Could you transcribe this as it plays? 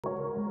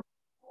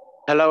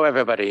Hello,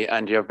 everybody,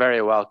 and you're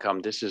very welcome.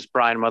 This is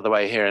Brian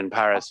Motherway here in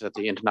Paris at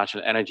the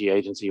International Energy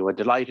Agency. We're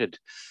delighted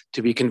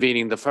to be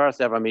convening the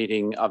first ever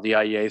meeting of the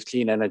IEA's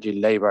Clean Energy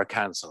Labour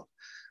Council.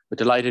 We're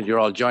delighted you're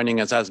all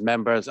joining us as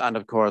members and,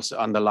 of course,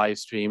 on the live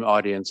stream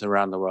audience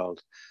around the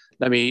world.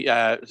 Let me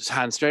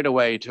hand straight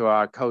away to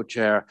our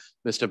co-chair,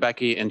 Mr.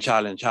 Becky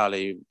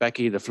Nchali.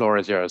 Becky, the floor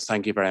is yours.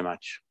 Thank you very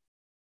much.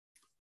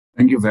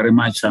 Thank you very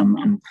much.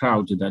 I'm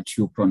proud that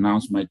you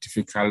pronounce my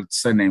difficult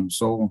surname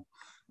so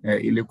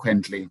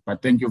eloquently,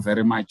 but thank you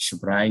very much,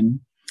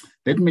 Brian.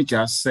 Let me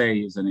just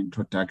say as an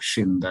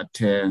introduction that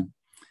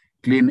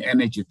clean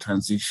energy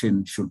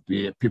transition should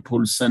be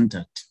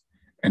people-centered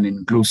and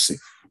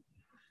inclusive.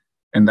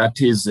 And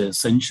that is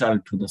essential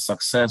to the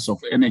success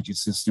of energy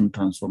system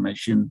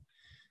transformation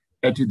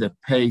at the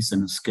pace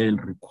and scale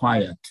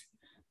required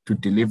to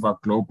deliver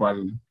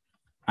global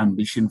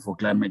ambition for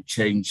climate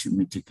change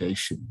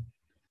mitigation.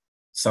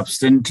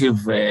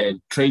 Substantive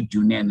trade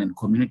union and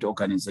community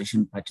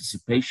organization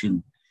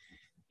participation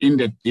in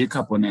the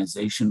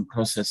decarbonization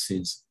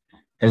processes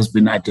has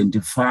been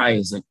identified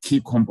as a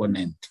key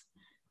component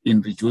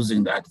in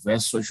reducing the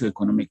adverse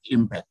socioeconomic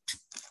impact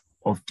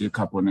of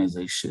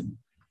decarbonization.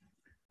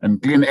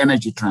 And clean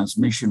energy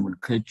transmission will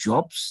create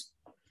jobs,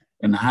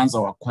 enhance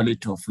our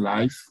quality of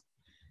life,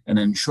 and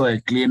ensure a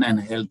cleaner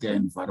and healthier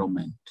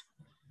environment.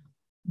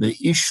 The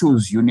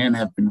issues unions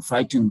have been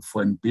fighting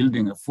for in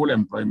building a full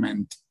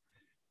employment,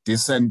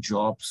 decent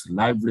jobs,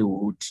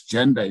 livelihood,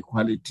 gender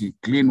equality,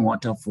 clean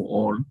water for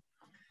all,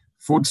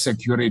 food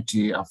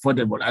security,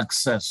 affordable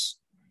access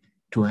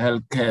to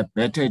healthcare,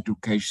 better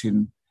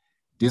education,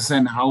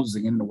 decent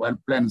housing and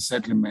well-planned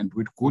settlement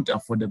with good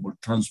affordable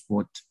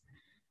transport,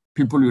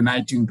 people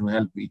uniting to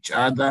help each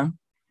other,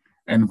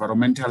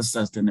 environmental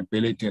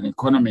sustainability and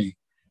economy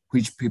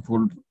which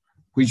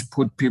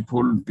put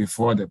people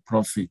before the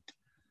profit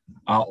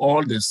are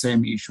all the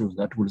same issues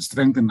that will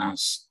strengthen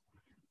us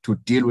to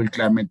deal with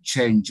climate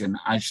change and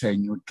usher a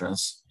new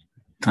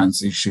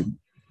transition.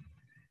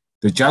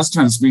 The just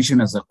transmission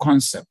as a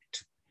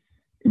concept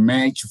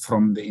emerged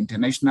from the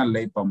international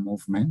labor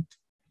movement,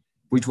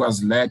 which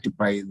was led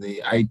by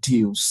the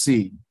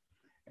ITUC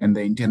and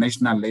the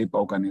International Labour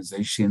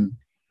Organization,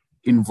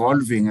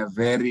 involving a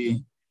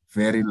very,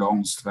 very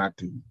long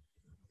struggle.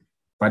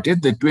 But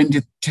at the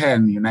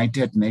 2010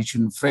 United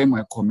Nations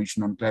Framework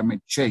Commission on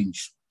Climate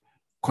Change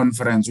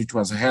conference, which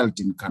was held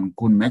in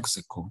Cancun,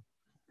 Mexico,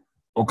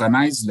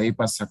 organized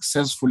labor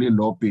successfully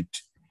lobbied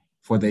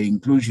for the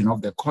inclusion of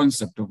the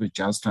concept of a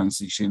just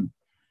transition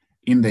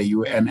in the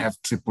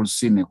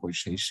UNFCCC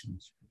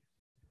negotiations.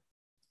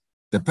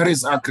 The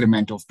Paris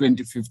Agreement of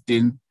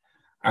 2015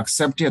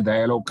 accepted the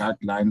ILO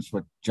guidelines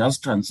for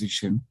just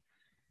transition,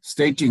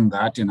 stating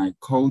that, and I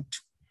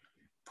quote,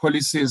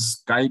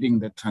 policies guiding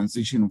the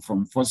transition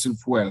from fossil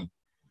fuel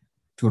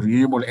to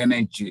renewable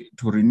energy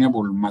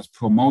must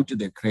promote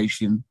the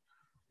creation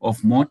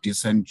of more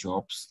decent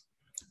jobs,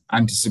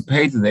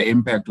 anticipate the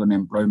impact on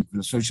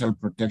employment, social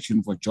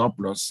protection for job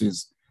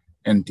losses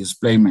and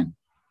displacement,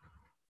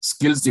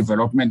 skills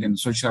development and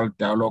social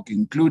dialogue,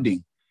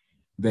 including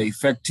the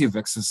effective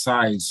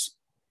exercise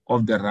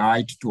of the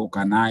right to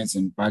organize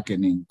and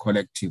bargaining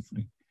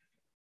collectively.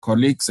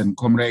 Colleagues and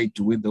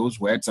comrades, with those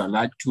words, I'd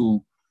like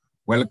to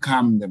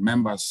welcome the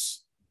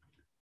members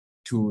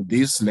to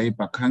this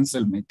Labour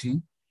Council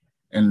meeting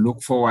and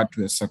look forward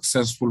to a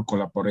successful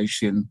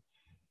collaboration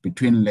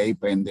between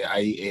Labour and the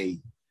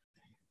IEA.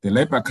 The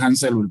Labour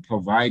Council will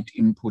provide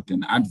input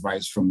and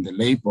advice from the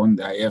Labour on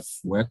the IF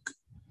work,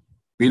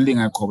 building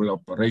a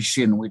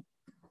collaboration with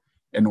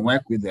and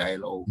work with the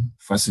ILO,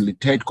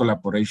 facilitate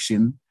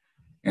collaboration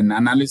and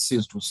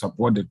analysis to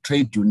support the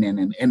trade union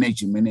and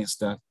energy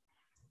minister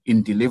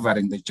in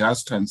delivering the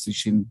just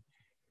transition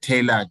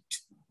tailored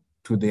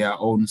to their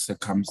own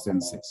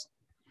circumstances.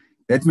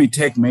 Let me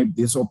take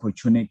this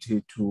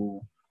opportunity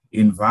to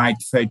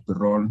invite Fred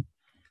Biron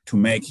to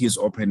make his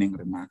opening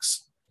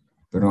remarks.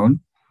 Biron.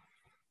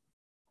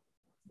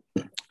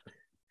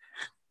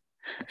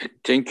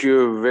 Thank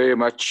you very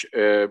much,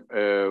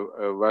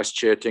 Vice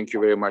Chair. Thank you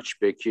very much,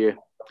 Becky.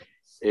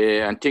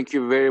 And thank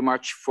you very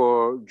much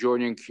for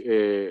joining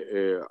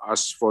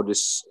us for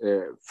this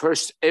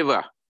first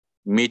ever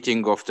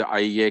meeting of the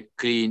IEA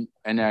Clean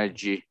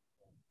Energy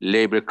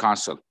Labour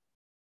Council.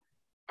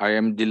 I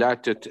am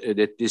delighted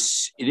that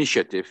this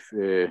initiative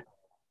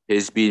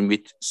has been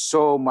with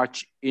so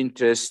much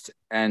interest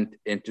and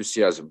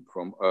enthusiasm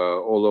from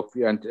all of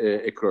you and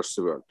across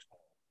the world.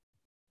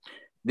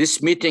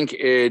 This meeting,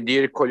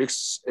 dear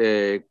colleagues,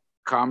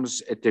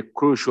 comes at a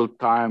crucial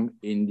time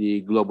in the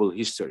global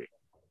history.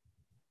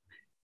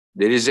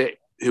 There is a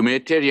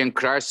humanitarian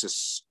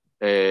crisis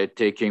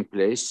taking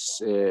place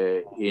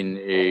in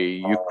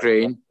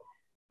Ukraine,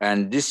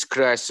 and this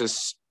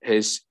crisis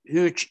has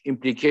huge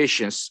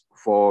implications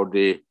for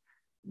the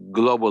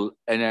global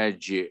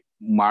energy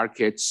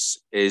markets,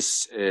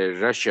 as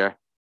Russia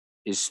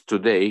is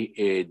today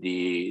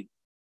the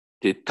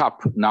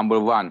top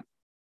 #1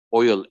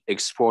 oil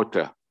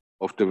exporter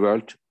of the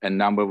world and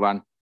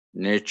 #1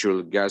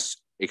 natural gas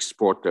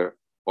exporter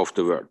of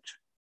the world.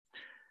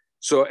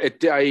 So at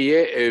the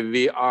IEA,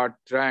 we are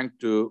trying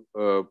to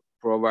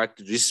provide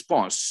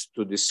response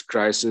to this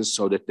crisis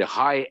so that the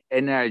high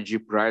energy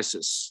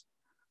prices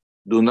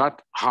do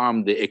not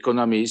harm the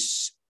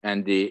economies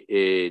and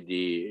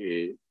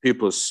the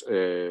peoples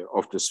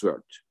of this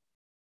world.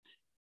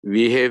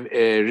 We have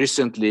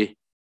recently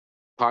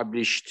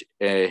published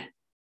a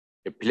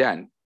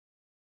plan,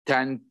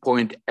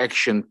 10-point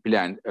action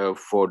plan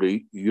for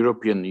the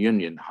European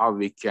Union, how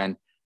we can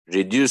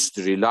reduce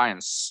the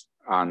reliance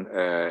on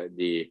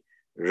the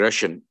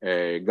Russian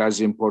gas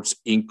imports,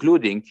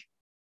 including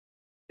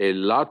a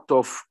lot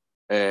of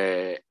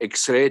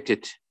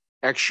accelerated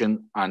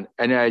action on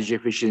energy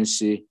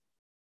efficiency,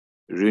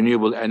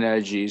 renewable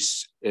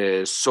energies,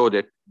 so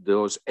that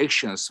those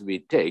actions we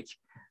take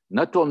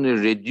not only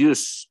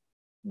reduce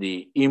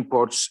the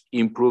imports,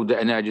 improve the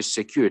energy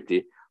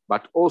security,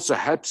 but also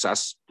helps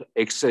us to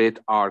accelerate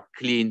our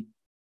clean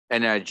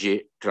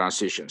energy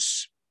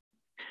transitions.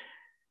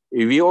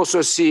 We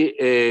also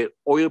see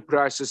oil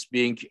prices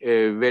being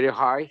very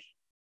high,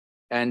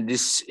 and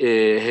this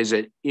has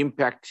an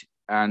impact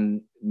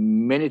on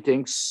many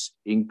things,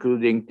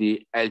 including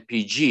the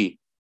LPG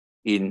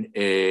in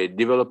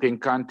developing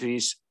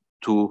countries,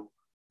 to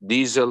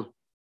diesel,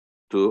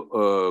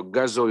 to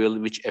gas oil,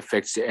 which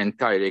affects the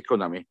entire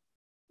economy.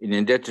 And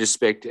in that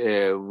respect,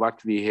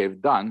 what we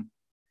have done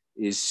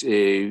is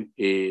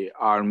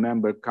our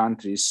member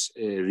countries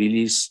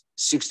release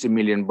 60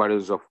 million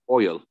barrels of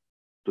oil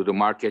to the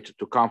market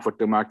to comfort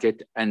the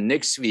market. And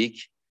next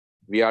week,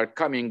 we are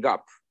coming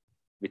up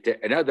with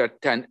another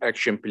 10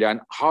 action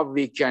plan, how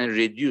we can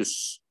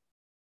reduce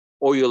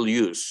oil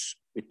use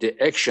with the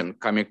action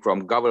coming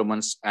from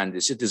governments and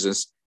the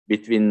citizens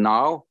between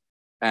now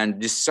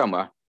and this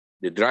summer,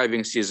 the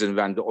driving season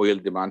when the oil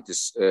demand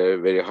is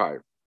very high.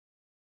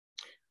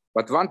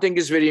 But one thing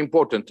is very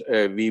important,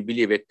 we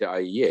believe at the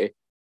IEA,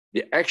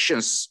 the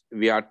actions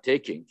we are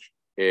taking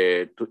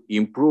to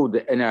improve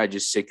the energy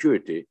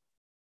security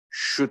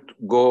should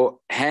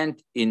go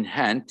hand in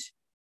hand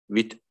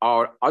with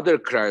our other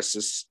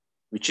crisis,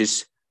 which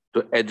is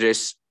to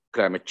address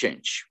climate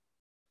change.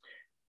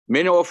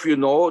 Many of you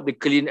know the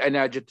clean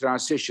energy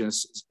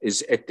transitions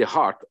is at the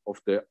heart of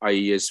the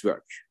IEA's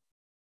work.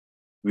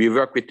 We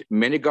work with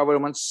many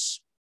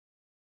governments,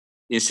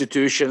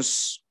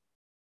 institutions,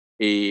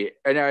 the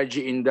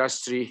energy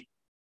industry,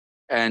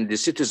 and the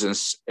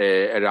citizens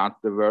around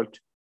the world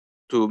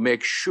to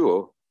make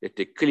sure that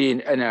the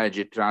clean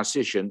energy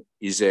transition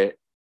is a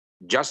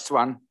just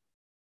one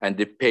and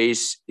the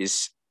pace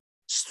is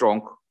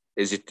strong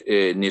as it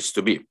needs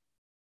to be.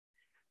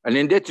 And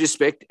in that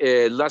respect,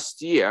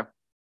 last year,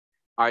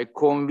 I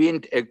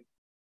convened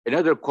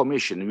another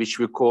commission, which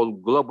we call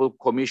Global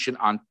Commission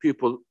on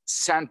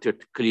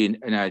People-Centered Clean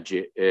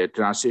Energy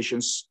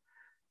Transitions.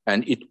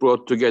 And it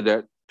brought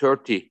together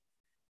 30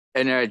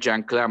 energy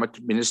and climate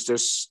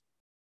ministers,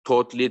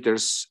 thought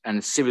leaders,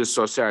 and civil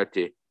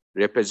society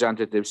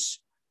representatives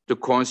to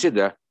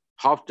consider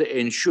how to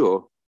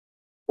ensure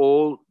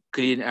all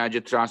clean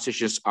energy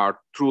transitions are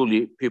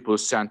truly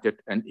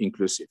people-centered and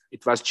inclusive.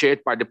 It was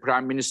chaired by the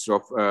Prime Minister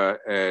of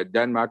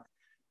Denmark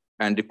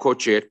and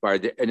co-chaired by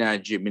the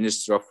Energy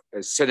Minister of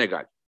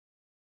Senegal.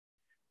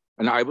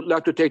 And I would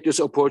like to take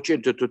this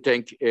opportunity to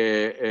thank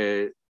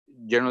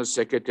General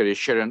Secretary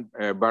Sharon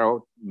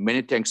Barrow.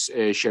 Many thanks,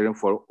 Sharon,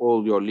 for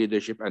all your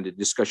leadership and the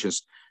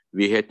discussions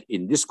we had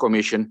in this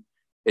commission,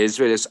 as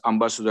well as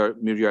Ambassador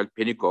Muriel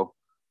Pénicaud.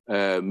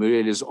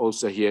 Muriel is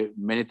also here.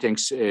 Many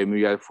thanks,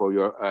 Muriel, for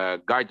your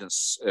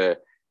guidance.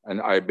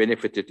 And I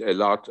benefited a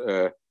lot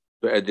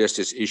to address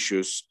these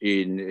issues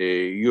in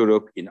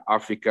Europe, in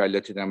Africa,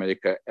 Latin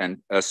America, and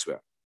elsewhere.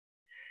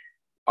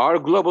 Our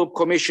Global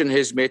Commission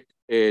has made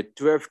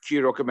 12 key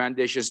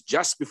recommendations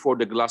just before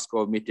the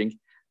Glasgow meeting.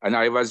 And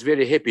I was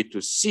very happy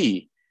to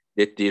see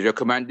that the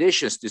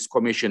recommendations this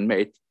commission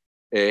made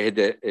had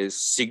a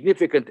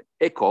significant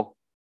echo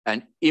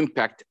and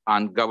impact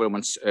on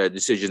government's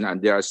decision,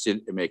 and they are still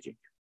making.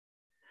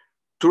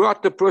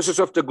 Throughout the process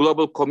of the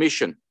Global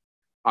Commission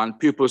on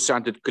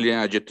People-Centered Clean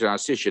Energy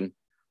Transition,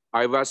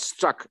 I was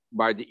struck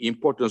by the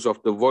importance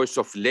of the voice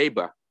of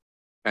labor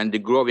and the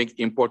growing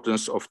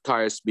importance of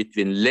ties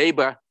between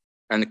labor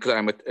and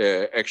climate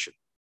action.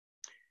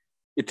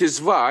 It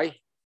is why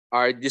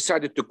I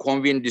decided to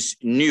convene this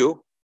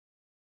new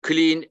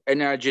Clean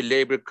Energy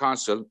Labor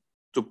Council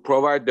to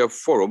provide a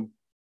forum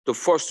to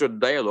foster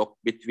dialogue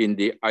between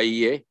the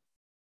IEA,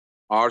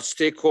 our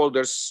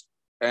stakeholders,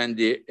 and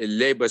the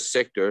labor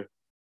sector,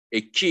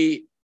 a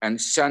key and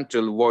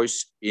central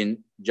voice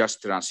in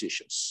just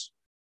transitions.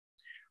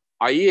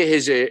 IEA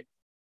has a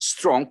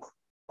strong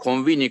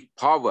convening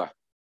power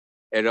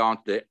around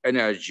the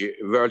energy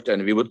world,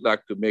 and we would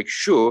like to make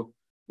sure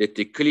that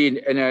the Clean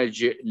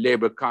Energy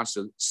Labor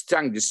Council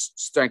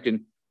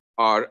strengthen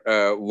our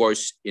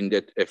voice in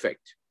that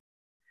effect.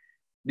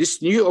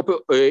 This new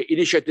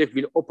initiative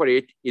will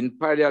operate in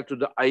parallel to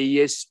the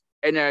IEA's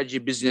Energy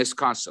Business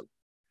Council.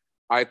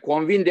 I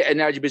convened the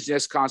Energy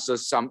Business Council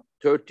some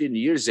 13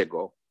 years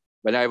ago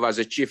when I was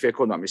a chief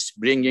economist,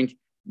 bringing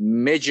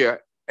major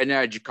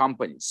energy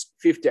companies,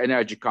 50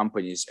 energy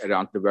companies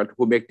around the world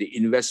who make the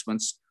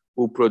investments,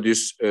 who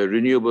produce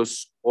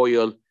renewables,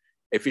 oil,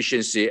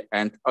 efficiency,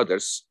 and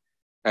others.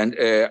 And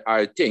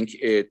I think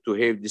to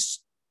have this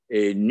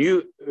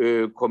new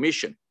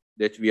commission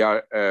that we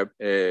are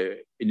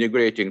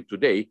integrating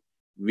today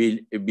will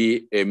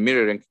be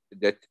mirroring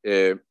that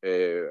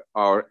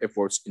our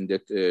efforts in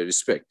that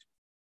respect.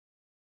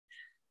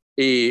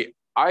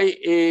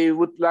 I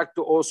would like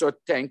to also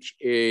thank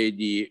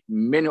the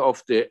many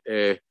of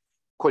the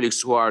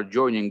colleagues who are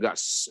joining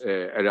us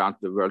around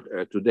the world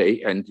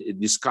today. And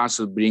this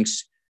council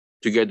brings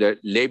together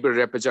labor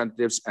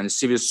representatives and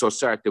civil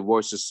society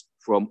voices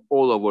from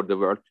all over the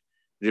world,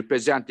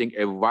 representing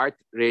a wide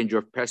range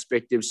of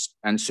perspectives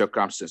and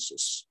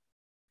circumstances.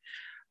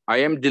 I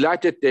am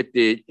delighted that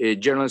the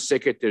General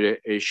Secretary,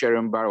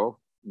 Sharon Barrow,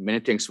 many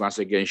thanks once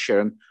again,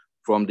 Sharon,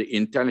 from the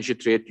International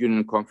Trade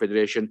Union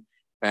Confederation,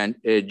 and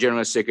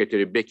General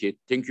Secretary Becky,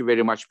 thank you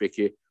very much,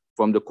 Becky,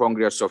 from the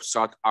Congress of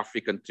South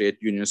African Trade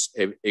Unions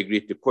have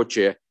agreed to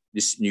co-chair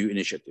this new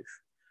initiative.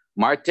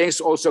 My thanks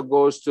also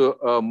goes to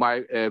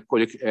my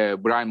colleague,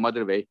 Brian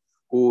Motherway,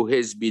 who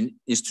has been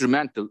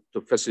instrumental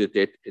to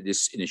facilitate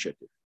this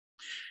initiative.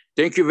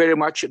 Thank you very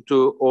much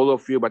to all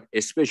of you, but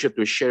especially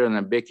to Sharon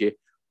and Becky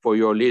for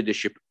your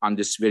leadership on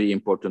this very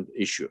important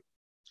issue.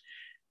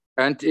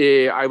 And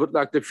I would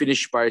like to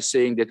finish by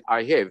saying that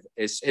I have,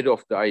 as head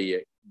of the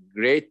IEA,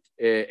 great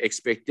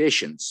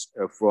expectations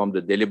from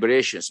the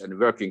deliberations and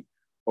working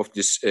of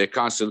this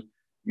council.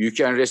 You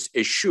can rest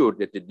assured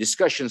that the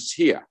discussions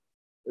here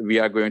we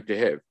are going to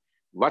have,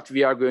 what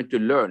we are going to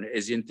learn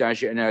as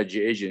International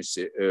Energy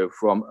Agency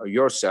from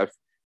yourself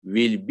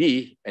will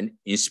be an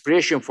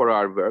inspiration for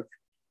our work,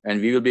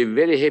 and we will be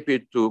very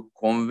happy to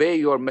convey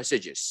your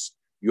messages,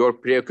 your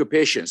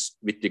preoccupations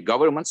with the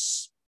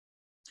governments,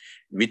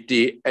 with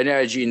the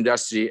energy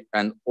industry,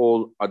 and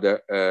all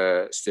other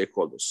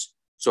stakeholders.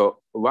 So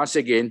once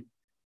again,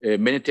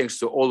 many thanks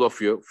to all of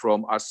you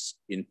from us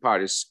in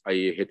Paris,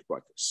 IEA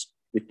headquarters.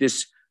 With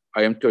this,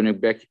 I am turning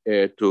back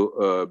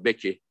to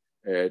Becky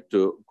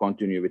to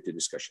continue with the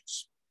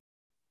discussions.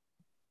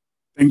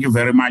 Thank you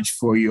very much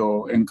for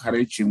your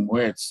encouraging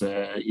words.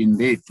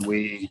 Indeed,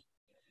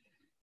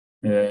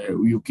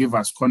 you give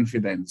us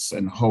confidence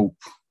and hope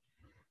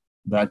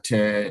that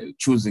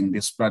choosing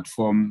this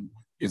platform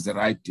is the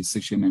right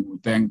decision, and we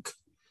thank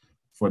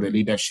for the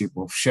leadership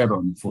of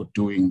Sharon for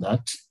doing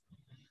that.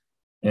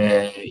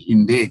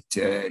 Indeed,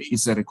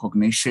 it's a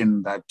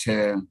recognition that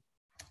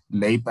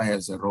labor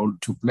has a role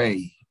to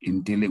play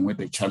in dealing with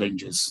the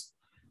challenges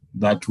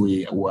that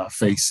we are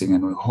facing,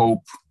 and we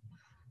hope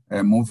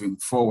moving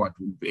forward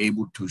we'll be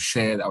able to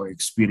share our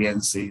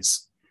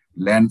experiences,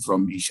 learn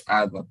from each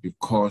other,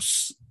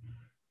 because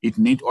it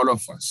needs all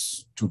of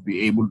us to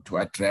be able to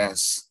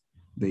address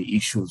the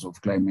issues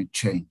of climate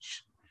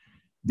change.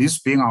 This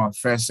being our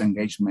first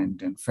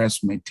engagement and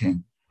first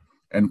meeting,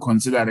 and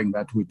considering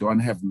that we don't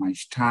have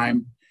much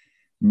time,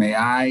 may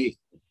I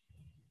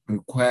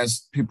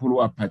request people who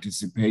are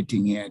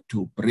participating here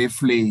to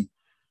briefly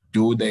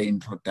do the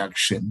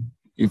introduction,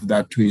 if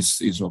that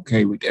is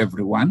okay with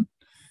everyone,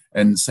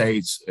 and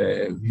say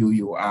who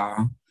you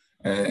are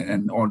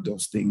and all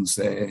those things.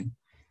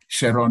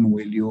 Sharon,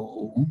 will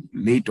you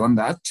lead on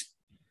that?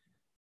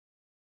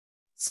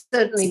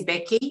 Certainly,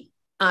 Becky.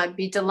 I'd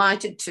be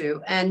delighted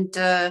to. And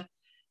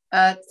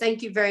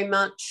thank you very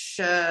much,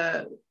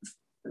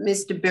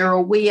 Mr.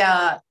 Birrell. We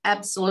are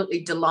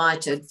absolutely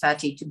delighted,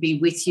 Fatih, to be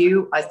with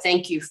you. I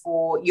thank you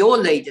for your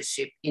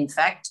leadership, in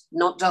fact,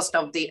 not just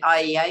of the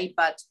IEA,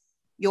 but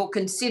your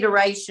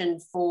consideration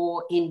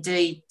for,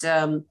 indeed,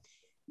 the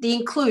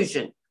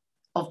inclusion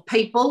of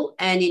people,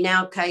 and in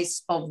our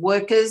case of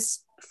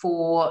workers,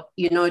 for,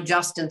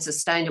 just and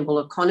sustainable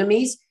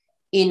economies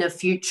in a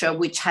future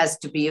which has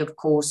to be, of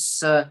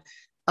course,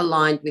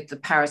 aligned with the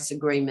Paris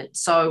Agreement.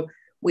 So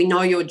we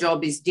know your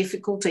job is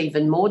difficult,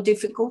 even more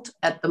difficult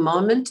at the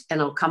moment,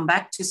 and I'll come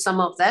back to some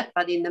of that.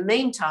 But in the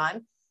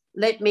meantime,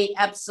 let me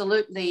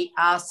absolutely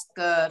ask,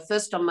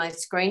 first on my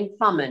screen,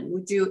 Plamen,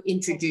 would you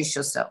introduce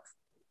yourself?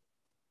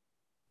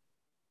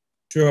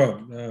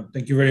 Sure.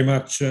 Thank you very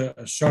much,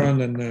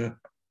 Sharon, and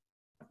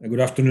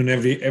good afternoon,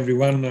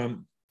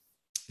 everyone.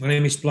 My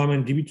name is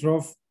Plamen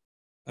Dimitrov.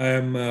 I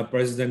am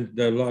president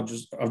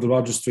of the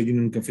largest trade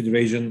union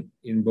confederation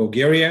in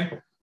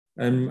Bulgaria.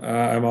 And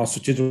I'm also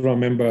titular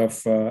member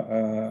of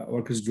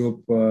workers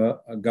group,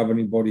 a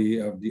governing body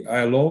of the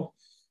ILO.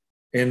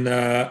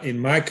 In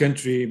my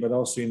country, but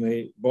also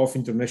in both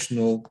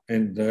international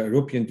and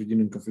European Trade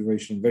Union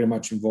Confederation, very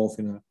much involved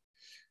in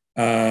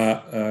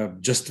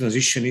just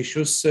transition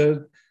issues.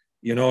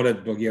 You know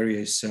that Bulgaria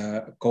is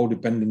a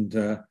co-dependent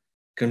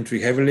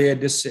country heavily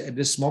at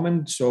this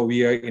moment. So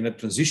we are in a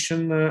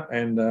transition,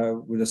 and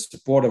with the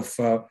support of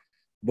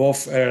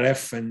both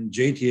RRF and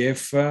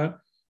JTF,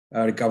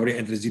 Recovery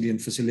and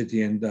Resilience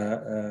Facility, and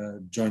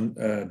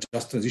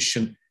Just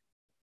Transition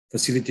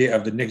Facility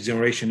of the Next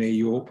Generation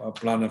EU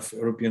plan of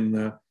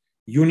European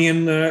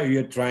Union. We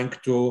are trying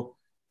to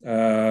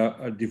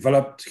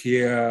develop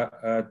here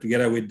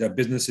together with the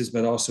businesses,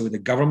 but also with the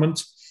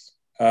government,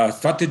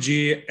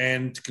 strategy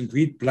and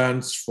concrete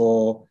plans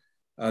for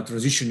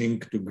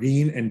transitioning to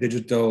green and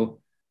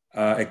digital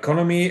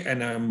economy.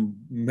 And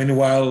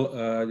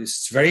meanwhile,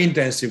 this very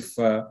intensive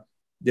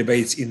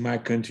debates in my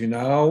country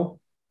now.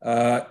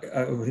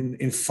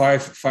 In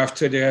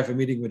 5:30, I have a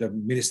meeting with the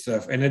Minister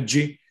of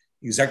Energy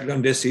exactly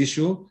on this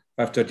issue,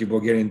 5:30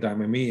 Bulgarian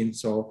time, I mean,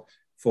 so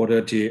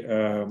 4:30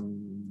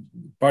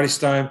 Paris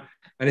time.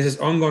 And this is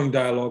ongoing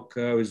dialogue.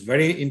 It's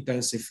very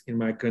intensive in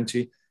my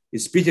country.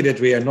 It's pity that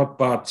we are not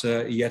part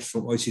yet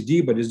from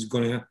OECD, but it's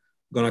gonna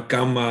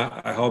come,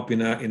 I hope,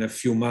 in a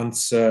few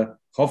months,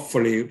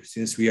 hopefully,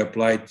 since we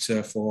applied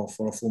for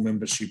a full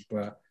membership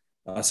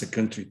as a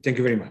country. Thank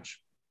you very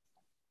much.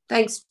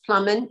 Thanks,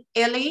 Plamen.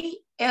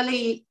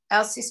 Ellie,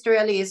 our sister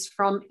Ellie is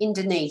from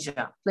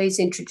Indonesia. Please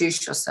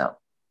introduce yourself.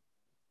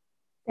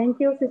 Thank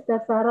you,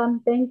 Sister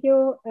Sharon. Thank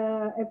you,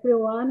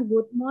 everyone.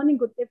 Good morning,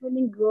 good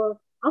evening, good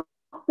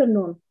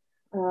afternoon.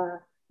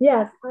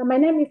 Yes, my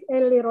name is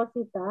Ellie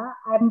Rosita.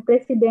 I'm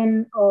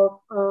president of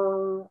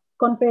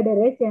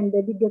Confederation,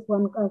 the biggest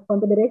one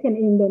confederation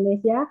in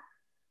Indonesia.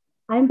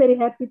 I'm very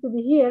happy to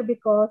be here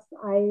because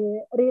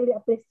I really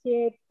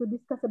appreciate to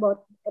discuss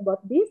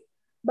about this.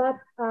 But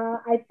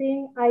I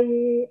think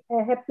I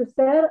have to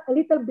share a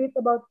little bit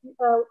about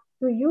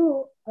to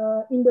you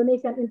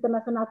Indonesian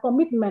international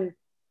commitment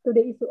to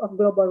the issue of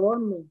global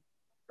warming.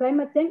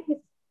 Climate change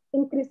is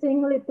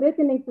increasingly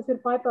threatening to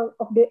survival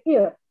of the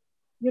Earth.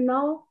 You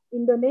know,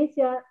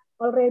 Indonesia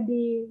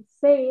already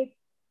said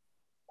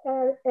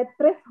a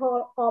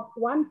threshold of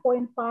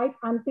 1.5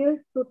 until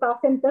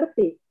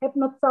 2030 have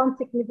not shown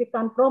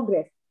significant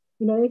progress.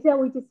 Indonesia,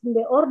 which is in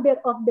the order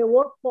of the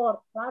world fourth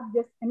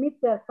largest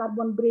emitter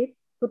carbon breath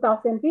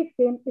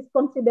 2015, is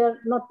considered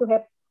not to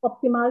have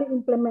optimally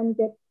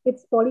implemented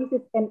its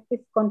policies and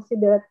is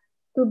considered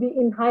to be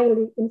in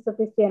highly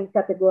insufficient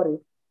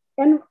category.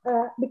 And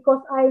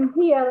because I'm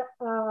here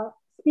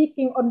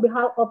speaking on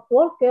behalf of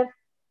workers,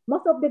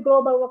 most of the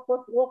global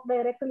workforce work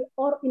directly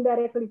or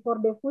indirectly for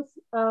the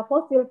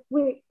fossil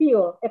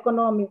fuel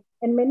economy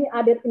and many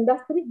other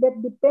industries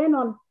that depend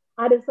on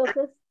other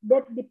sources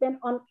that depend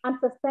on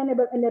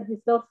unsustainable energy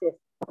sources.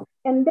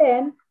 And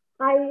then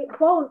I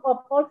found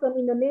also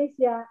in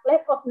Indonesia,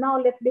 lack of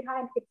knowledge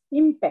behind its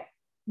impact.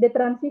 The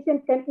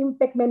transition can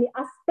impact many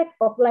aspects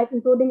of life,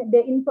 including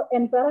the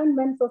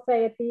environment,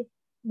 society,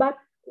 but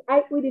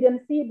we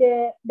didn't see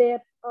the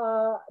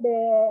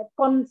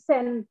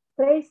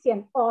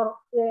concentration or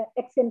the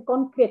action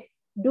concrete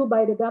due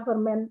by the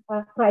government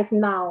right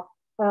now.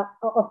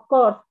 Of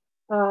course,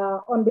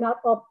 on behalf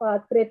of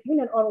trade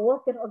union or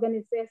worker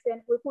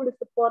organization, we fully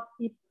support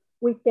if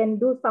we can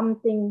do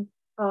something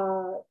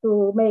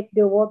to make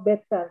the world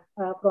better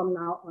from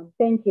now on.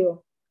 Thank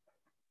you.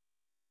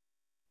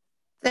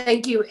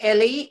 Thank you,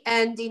 Ellie.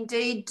 And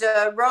indeed,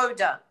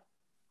 Rhoda,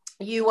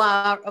 you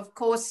are, of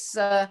course,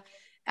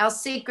 our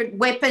secret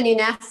weapon in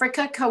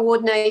Africa,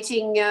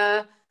 coordinating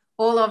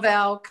all of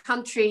our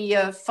country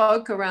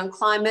folk around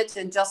climate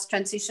and just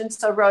transition.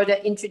 So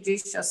Rhoda,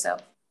 introduce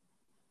yourself.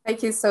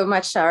 Thank you so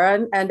much,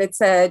 Sharon. And it's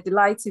a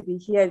delight to be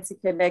here and to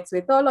connect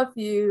with all of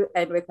you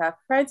and with our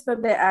friends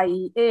from the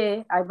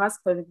IEA. I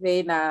must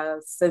convey a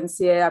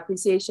sincere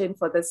appreciation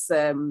for this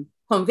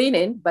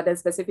convening, but then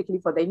specifically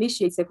for the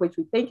initiative, which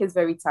we think is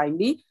very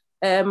timely.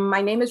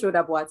 My name is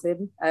Rhoda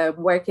Boatin. I'm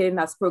working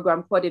as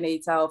program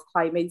coordinator of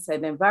climate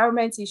and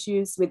environment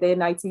issues within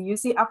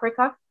ITUC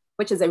Africa,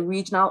 which is a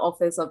regional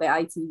office of the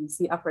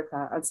ITUC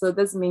Africa. And so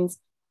this means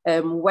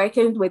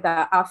working with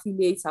our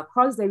affiliates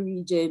across the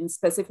region,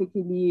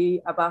 specifically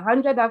about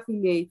 100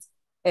 affiliates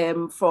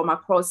from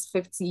across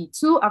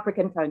 52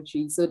 African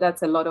countries. So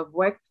that's a lot of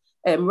work,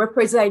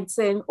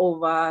 representing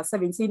over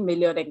 17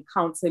 million and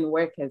counting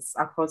workers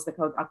across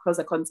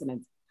the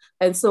continent.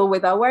 And so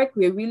with our work,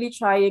 we're really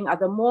trying at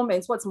the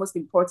moment, what's most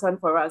important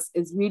for us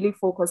is really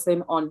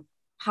focusing on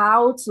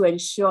how to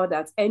ensure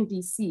that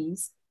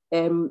NDCs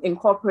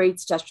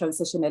incorporate just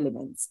transition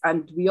elements.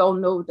 And we all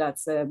know that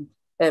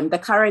the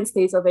current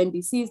state of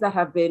NDCs that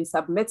have been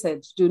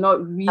submitted do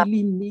not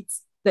really meet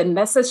the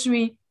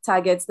necessary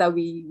targets that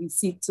we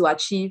seek to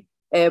achieve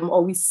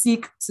or we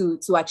seek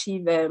to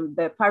achieve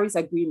the Paris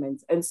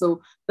Agreement. And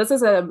so this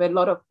is a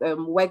lot of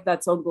work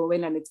that's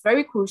ongoing, and it's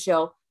very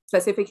crucial,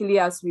 specifically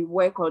as we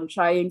work on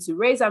trying to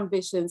raise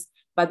ambitions,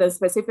 but then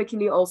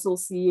specifically also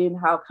seeing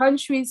how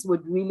countries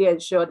would really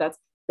ensure that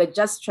the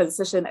just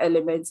transition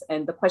elements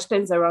and the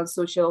questions around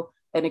social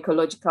and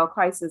ecological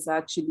crisis are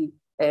actually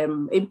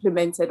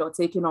implemented or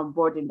taken on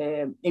board in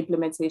the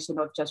implementation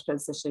of just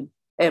transition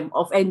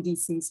of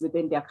NDCs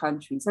within their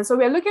countries. And so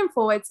we're looking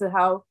forward to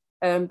how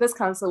this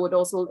council would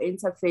also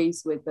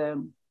interface with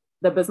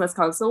the Business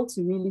Council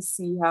to really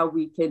see how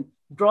we can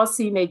draw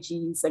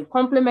synergies and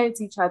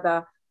complement each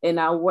other in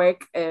our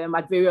work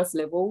at various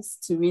levels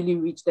to really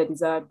reach the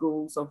desired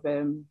goals of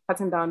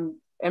cutting down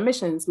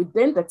emissions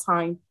within the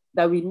time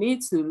that we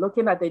need to,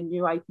 looking at the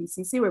new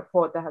IPCC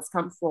report that has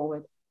come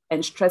forward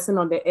and stressing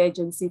on the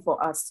urgency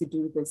for us to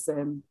do this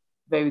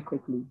very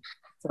quickly.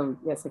 So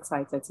yes,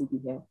 excited to be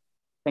here.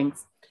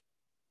 Thanks.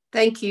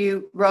 Thank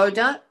you,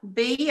 Rhoda.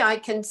 B, I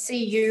can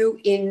see you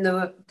in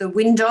the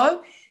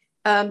window.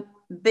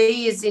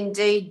 B is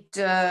indeed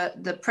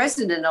the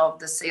president of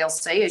the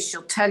CLC, as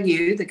she'll tell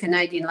you, the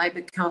Canadian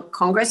Labour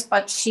Congress,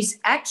 but she's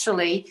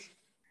actually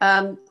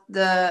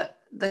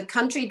the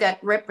country that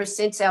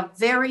represents our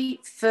very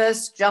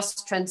first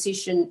Just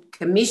Transition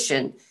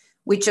Commission,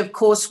 which of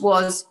course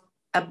was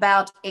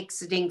about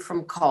exiting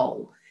from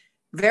coal.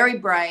 Very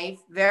brave,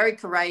 very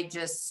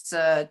courageous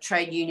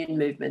trade union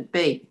movement.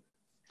 B.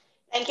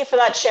 Thank you for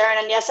that, Sharon.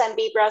 And yes, I'm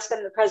Bea Brusk.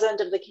 I'm the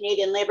president of the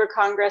Canadian Labour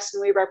Congress,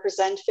 and we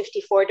represent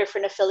 54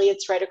 different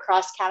affiliates right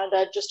across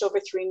Canada, just over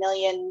 3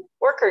 million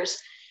workers.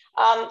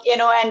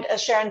 And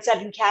as Sharon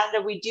said, in Canada,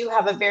 we do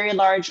have a very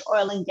large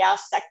oil and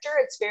gas sector.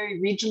 It's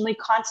very regionally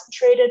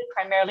concentrated,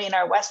 primarily in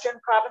our Western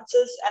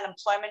provinces, and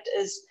employment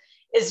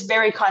is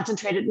very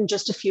concentrated in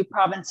just a few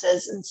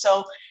provinces. And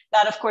so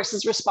that, of course,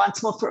 is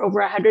responsible for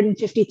over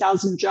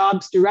 150,000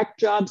 jobs,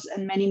 direct jobs,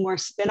 and many more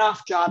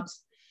spin-off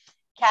jobs.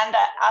 Canada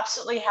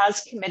absolutely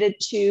has committed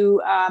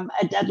to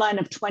a deadline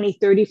of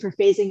 2030 for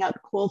phasing out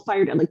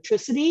coal-fired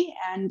electricity.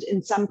 And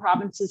in some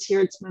provinces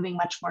here, it's moving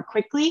much more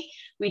quickly.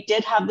 We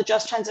did have the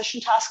Just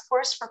Transition Task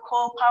Force for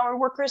coal power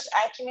workers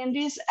and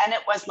communities, and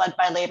it was led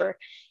by Labour.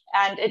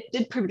 And it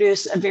did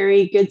produce a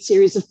very good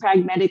series of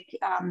pragmatic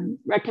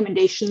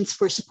recommendations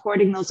for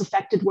supporting those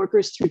affected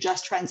workers through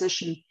just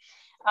transition.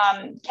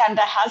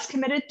 Canada has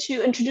committed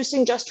to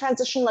introducing just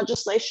transition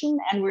legislation,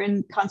 and we're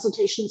in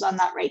consultations on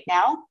that right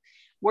now.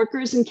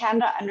 Workers in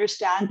Canada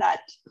understand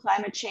that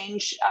climate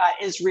change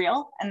is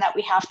real and that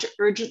we have to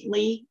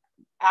urgently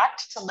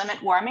act to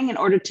limit warming in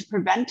order to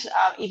prevent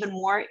even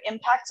more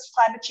impacts of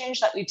climate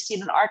change that we've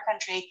seen in our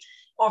country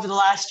over the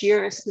last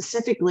year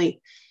specifically.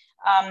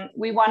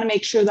 We want to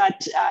make sure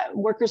that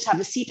workers have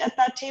a seat at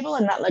that table,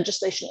 and that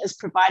legislation is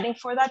providing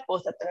for that,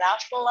 both at the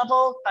national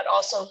level, but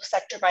also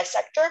sector by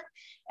sector.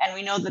 And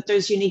we know that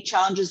there's unique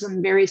challenges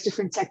in various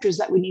different sectors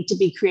that we need to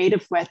be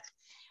creative with.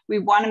 We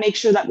want to make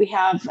sure that we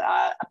have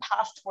a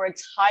path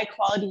towards high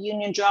quality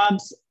union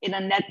jobs in a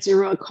net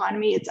zero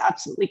economy. It's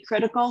absolutely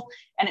critical.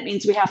 And it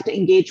means we have to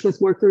engage with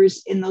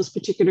workers in those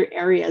particular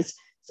areas.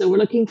 So we're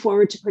looking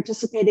forward to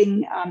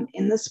participating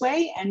in this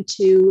way and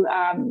to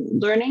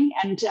learning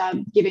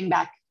and giving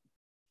back.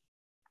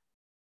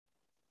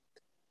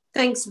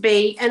 Thanks,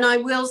 Bea. And I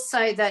will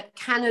say that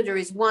Canada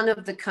is one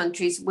of the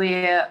countries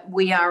where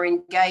we are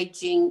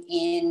engaging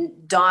in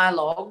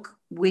dialogue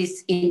with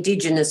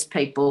Indigenous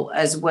people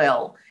as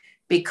well.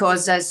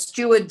 Because as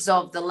stewards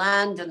of the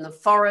land and the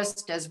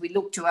forest, as we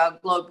look to our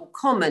global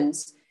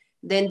commons,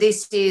 then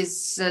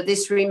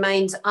this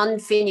remains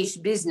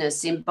unfinished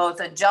business in both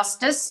a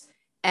justice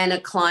and a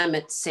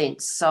climate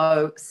sense.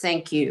 So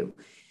thank you.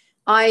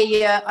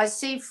 I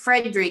see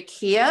Frederick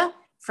here.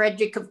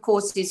 Frederick, of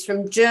course, is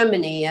from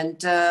Germany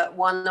and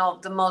one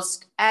of the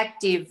most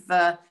active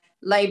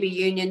labour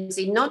unions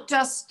in not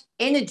just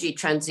energy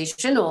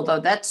transition, although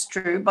that's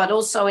true, but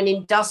also an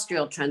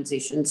industrial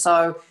transition.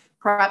 So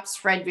perhaps,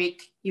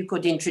 Frederick, you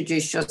could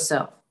introduce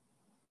yourself.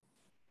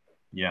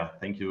 Yeah,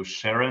 thank you,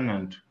 Sharon,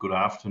 and good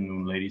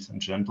afternoon, ladies and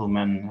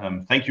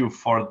gentlemen. Thank you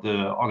for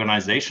the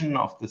organization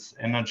of this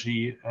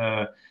Energy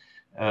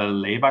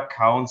Labour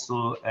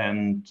Council,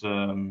 and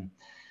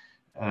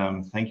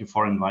thank you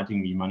for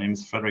inviting me. My name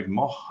is Frederick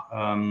Moch.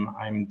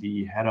 I'm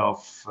the head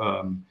of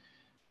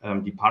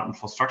Department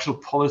for Structural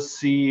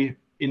Policy,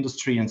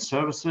 Industry and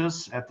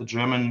Services at the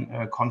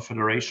German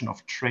Confederation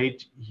of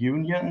Trade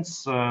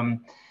Unions.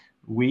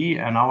 We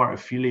and our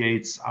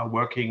affiliates are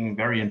working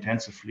very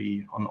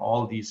intensively on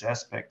all these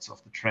aspects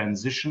of the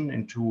transition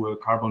into a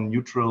carbon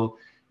neutral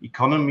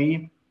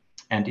economy.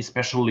 And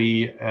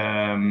especially,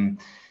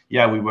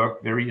 we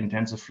work very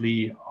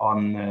intensively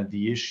on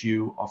the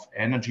issue of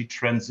energy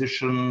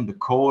transition, the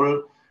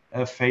coal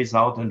phase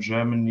out in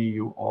Germany.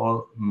 You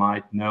all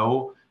might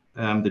know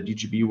the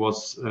DGB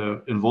was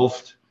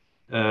involved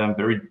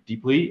very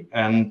deeply.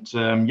 And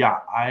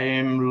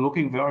I'm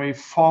looking very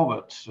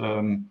forward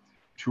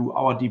to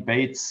our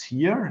debates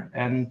here,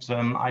 and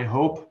I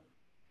hope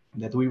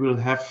that we will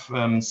have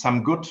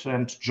some good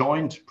and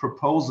joint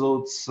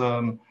proposals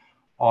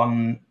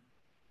on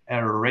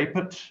a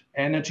rapid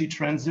energy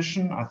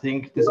transition. I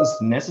think this is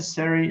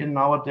necessary in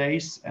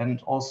nowadays,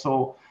 and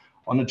also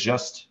on a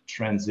just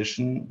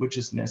transition, which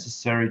is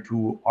necessary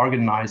to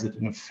organize it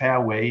in a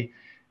fair way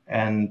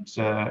and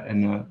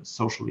in a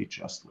socially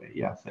just way.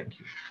 Yeah, thank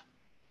you.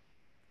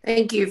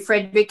 Thank you,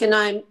 Frederick. And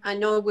I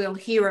know we'll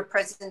hear a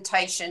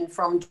presentation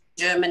from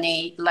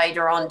Germany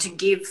later on to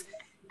give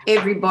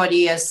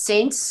everybody a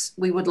sense.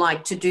 We would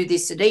like to do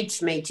this at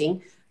each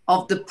meeting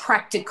of the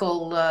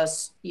practical,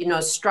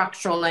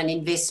 structural and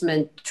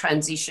investment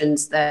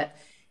transitions that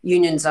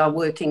unions are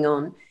working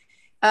on.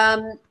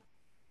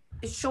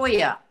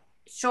 Shoya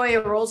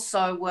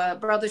also,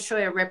 Brother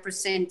Shoya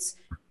represents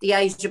the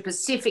Asia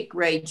Pacific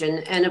region,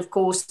 and of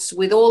course,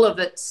 with all of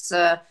its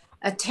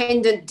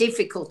attendant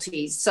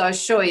difficulties. So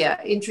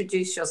Shoya,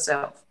 introduce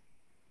yourself.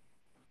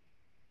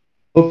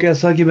 Okay,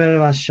 thank you very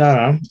much,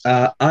 Sharon.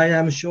 I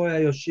am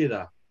Shoya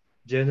Yoshida,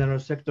 General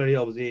Secretary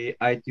of the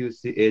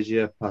ITUC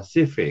Asia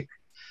Pacific.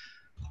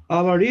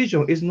 our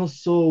region is not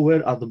so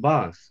well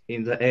advanced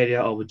in the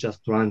area of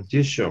just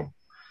transition,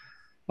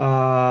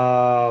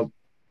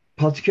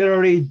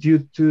 particularly due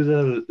to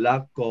the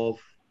lack of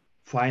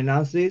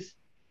finances,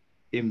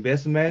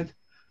 investment,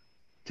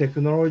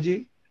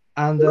 technology,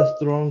 and the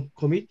strong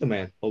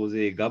commitment of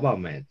the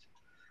government.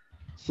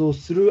 So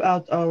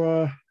throughout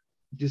our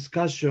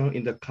discussion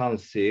in the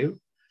council,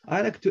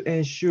 I like to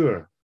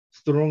ensure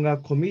stronger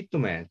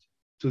commitment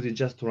to the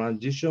just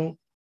transition,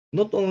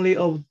 not only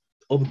of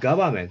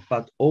government,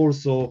 but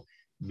also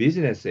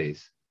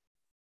businesses,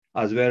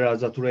 as well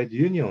as the trade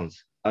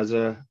unions as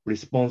a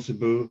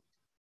responsible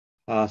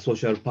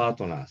social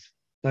partners.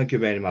 Thank you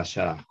very much,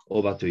 Sharon.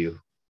 Over to you.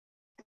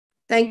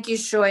 Thank you,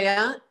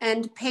 Shoya.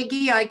 And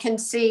Peggy, I can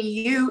see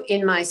you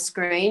in my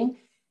screen.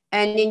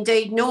 And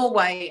indeed,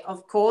 Norway,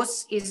 of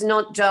course, is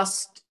not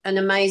just an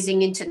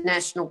amazing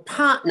international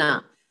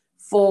partner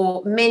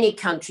for many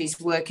countries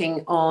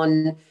working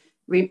on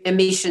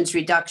emissions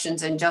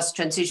reductions and just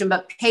transition,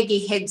 but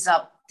Peggy heads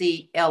up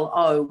the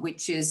LO,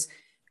 which is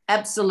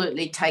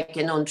absolutely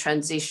taken on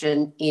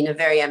transition in a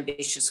very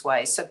ambitious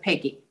way. So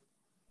Peggy.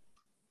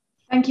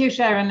 Thank you,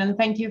 Sharon, and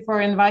thank you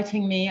for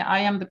inviting me. I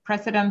am the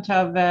president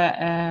of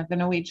the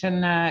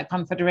Norwegian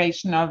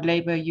Confederation of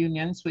Labour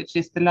Unions, which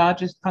is the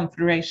largest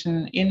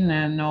confederation in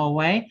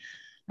Norway.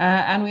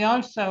 And we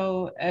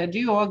also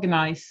do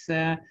organize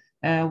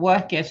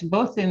workers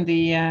both in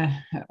the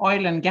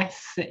oil and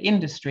gas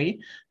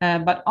industry,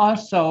 but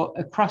also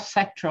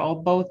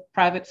cross-sectoral, both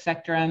private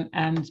sector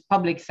and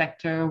public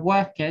sector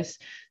workers.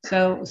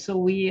 So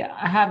we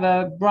have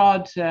a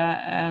broad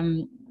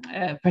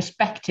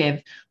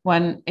perspective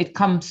when it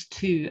comes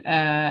to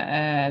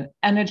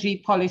energy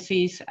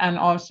policies and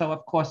also,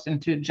 of course,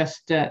 into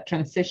just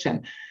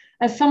transition.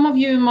 As some of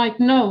you might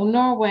know,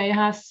 Norway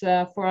has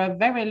for a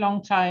very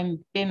long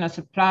time been a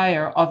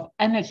supplier of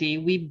energy.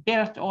 We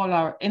built all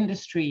our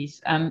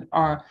industries and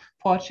our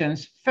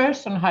fortunes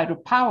first on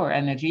hydropower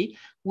energy.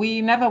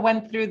 We never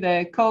went through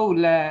the coal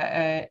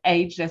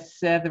age as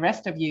the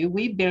rest of you.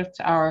 We built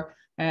our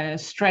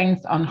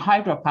strength on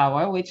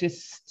hydropower, which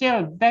is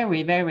still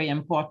very, very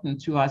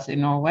important to us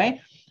in Norway.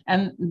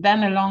 And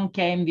then along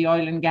came the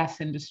oil and gas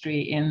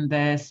industry in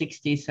the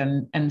 60s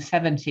and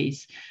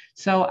 70s.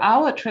 So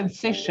our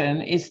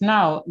transition is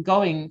now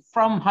going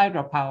from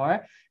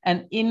hydropower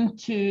and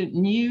into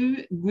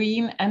new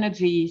green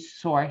energy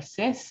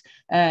sources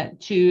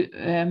to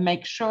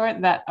make sure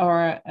that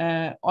our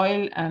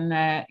oil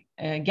and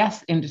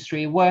gas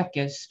industry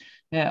workers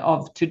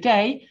of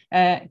today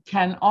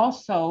can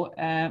also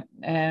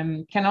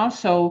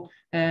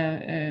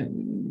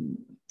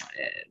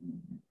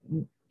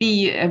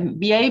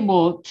be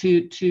able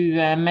to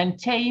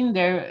maintain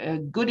their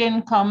good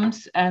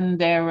incomes and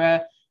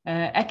their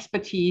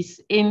expertise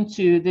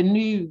into the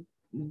new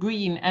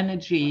green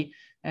energy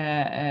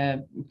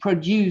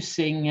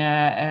producing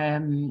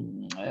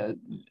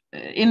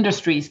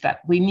industries that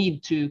we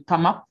need to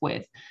come up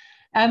with.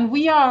 And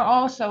we are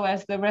also,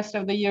 as the rest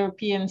of the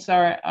Europeans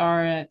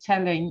are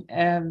telling,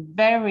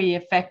 very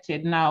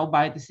affected now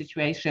by the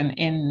situation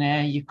in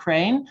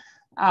Ukraine.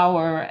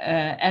 Our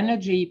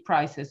energy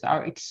prices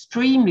are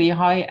extremely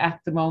high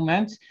at the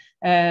moment.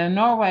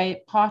 Norway,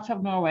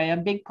 a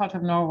big part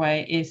of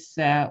Norway is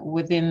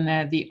within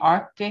the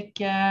Arctic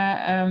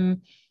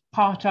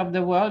part of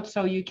the world.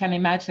 So you can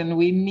imagine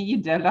we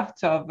need a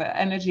lot of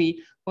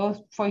energy,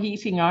 both for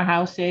heating our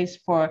houses,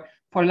 for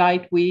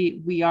light.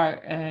 We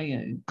are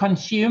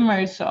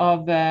consumers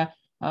of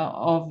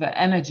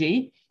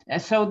energy.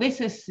 So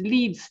this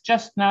leads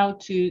just now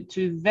to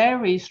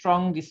very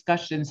strong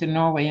discussions in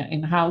Norway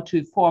in how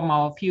to form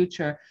our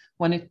future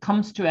when it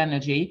comes to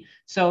energy.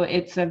 So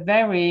it's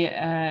very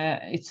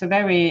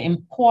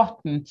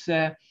important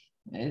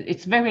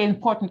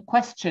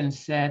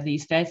questions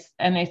these days,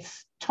 and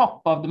it's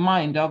top of the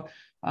mind of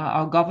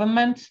our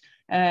government,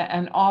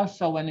 and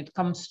also when it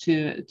comes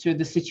to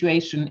the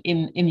situation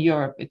in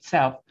Europe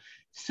itself.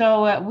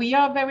 So we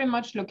are very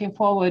much looking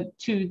forward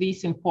to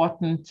these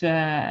important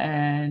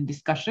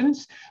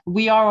discussions.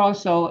 We are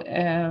also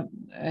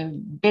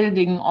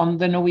building on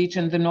the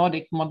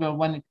Nordic model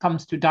when it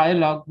comes to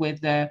dialogue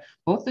with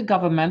both the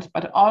government,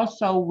 but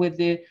also with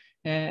the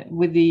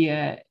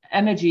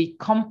energy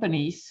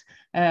companies.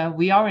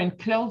 We are in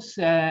close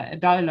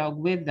dialogue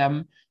with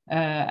them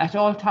at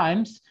all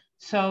times.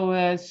 So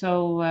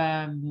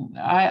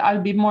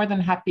I'll be more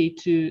than happy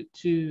to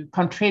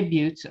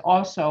contribute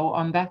also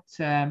on that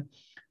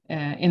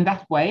in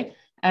that way,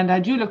 and I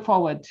do look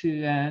forward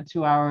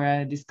to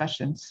our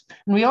discussions.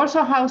 And we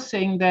also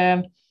housing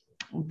the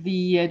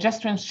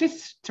Just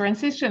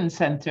Transition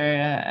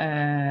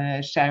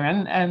Center,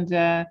 Sharon,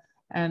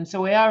 and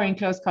so we are in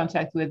close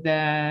contact with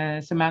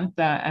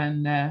Samantha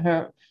and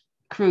her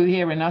crew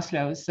here in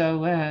Oslo.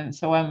 So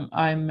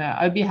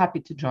I'll be happy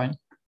to join.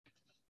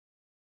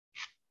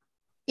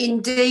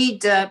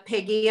 Indeed,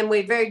 Peggy, and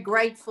we're very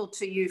grateful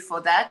to you for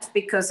that,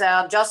 because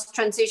our Just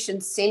Transition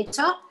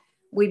Centre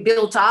we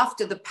built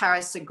after the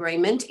Paris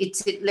Agreement.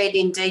 It's led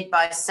indeed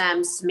by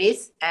Sam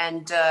Smith,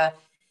 and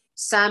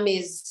Sam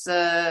is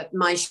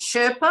my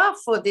Sherpa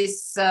for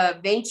this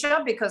venture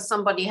because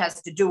somebody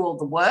has to do all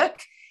the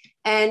work.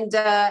 And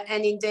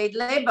indeed,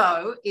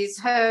 Lebo is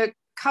her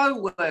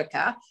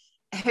co-worker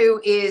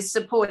who is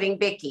supporting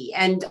Becky.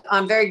 And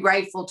I'm very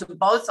grateful to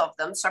both of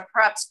them. So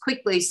perhaps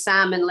quickly,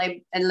 Sam and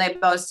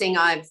Lebo, seeing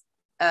I've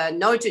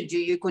noted you,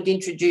 you could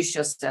introduce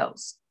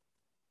yourselves.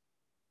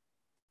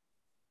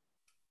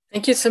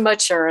 Thank you so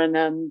much, Sharon,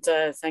 and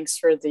thanks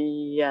for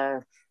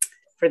the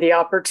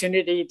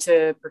opportunity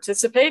to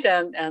participate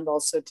and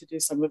also to do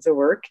some of the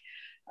work.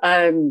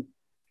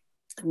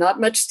 Not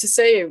much to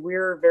say.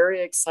 We're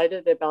very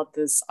excited about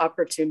this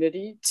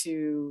opportunity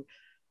to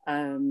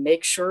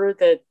make sure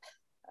that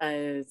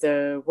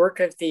the work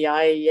of the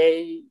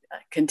IEA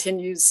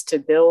continues to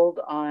build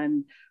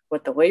on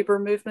what the labor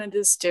movement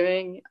is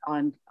doing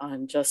on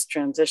just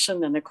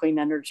transition and a clean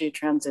energy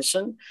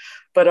transition,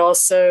 but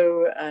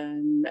also,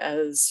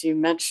 as you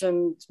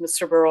mentioned,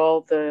 Mr.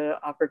 Burrell, the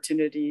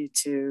opportunity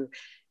to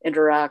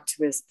interact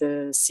with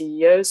the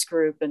CEOs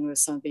group and with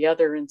some of the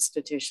other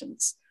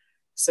institutions.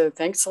 So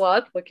thanks a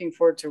lot. Looking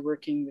forward to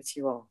working with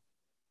you all.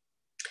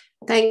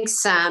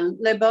 Thanks, Sam.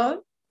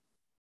 Lebo?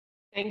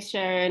 Thanks,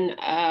 Sharon.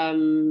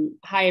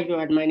 Hi,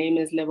 everyone. My name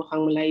is Lebo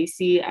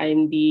Mulaisi.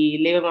 I'm the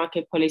Labour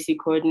Market Policy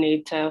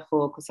Coordinator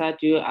for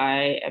COSATU.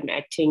 I am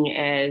acting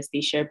as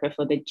the Sherpa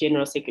for the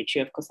General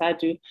Secretary of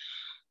COSATU.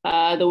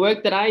 The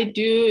work that I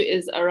do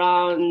is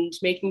around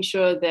making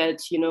sure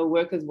that,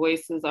 workers'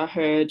 voices are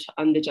heard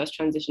on the just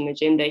transition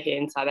agenda here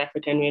in South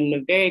Africa. And we're in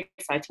a very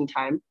exciting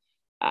time,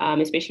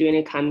 especially when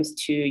it comes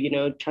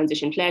to,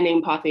 transition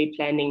planning, pathway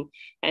planning,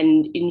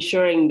 and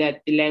ensuring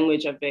that the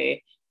language of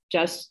a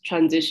just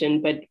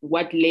transition, but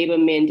what labor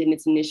meant in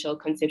its initial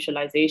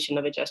conceptualization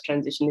of a just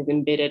transition is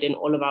embedded in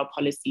all of our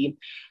policy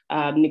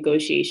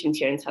negotiations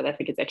here in South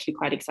Africa. It's actually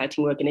quite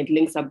exciting work, and it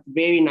links up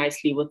very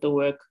nicely with the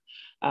work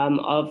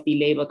of the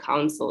Labour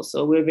Council.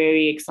 So we're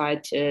very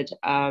excited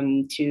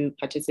to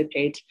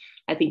participate.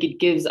 I think it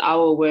gives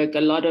our work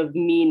a lot of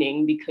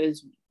meaning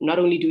because not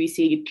only do we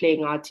see it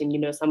playing out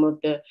in, some of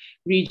the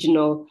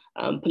regional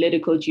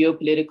political,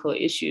 geopolitical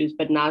issues,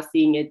 but now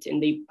seeing it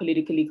in the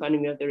political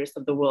economy of the rest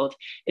of the world,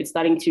 it's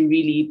starting to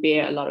really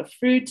bear a lot of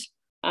fruit.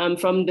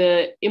 From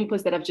the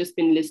inputs that I've just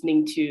been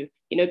listening to,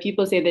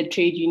 people say that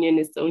trade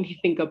unionists only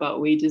think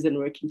about wages and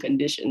working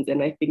conditions.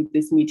 And I think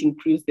this meeting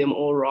proves them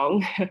all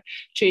wrong.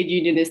 Trade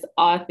unionists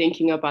are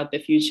thinking about the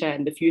future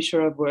and the future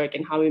of work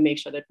and how we make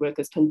sure that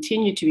workers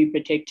continue to be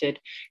protected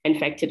and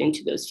factored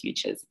into those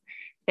futures.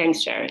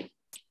 Thanks, Sharon.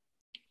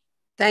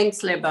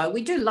 Thanks, Lebo.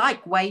 We do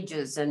like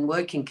wages and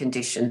working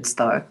conditions,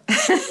 though.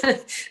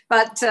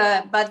 but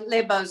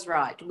Lebo's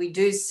right. We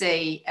do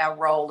see our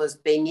role as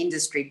being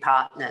industry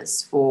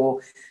partners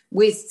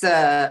with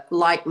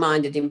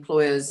like-minded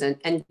employers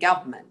and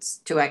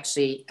governments to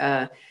actually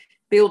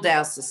build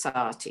our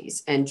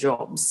societies and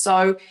jobs.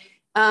 So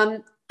I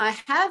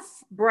have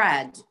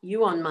Brad,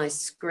 you on my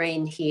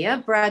screen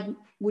here. Brad,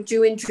 would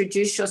you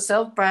introduce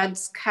yourself?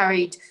 Brad's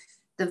carried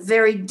the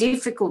very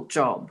difficult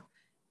job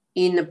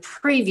in the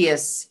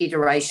previous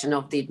iteration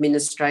of the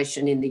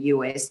administration in the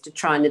US to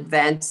try and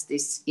advance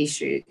these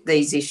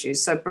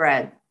issues. So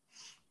Brad.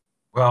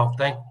 Well,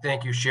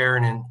 thank you,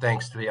 Sharon, and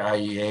thanks to the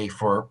IEA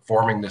for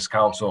forming this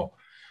council.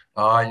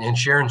 And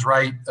Sharon's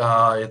right,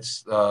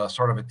 it's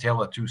sort of a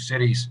tale of two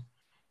cities.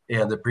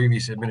 And the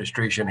previous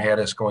administration had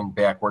us going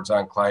backwards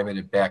on climate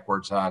and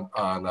backwards on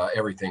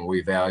everything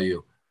we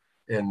value.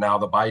 And now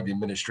the Biden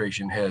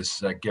administration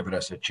has given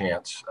us a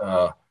chance.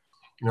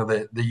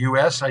 The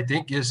U.S., I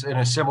think, is in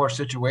a similar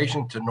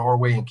situation to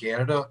Norway and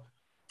Canada.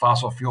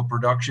 Fossil fuel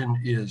production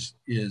is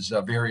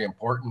very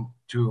important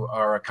to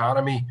our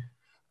economy,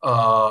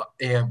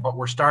 but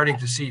we're starting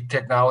to see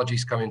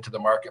technologies come into the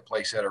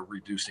marketplace that are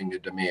reducing the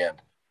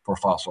demand for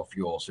fossil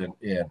fuels. And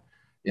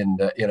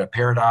in a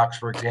paradox,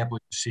 for example,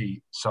 you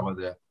see some of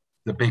the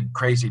big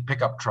crazy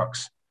pickup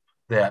trucks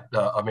that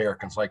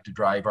Americans like to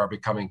drive are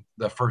becoming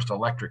the first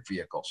electric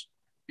vehicles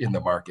in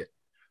the market.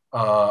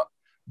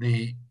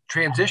 The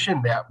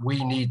transition that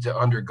we need to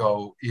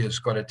undergo is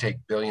going to take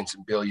billions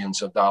and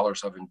billions of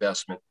dollars of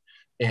investment.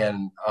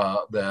 And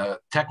the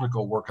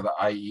technical work of the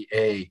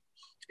IEA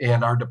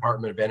and our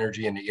Department of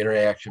Energy and the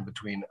interaction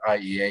between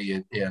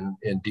IEA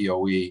and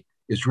DOE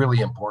is really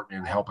important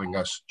in helping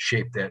us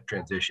shape that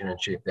transition and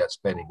shape that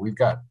spending. We've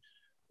got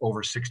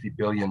over $60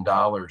 billion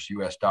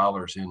US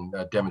dollars in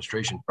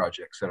demonstration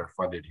projects that are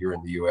funded here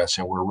in the US.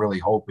 And we're really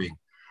hoping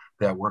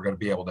that we're going to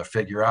be able to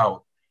figure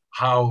out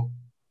how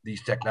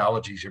these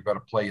technologies are going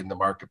to play in the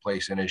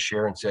marketplace. And as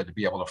Sharon said, to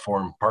be able to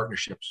form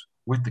partnerships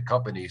with the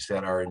companies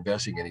that are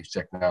investing in these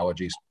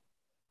technologies.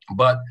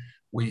 But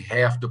we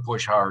have to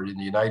push hard. In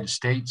the United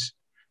States,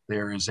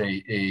 there is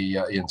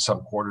in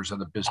some quarters of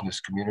the business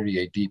community,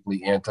 a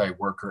deeply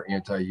anti-worker,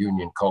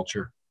 anti-union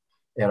culture.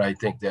 And I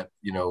think that,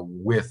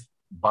 with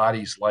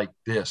bodies like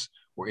this,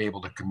 we're able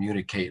to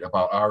communicate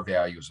about our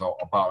values,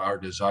 about our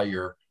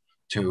desire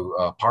to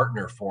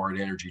partner for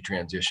an energy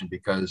transition,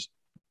 because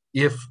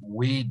if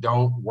we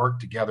don't work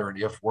together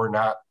and if we're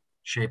not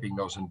shaping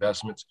those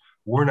investments.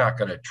 We're not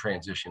going to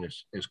transition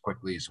as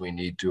quickly as we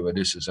need to. And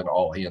this is an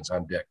all hands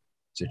on deck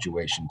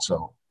situation.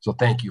 So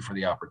thank you for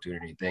the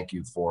opportunity. Thank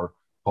you for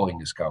pulling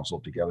this council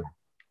together.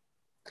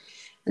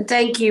 And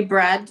thank you,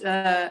 Brad.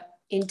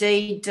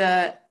 Indeed,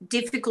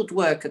 difficult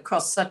work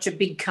across such a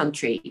big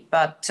country,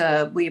 but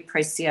we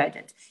appreciate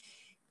it.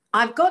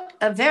 I've got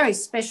a very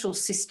special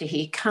sister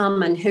here,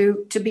 Carmen,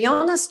 who, to be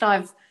honest,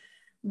 I've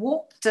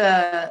walked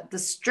the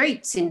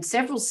streets in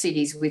several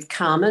cities with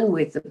Carmen,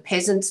 with the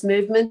peasants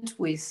movement,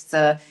 with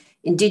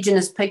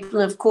Indigenous people,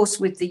 and of course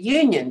with the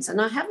unions.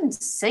 And I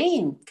haven't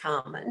seen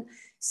Carmen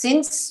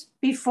since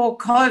before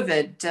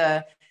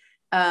COVID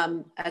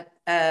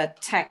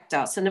attacked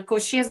us. And of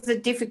course, she has a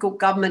difficult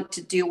government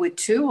to deal with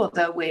too,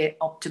 although we're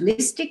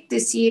optimistic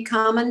this year,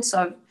 Carmen.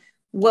 So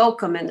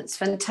welcome, and it's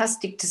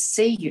fantastic to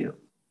see you.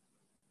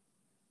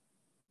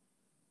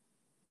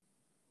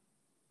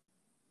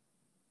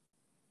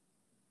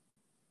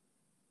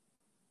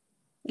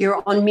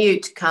 You're on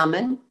mute,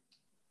 Carmen.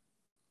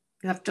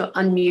 You have to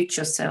unmute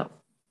yourself.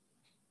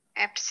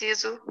 É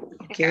preciso.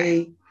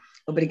 Ok.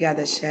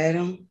 Obrigada,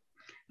 Sharon.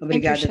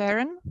 Obrigada. Thank you,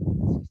 Sharon.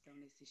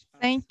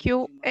 Thank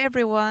you,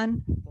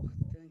 everyone,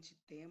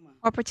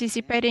 for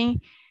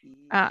participating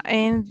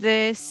in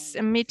this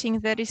meeting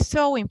that is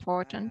so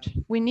important.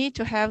 We need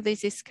to have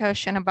this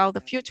discussion about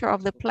the future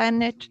of the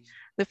planet,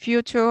 the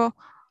future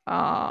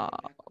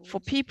for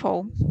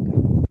people.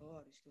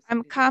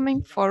 I'm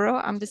Carmen Foro.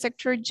 I'm the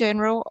Secretary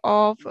General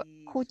of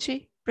CUT,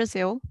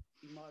 Brazil.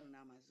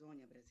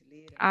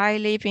 I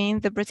live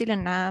in the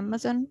Brazilian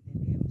Amazon.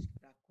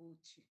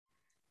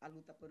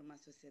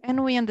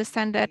 And we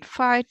understand that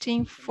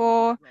fighting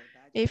for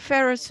a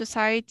fairer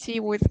society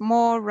with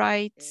more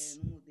rights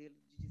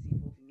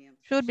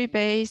should be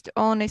based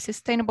on a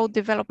sustainable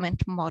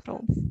development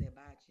model.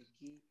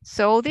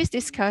 So this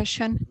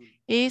discussion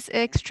is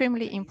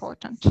extremely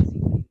important.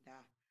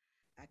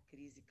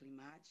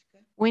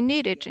 We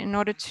need it in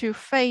order to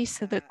face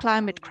the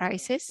climate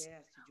crisis,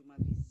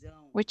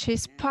 which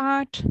is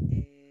part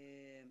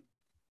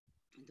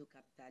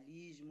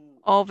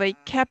of a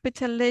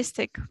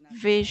capitalistic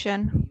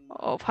vision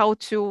of how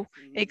to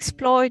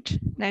exploit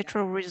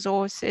natural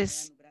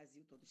resources.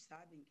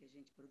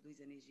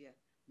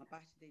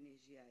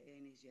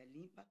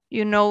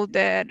 You know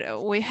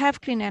that we have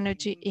clean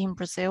energy in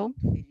Brazil.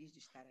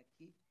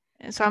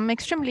 And so I'm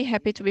extremely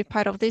happy to be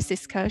part of this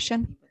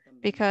discussion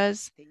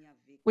because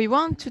we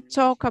want to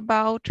talk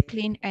about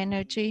clean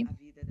energy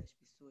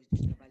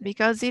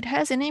because it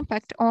has an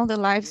impact on the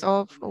lives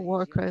of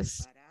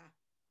workers.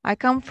 I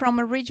come from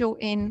a region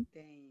in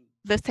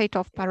the state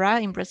of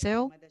Pará in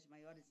Brazil,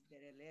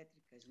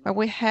 where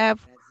we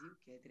have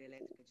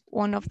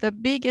one of the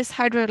biggest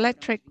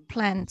hydroelectric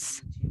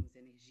plants.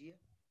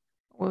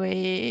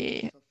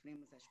 We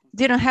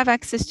didn't have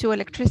access to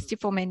electricity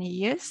for many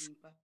years,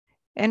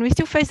 and we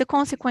still face the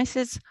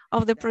consequences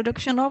of the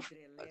production of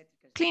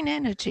clean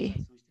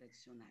energy,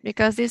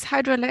 because these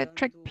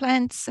hydroelectric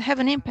plants have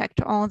an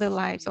impact on the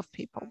lives of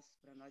people.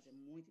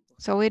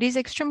 So it is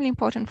extremely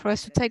important for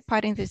us to take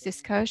part in this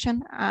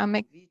discussion. I'm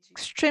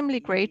extremely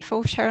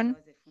grateful, Sharon.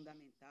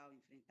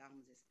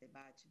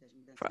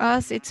 For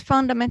us, it's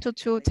fundamental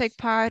to take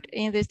part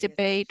in this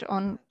debate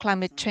on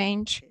climate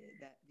change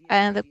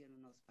and the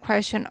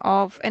question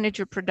of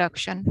energy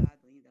production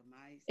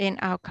in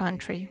our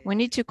country. We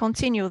need to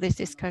continue this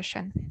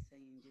discussion.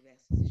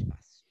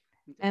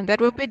 And that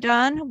will be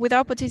done with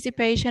our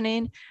participation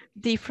in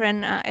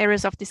different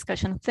areas of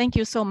discussion. Thank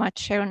you so much,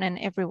 Sharon, and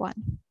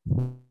everyone.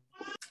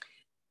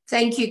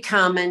 Thank you,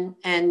 Carmen,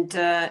 and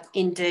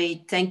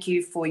indeed, thank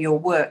you for your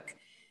work.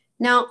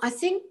 Now, I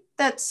think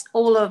that's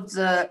all of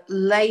the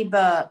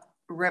Labour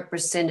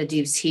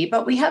representatives here,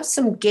 but we have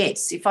some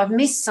guests. If I've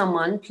missed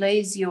someone,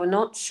 please, you're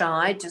not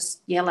shy,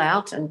 just yell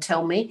out and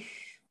tell me.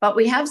 But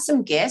we have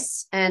some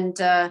guests, and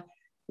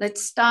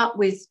let's start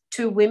with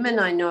two women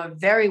I know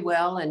very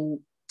well and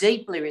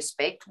deeply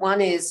respect. One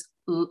is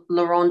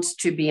Laurence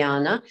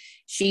Tubiana.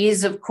 She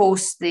is, of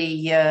course,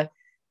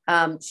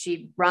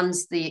 she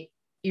runs the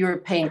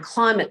European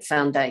Climate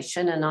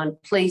Foundation, and I'm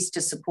pleased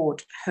to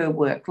support her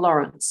work.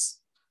 Laurence.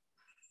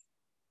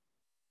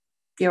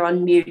 You're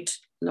on mute,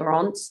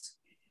 Laurence.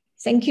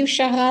 Thank you,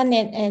 Sharon,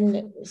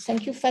 and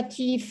thank you,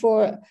 Fatih,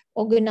 for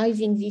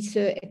organizing this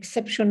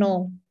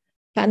exceptional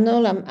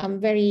panel.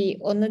 I'm very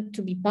honored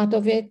to be part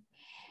of it.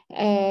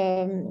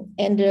 And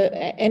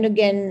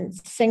again,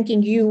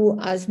 thanking you,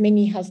 as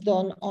many has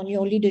done, on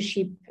your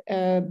leadership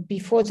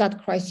before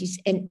that crisis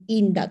and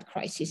in that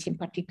crisis in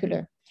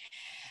particular.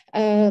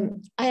 I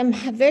am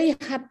very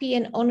happy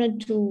and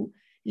honored to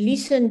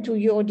listen to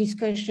your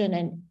discussion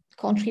and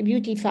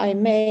contribute, if I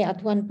may,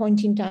 at one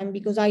point in time,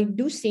 because I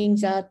do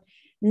think that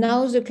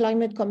now the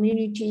climate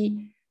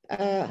community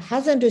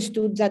has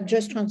understood that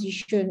just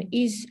transition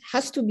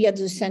has to be at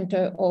the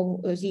center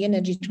of the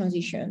energy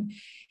transition.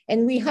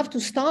 And we have to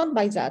start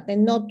by that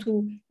and not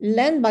to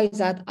land by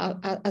that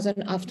as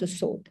an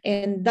afterthought.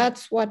 And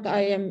that's what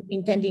I am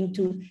intending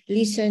to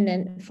listen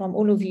and from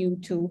all of you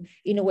to,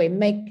 in a way,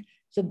 make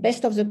the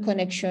best of the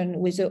connection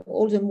with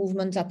all the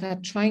movements that are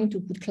trying to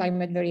put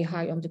climate very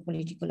high on the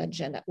political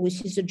agenda,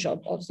 which is the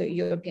job of the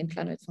European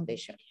Climate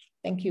Foundation.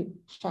 Thank you,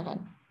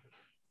 Sharon.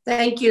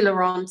 Thank you,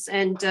 Laurence.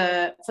 And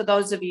for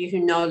those of you who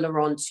know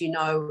Laurence, you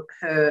know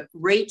her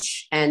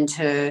reach and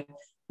her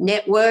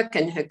network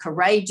and her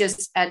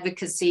courageous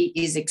advocacy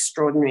is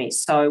extraordinary.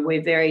 So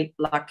we're very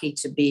lucky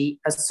to be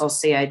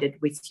associated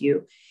with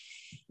you.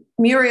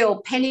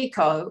 Muriel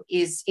Pennico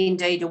is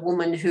indeed a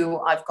woman who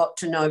I've got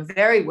to know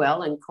very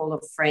well and call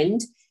a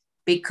friend,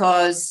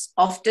 because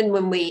often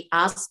when we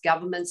ask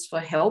governments for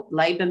help,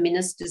 Labor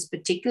ministers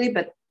particularly,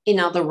 but in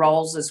other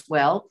roles as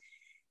well,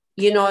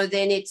 you know,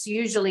 then it's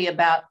usually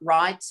about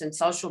rights and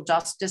social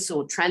justice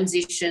or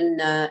transition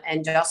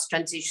and just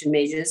transition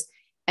measures.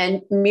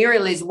 And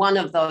Muriel is one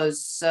of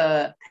those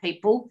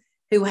people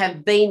who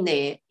have been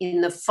there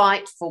in the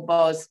fight for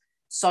both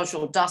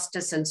social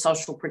justice and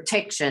social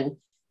protection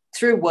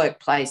through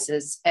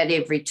workplaces at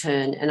every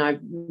turn. And I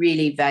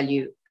really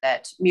value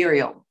that.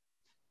 Muriel.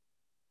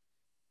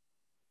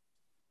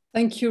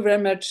 Thank you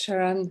very much,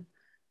 Sharon.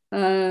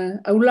 I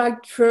would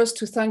like first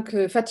to thank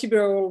Fatih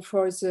Birol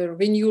for his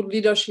renewed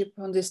leadership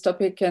on this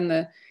topic.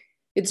 And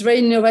it's very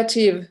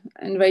innovative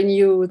and very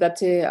new that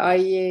the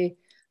IEA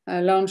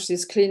launched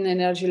this Clean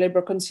Energy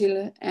Labour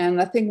Council. And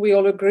I think we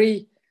all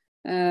agree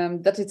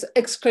that it's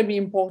extremely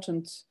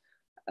important.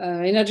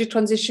 Energy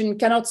transition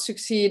cannot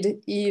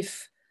succeed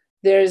if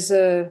there's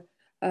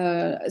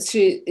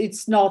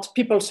it's not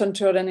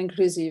people-centered and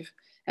inclusive.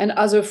 And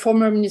as a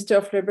former Minister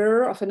of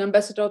Labour, of an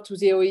ambassador to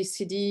the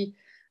OECD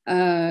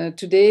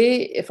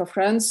today for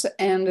France,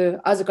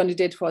 and as a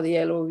candidate for the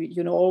LO,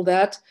 you know, all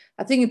that,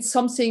 I think it's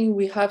something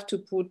we have to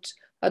put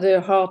at the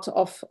heart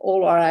of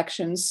all our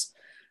actions.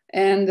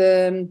 And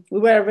we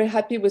were very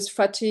happy with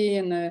Fatih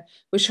and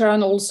with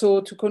Sharon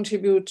also to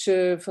contribute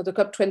for the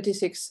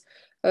COP26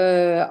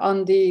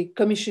 on the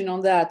Commission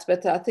on that.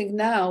 But I think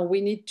now we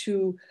need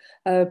to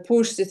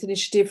push this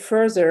initiative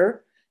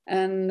further.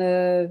 And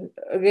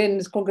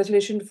again,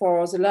 congratulations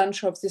for the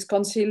launch of this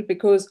council,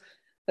 because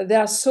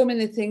there are so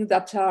many things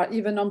that are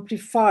even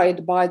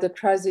amplified by the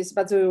crisis,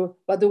 by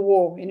the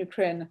war in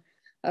Ukraine.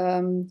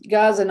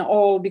 Gas and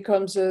oil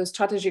becomes a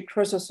strategic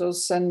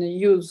resources and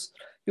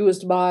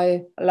used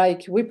by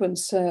like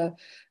weapons,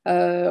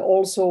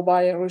 also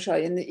by Russia.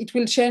 And it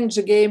will change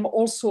the game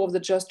also of the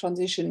just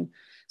transition.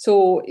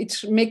 So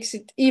it makes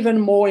it even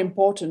more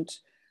important.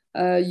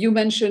 You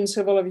mentioned,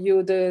 several of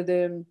you,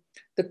 the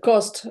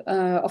cost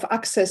of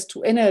access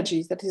to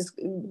energy. That is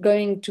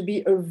going to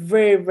be a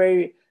very,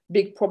 very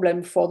big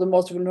problem for the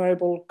most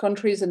vulnerable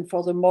countries and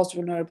for the most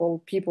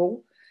vulnerable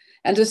people.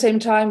 At the same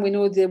time, we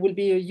know there will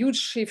be a huge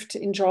shift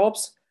in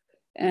jobs,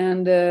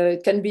 and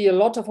it can be a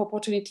lot of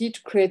opportunity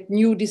to create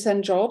new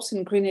decent jobs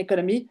in green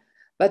economy,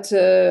 but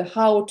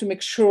how to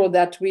make sure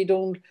that we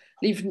don't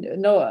leave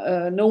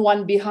no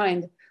one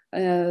behind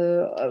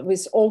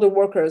with all the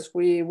workers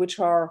which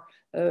are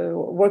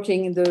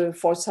working in the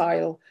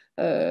fossil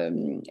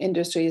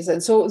industries.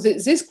 And so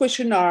these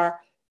questions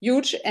are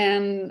huge,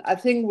 and I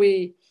think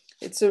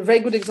it's a very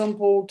good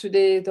example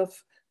today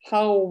of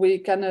how we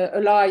can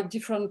ally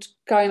different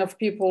kind of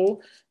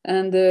people,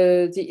 and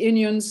the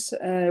unions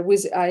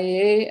with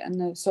IEA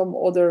and some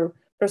other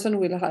person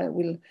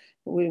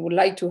would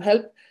like to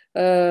help.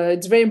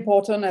 It's very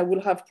important. I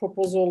will have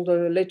proposal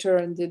later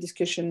in the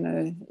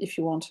discussion if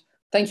you want.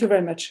 Thank you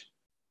very much.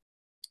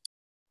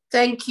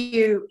 Thank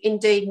you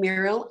indeed,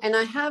 Muriel. And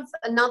I have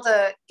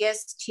another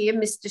guest here,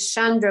 Mr.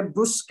 Chandra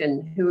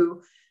Bruskin,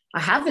 who I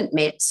haven't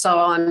met, so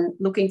I'm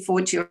looking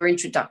forward to your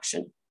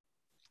introduction.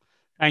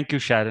 Thank you,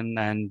 Sharon.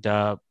 And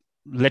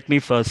let me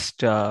first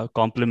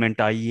compliment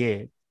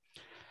IEA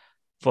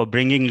for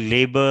bringing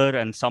labor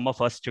and some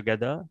of us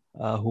together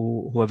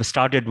who have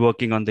started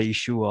working on the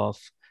issue of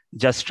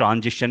just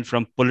transition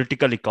from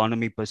political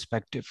economy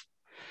perspective.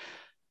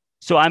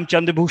 So I'm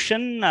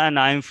Chandrabhushan and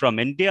I'm from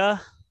India.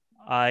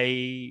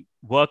 I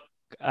work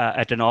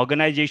at an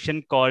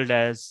organization called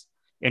as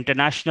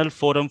International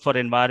Forum for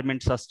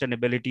Environment,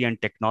 Sustainability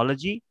and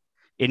Technology,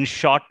 in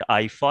short,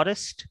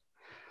 IFOREST.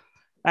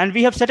 And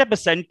we have set up a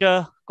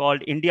center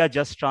called India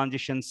Just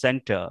Transition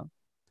Center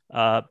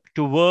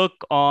to work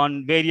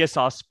on various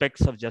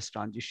aspects of just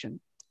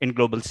transition in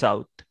Global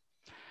South.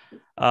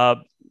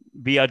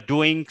 We are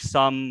doing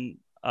some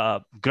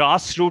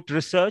grassroots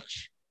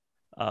research,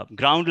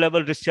 ground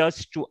level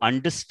research to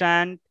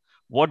understand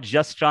what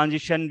just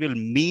transition will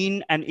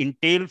mean and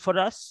entail for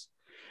us,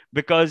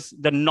 because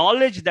the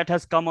knowledge that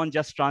has come on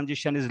just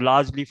transition is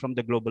largely from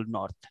the Global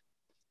North.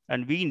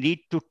 And we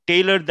need to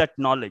tailor that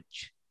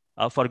knowledge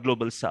for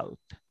Global South.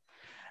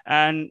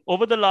 And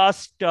over the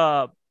last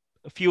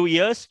few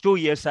years, 2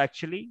 years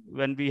actually,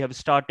 when we have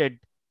started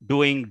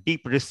doing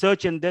deep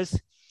research in this,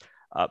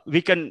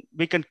 we can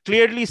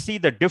clearly see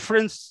the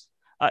difference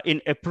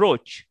in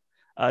approach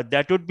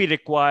that would be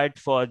required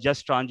for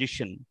just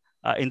transition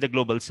in the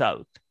Global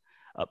South.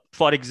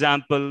 For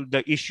example,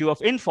 the issue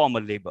of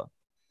informal labor,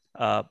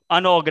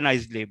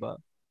 unorganized labor,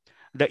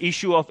 the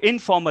issue of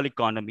informal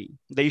economy,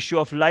 the issue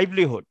of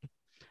livelihood,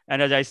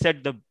 and as I said,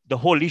 the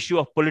whole issue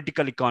of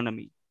political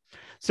economy.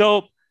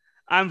 So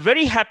I'm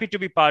very happy to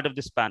be part of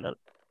this panel.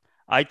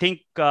 I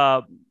think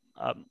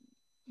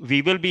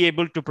we will be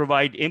able to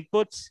provide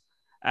inputs,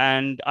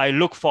 and I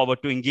look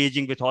forward to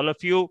engaging with all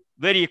of you.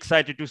 Very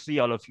excited to see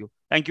all of you.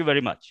 Thank you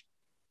very much.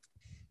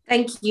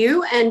 Thank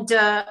you. And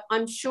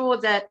I'm sure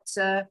that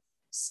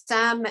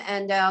Sam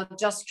and our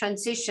Just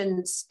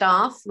Transition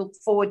staff look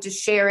forward to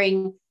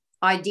sharing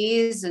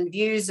ideas and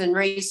views and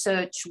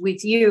research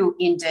with you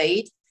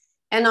indeed.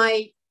 And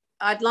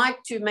I'd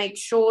like to make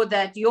sure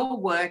that your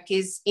work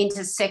is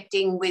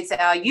intersecting with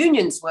our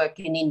union's work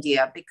in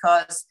India,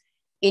 because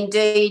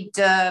indeed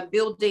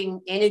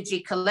building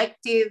energy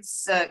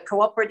collectives,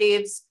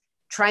 cooperatives,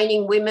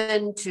 training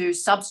women to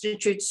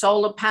substitute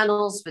solar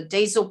panels for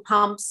diesel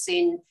pumps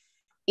in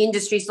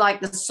industries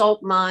like the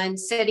salt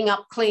mines, setting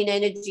up clean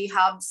energy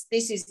hubs.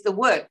 This is the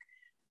work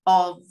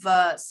of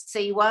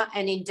Siwa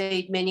and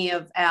indeed many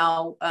of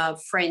our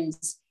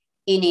friends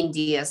in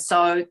India.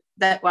 So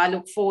that I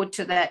look forward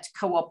to that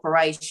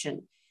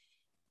cooperation.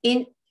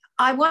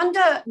 I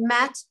wonder,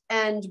 Matt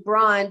and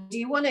Brian, do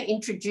you want to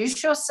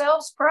introduce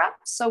yourselves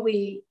perhaps so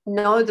we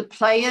know the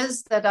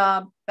players that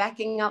are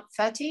backing up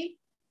Fatih?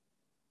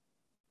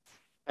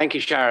 Thank you,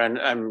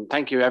 Sharon.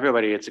 Thank you,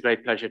 everybody. It's a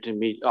great pleasure to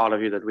meet all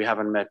of you that we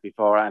haven't met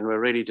before, and we're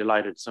really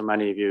delighted so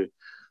many of you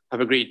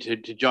have agreed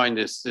to join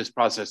this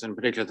process. And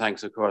particular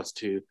thanks, of course,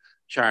 to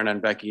Sharon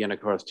and Becky, and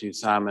of course to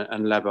Sam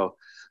and Lebo.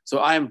 So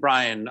I am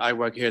Brian. I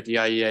work here at the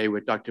IEA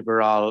with Dr.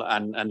 Baral,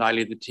 and I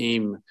lead the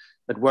team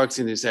that works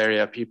in this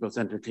area of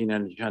people-centered clean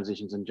energy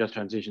transitions and just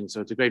transitions.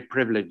 So it's a great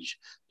privilege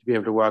to be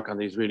able to work on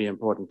these really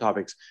important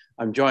topics.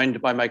 I'm joined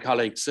by my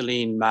colleagues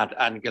Celine, Matt,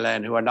 and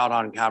Ghislaine, who are not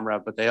on camera,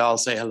 but they all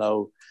say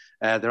hello.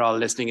 They're all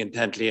listening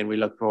intently, and we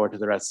look forward to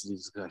the rest of these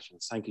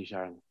discussions. Thank you,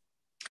 Sharon.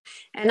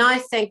 And I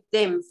thank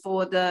them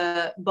for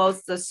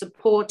both the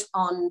support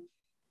on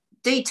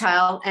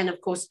detail and, of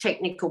course,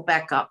 technical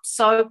backup.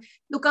 So,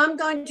 look, I'm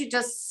going to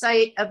just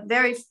say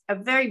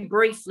very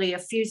briefly a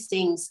few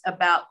things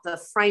about the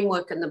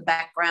framework and the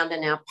background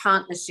and our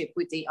partnership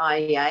with the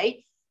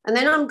IEA. And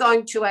then I'm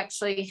going to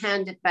actually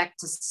hand it back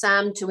to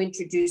Sam to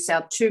introduce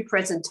our two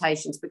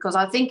presentations, because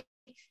I think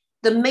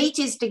the meat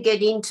is to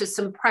get into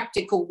some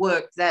practical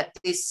work that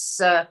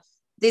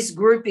this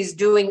group is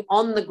doing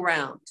on the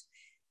ground.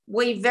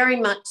 We very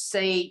much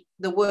see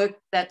the work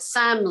that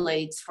Sam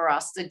leads for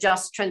us, the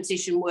Just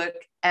Transition work,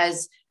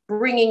 as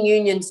bringing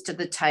unions to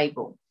the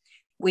table.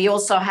 We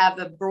also have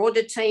a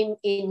broader team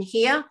in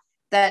here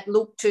that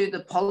look to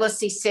the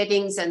policy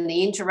settings and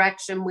the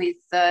interaction with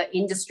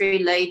industry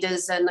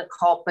leaders and the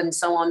COP and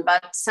so on.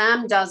 But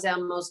Sam does our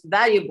most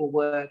valuable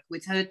work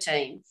with her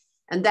team,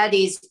 and that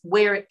is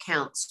where it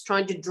counts,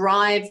 trying to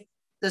drive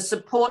the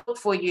support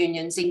for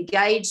unions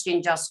engaged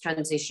in just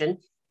transition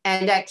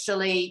and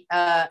actually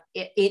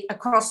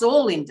across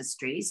all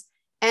industries,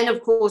 and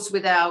of course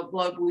with our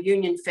global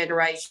union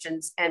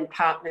federations and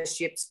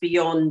partnerships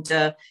beyond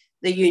the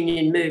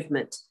union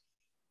movement.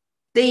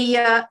 The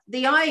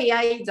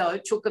IEA, though,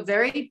 took a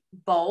very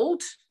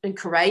bold and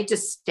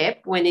courageous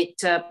step when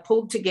it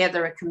pulled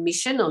together a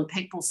commission on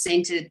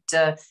people-centered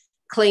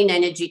clean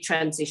energy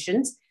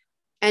transitions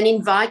and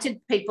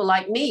invited people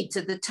like me to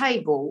the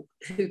table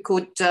who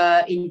could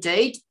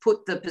indeed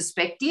put the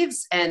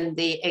perspectives and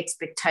the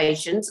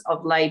expectations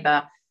of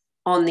Labor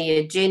on the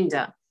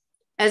agenda.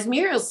 As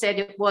Muriel said,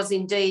 it was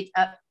indeed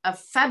a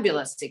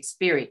fabulous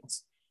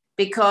experience,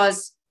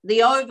 because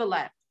the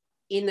overlap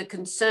in the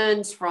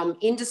concerns from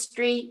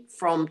industry,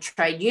 from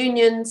trade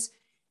unions,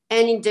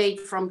 and indeed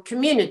from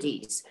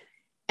communities,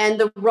 and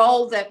the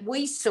role that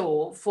we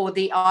saw for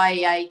the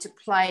IEA to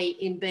play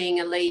in being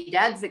a lead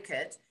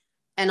advocate.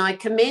 And I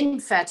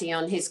commend Fatih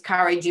on his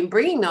courage in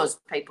bringing those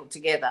people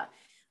together.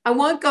 I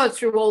won't go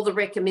through all the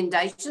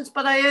recommendations,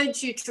 but I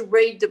urge you to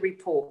read the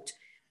report.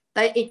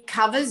 It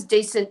covers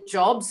decent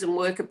jobs and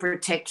worker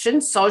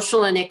protection,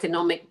 social and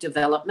economic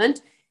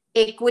development,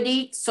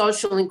 equity,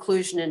 social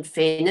inclusion and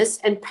fairness,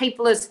 and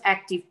people as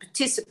active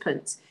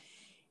participants.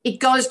 It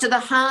goes to the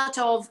heart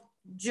of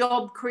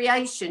job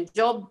creation,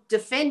 job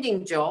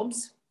defending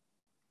jobs,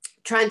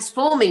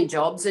 transforming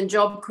jobs, and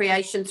job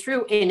creation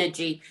through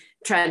energy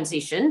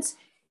transitions.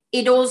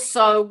 It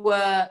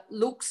also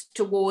looks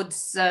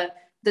towards the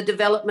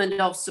development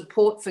of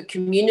support for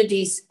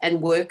communities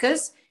and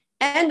workers,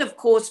 and of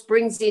course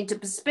brings into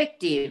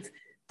perspective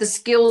the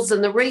skills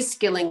and the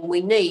reskilling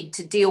we need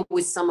to deal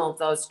with some of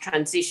those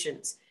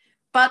transitions.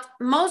 But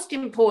most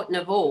important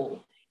of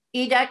all,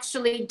 it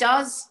actually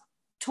does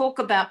talk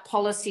about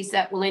policies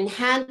that will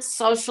enhance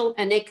social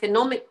and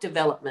economic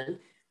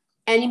development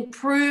and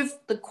improve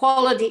the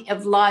quality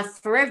of life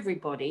for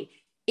everybody,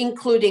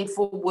 including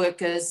for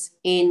workers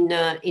in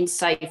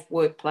safe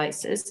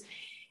workplaces.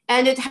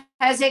 And it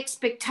has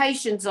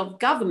expectations of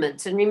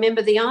governments. And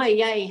remember, the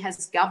IEA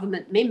has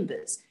government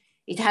members.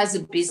 It has a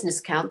business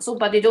council,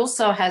 but it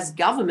also has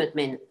government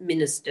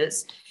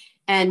ministers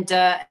and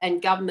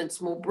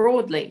governments more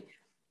broadly.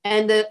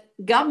 And the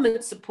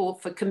government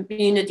support for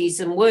communities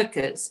and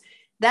workers,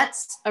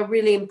 that's a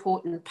really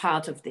important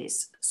part of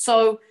this.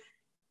 So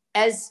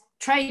as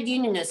trade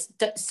unionists,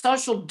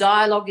 social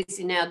dialogue is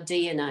in our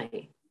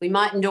DNA. We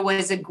mightn't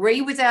always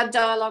agree with our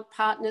dialogue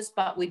partners,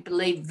 but we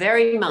believe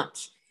very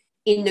much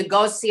in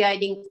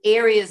negotiating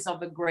areas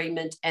of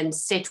agreement and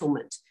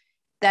settlement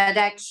that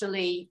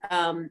actually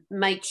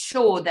make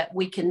sure that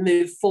we can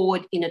move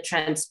forward in a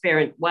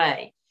transparent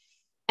way.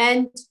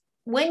 And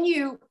when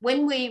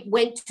we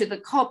went to the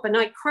COP, and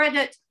I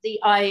credit the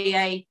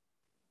IEA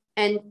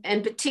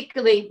and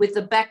particularly with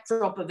the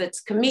backdrop of its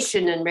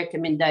commission and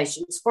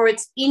recommendations for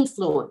its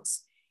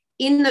influence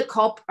in the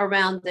COP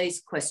around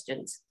these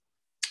questions.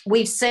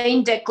 We've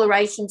seen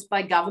declarations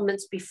by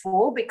governments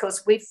before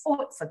because we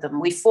fought for them.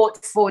 We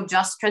fought for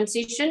just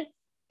transition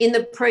in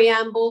the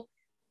preamble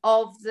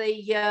of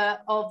the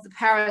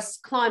Paris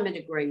Climate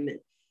Agreement.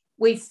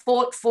 We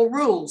fought for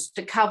rules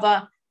to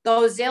cover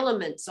those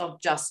elements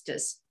of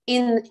justice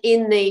in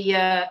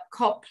the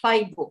COP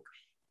playbook,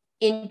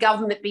 in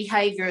government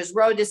behaviour, as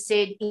Rhoda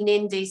said, in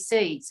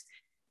NDCs.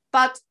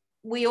 But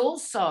we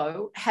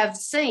also have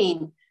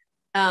seen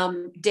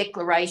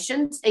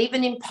declarations,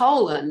 even in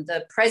Poland,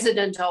 the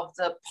president of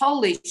the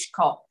Polish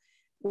COP,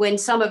 when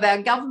some of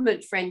our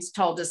government friends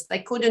told us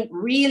they couldn't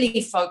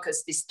really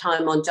focus this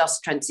time on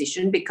just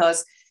transition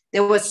because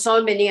there were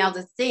so many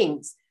other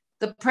things.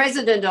 The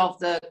president of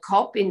the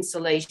COP in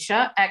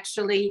Silesia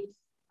actually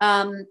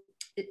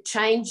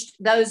changed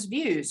those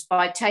views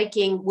by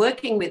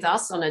working with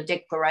us on a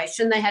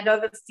declaration. They had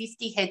over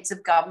 50 heads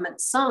of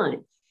government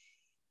sign.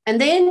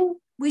 And then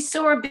we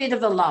saw a bit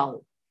of a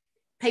lull.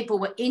 People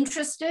were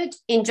interested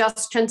in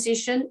just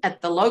transition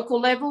at the local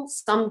level.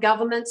 Some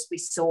governments,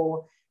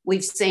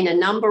 we've seen a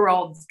number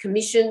of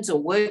commissions or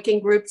working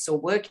groups or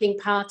working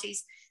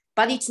parties,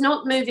 but it's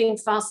not moving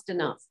fast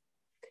enough.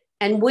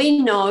 And we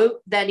know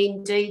that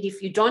indeed,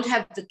 if you don't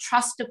have the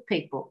trust of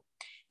people,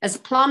 as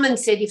Plumman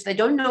said, if they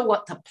don't know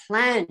what the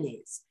plan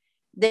is,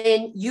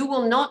 then you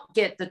will not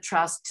get the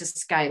trust to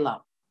scale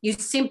up. You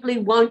simply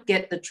won't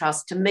get the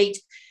trust to meet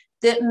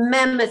the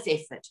mammoth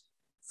effort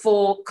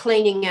for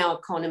cleaning our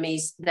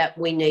economies that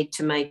we need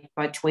to make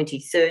by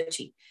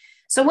 2030.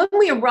 So when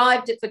we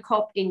arrived at the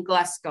COP in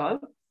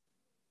Glasgow,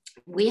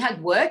 we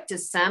had worked,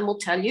 as Sam will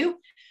tell you,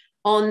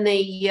 on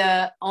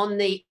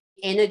the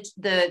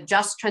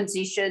Just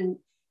Transition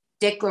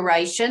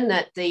Declaration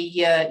that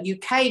the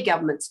UK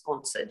government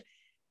sponsored.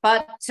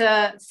 But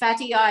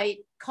Fatty, I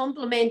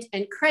compliment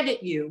and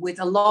credit you with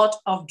a lot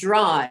of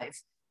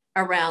drive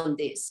around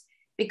this,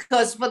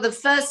 because for the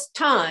first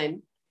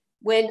time,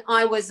 when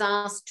I was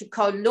asked to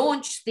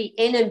co-launch the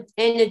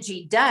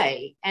Energy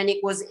Day, and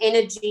it was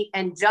energy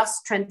and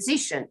just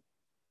transition,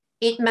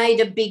 it made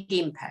a big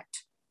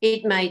impact.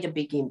 It made a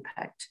big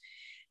impact.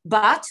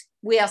 But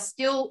we are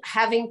still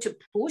having to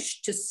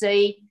push to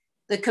see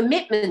the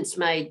commitments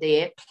made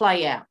there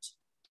play out.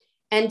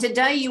 And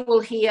today you will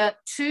hear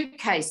 2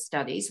 case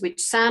studies, which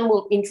Sam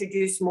will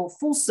introduce more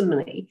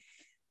fulsomely,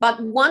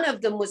 but one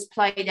of them was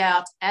played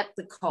out at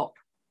the COP.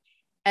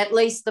 At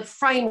least the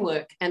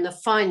framework and the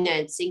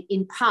financing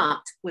in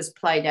part was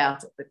played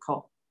out at the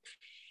COP.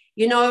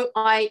 You know,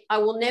 I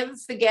will never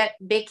forget,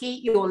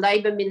 Becky, your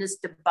Labour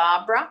Minister,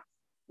 Barbara,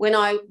 when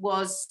I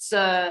was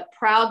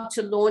proud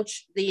to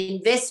launch the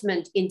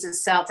investment into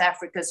South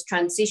Africa's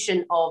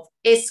transition of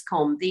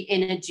Eskom, the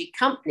energy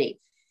company.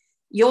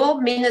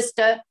 Your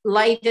minister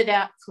laid it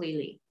out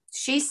clearly.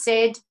 She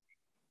said,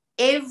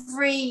 if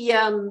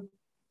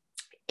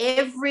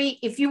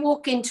you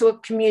walk into a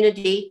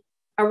community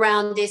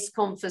around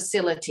Eskom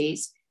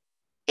facilities,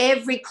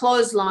 every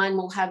clothesline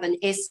will have an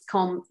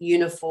Eskom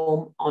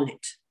uniform on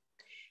it.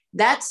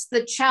 That's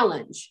the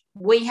challenge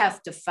we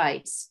have to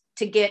face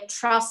to get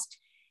trust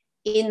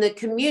in the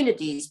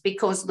communities,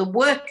 because the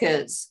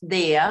workers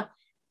there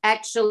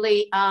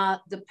actually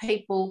are the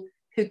people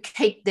who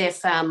keep their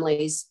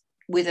families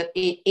with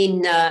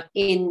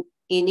in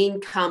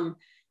income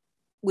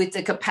with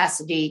the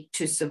capacity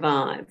to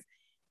survive.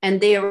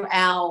 And they're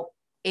our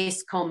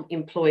Eskom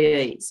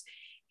employees.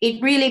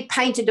 It really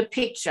painted a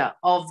picture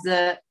of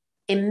the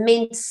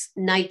immense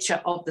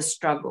nature of the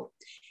struggle.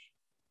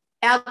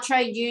 Our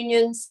trade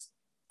unions,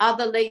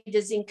 other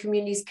leaders in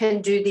communities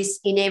can do this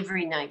in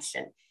every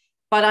nation.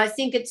 But I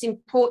think it's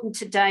important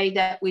today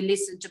that we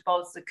listen to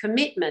both the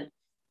commitment,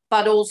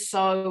 but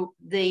also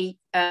the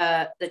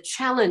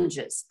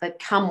challenges that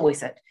come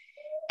with it.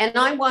 And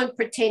I won't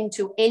pretend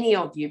to any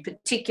of you,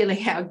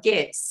 particularly our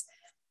guests,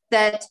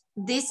 that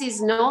this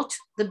is not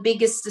the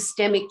biggest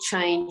systemic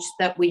change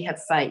that we have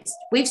faced.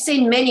 We've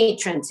seen many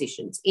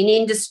transitions in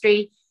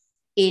industry,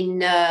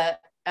 in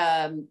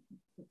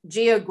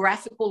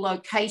geographical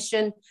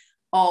location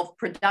of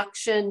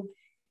production,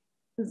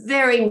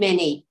 very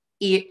many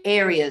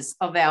areas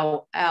of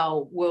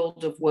our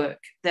world of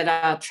work that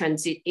are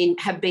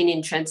have been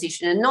in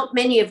transition, and not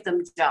many of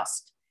them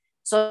just.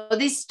 So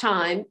this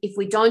time, if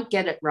we don't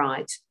get it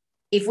right,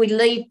 if we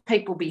leave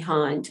people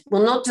behind,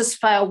 we'll not just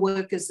fail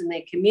workers and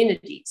their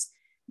communities,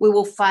 we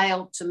will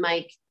fail to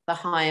make the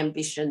high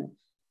ambition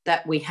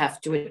that we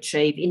have to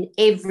achieve in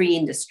every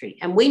industry.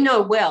 And we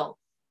know well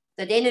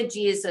that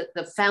energy is at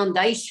the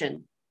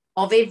foundation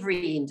of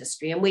every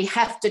industry, and we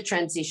have to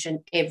transition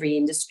every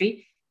industry.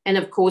 And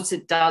of course,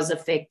 it does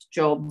affect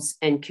jobs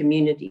and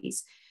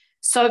communities.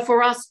 So for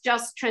us,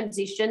 just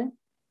transition,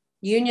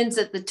 unions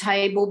at the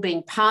table,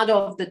 being part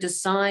of the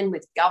design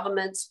with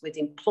governments, with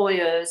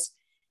employers,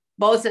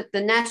 both at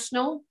the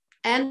national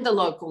and the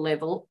local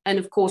level, and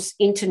of course,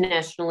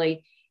 internationally,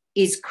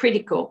 is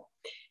critical.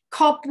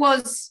 COP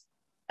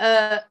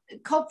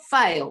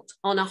failed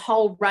on a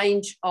whole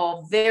range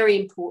of very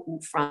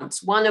important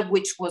fronts, one of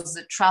which was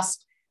the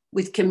trust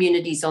with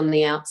communities on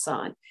the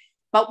outside.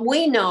 But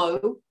we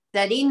know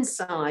that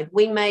inside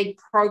we made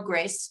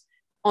progress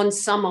on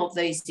some of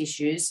these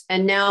issues,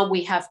 and now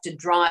we have to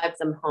drive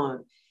them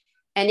home.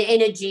 And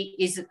energy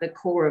is at the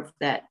core of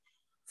that.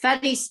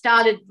 Fatih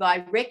started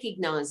by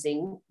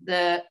recognizing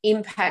the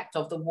impact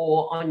of the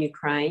war on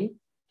Ukraine.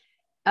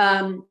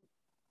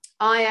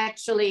 I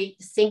actually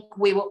think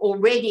we were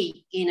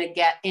already in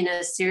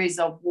a series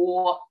of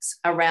wars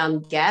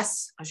around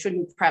gas. I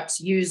shouldn't perhaps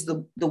use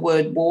the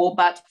word war,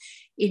 but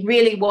it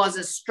really was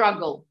a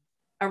struggle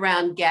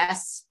around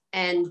gas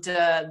and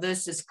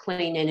versus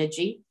clean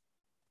energy.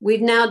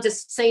 We've now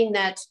just seen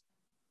that,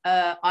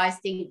 I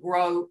think,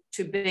 grow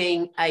to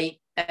being a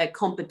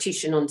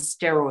competition on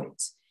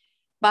steroids.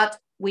 But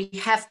we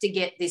have to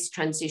get this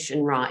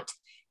transition right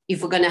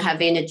if we're going to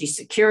have energy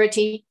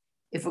security,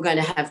 if we're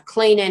going to have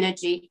clean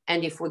energy,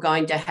 and if we're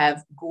going to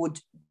have good,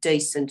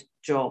 decent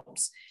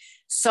jobs.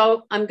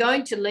 So I'm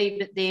going to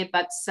leave it there,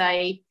 but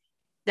say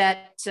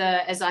that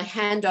as I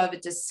hand over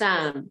to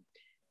Sam,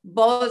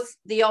 both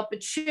the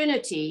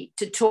opportunity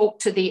to talk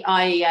to the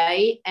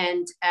IEA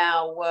and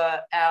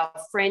our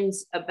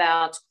friends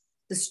about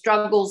the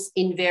struggles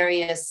in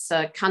various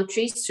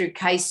countries through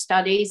case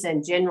studies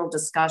and general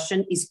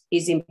discussion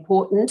is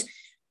important,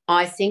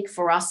 I think,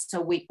 for us,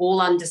 so we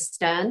all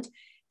understand.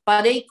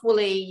 But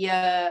equally,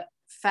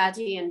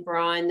 Fatih and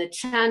Brian, the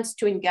chance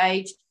to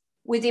engage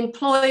with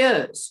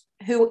employers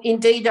who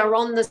indeed are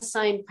on the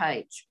same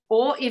page.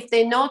 Or if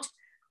they're not,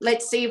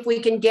 let's see if we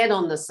can get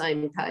on the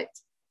same page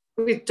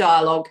with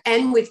dialogue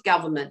and with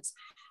governments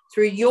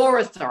through your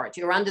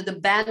authority or under the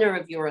banner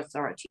of your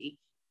authority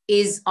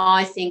is,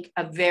 I think,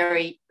 a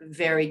very,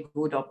 very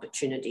good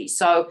opportunity.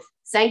 So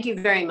thank you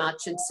very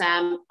much. And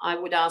Sam, I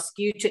would ask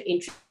you to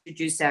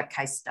introduce our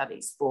case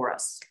studies for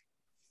us.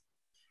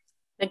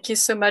 Thank you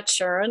so much,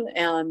 Sharon.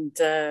 And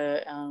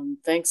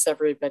thanks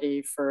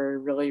everybody for a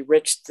really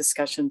rich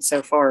discussion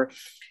so far.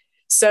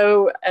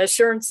 So as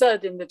Sharon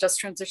said, in the Just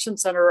Transition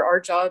Center, our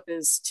job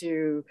is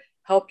to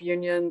help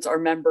unions, our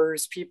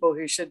members, people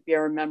who should be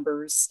our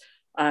members,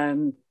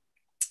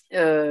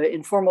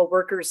 informal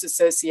workers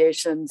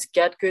associations,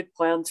 get good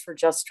plans for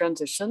just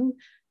transition.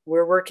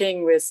 We're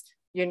working with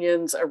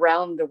unions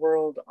around the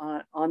world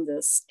on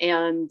this.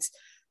 And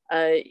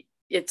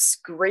it's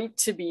great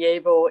to be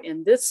able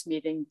in this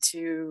meeting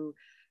to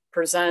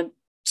present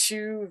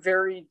two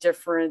very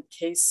different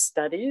case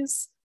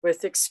studies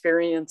with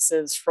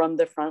experiences from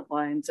the front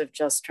lines of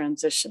just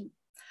transition.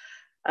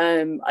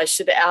 I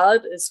should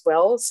add as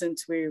well,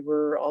 since we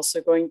were also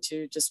going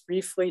to just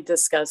briefly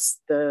discuss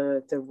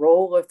the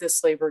role of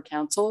this Labor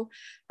Council,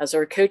 as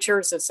our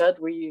co-chairs have said,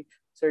 we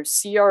sort of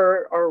see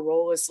our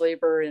role as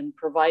labor in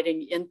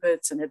providing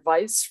inputs and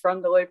advice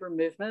from the labor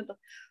movement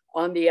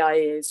on the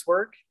IEA's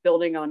work,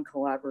 building on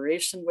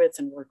collaboration with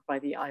and work by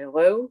the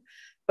ILO,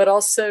 but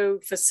also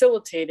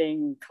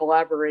facilitating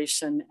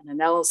collaboration and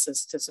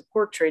analysis to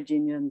support trade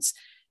unions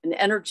and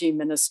energy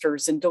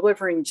ministers in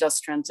delivering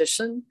just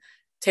transition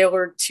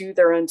tailored to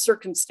their own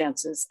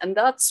circumstances. And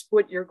that's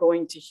what you're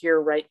going to hear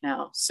right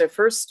now. So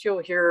first you'll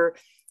hear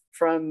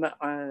from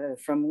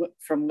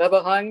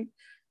Lebahang,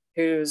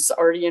 who's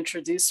already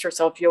introduced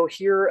herself. You'll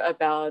hear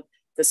about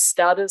the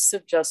status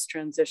of just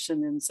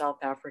transition in South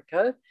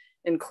Africa,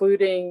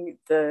 including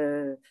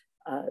the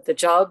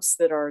jobs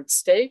that are at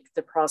stake,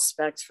 the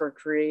prospects for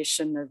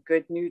creation of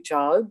good new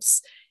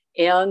jobs,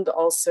 and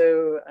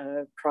also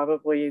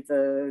probably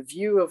the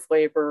view of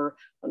labor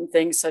on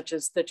things such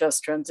as the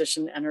Just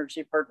Transition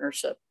Energy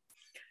Partnership.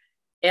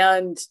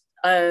 And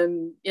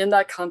in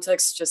that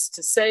context, just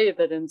to say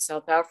that in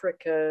South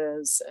Africa,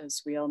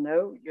 as we all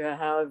know, you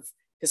have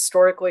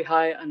historically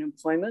high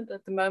unemployment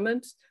at the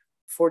moment,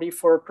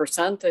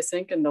 44%, I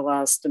think, in the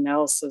last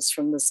analysis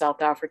from the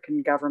South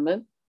African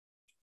government,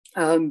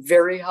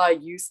 very high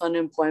youth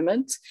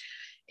unemployment.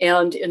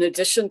 And in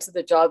addition to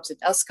the jobs at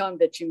Eskom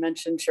that you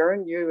mentioned,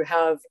 Sharon, you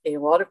have a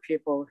lot of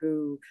people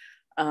who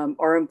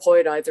are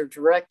employed either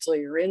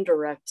directly or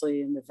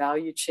indirectly in the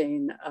value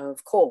chain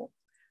of coal.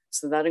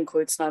 So that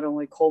includes not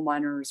only coal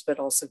miners, but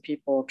also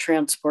people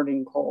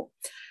transporting coal.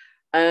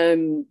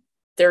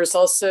 There's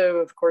also,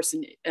 of course,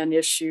 an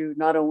issue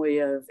not only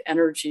of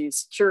energy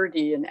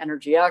security and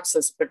energy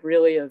access, but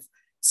really of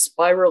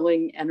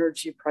spiraling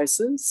energy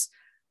prices,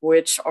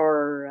 which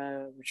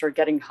are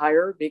getting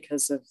higher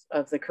because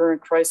of the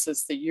current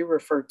crisis that you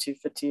referred to,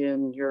 Fatih,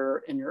 in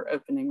your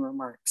opening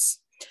remarks.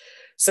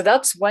 So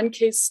that's one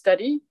case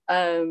study.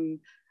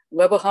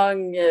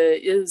 Lebahang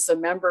is a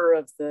member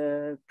of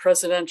the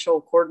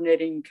Presidential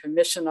Coordinating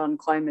Commission on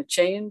Climate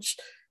Change.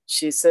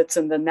 She sits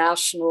in the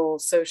National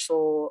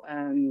Social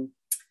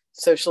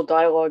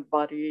Dialogue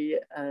Body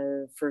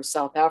for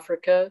South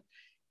Africa.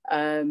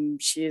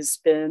 She's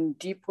been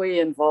deeply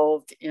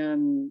involved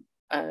in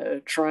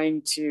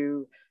trying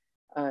to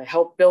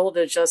help build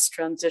a just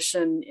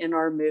transition in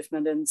our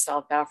movement in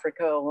South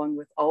Africa, along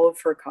with all of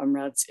her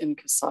comrades in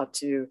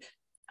COSATU,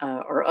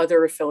 our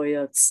other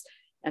affiliates,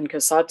 and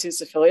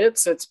COSATU's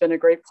affiliates. So it's been a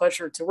great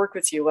pleasure to work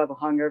with you,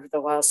 Lebohang, over the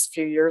last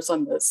few years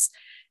on this.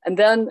 And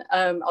then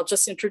I'll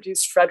just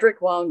introduce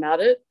Frederick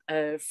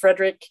Wong-Matit.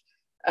 Frederick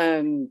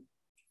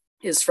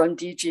is from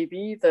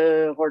DGB,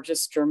 the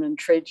largest German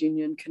trade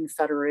union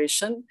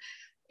confederation.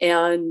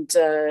 And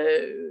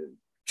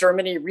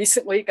Germany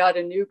recently got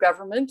a new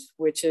government,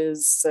 which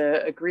is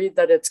agreed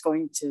that it's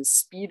going to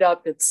speed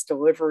up its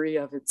delivery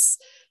of its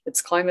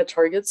climate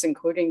targets,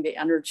 including the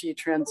energy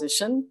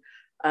transition.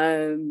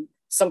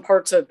 Some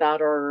parts of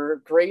that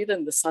are great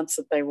in the sense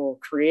that they will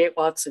create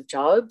lots of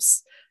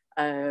jobs.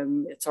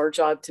 It's our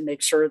job to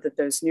make sure that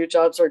those new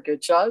jobs are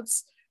good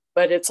jobs,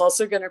 but it's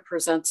also going to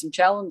present some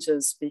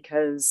challenges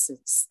because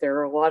there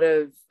are a lot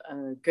of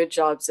good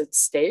jobs at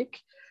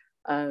stake.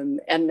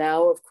 And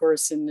now, of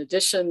course, in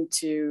addition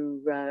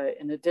to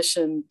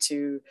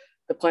the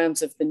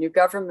plans of the new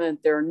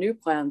government, there are new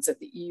plans at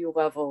the EU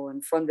level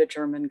and from the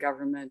German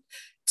government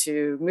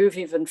to move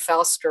even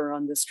faster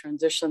on this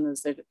transition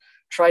as they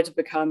try to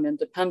become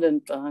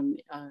independent on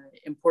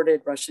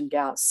imported Russian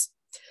gas.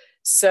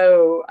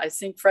 So I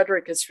think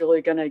Frederick is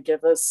really going to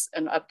give us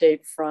an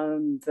update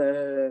from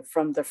the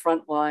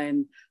front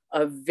line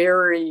of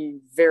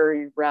very,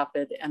 very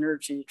rapid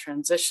energy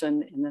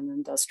transition in an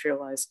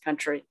industrialized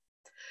country.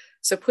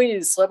 So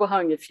please,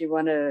 Lebohang, if you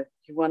want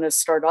to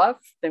start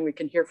off, then we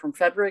can hear from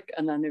Frederick,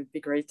 and then it would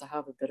be great to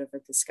have a bit of a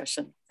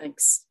discussion.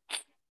 Thanks.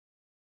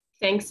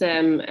 Thanks,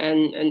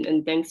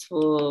 and thanks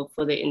for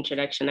the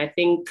introduction. I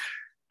think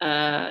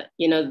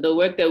the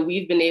work that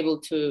we've been able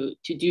to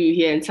do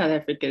here in South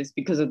Africa is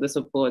because of the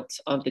support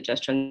of the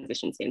Just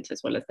Transition Center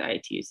as well as the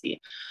ITUC.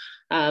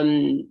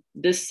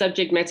 This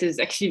subject matter is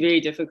actually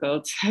very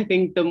difficult. I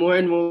think the more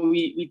and more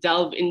we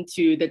delve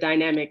into the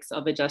dynamics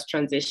of a just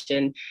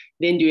transition,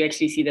 then do we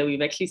actually see that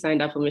we've actually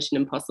signed up for Mission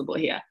Impossible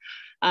here.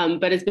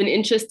 But it's been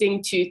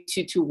interesting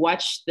to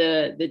watch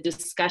the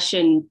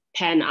discussion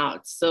pan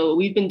out. So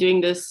we've been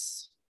doing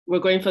this. We're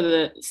going for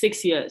the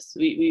 6 years.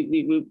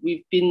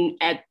 We've been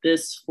at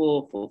this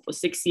for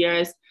 6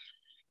 years.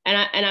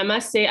 And I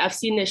must say, I've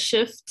seen a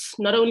shift,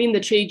 not only in the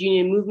trade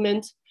union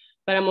movement,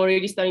 but I'm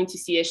already starting to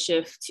see a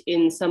shift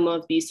in some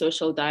of the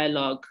social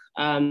dialogue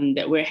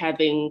that we're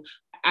having,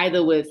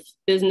 either with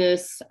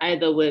business,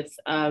 either with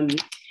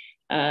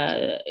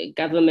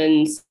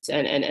governments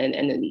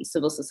and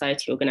civil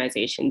society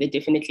organization. There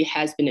definitely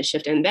has been a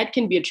shift, and that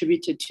can be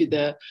attributed to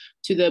the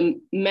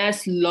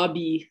mass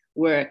lobby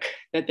work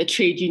that the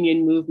trade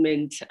union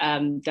movement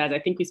does. I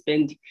think we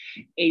spend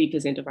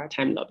 80% of our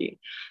time lobbying.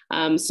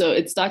 So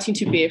it's starting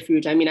to bear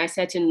fruit. I mean, I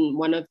sat in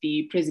one of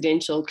the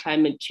Presidential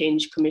Climate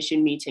Change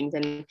Commission meetings,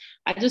 and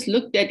I just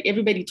looked at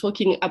everybody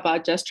talking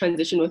about just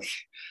transition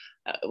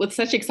with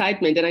such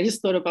excitement. And I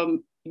just thought about,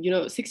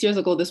 6 years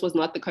ago, this was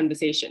not the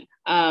conversation.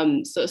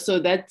 So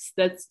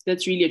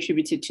that's really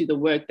attributed to the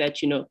work that,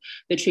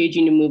 the trade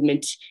union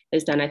movement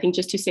has done. I think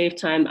just to save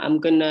time,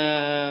 I'm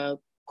gonna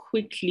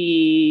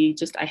quickly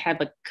I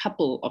have a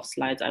couple of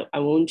slides. I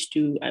won't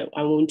do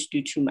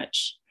too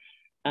much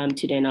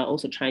today, and I'll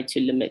also try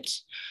to limit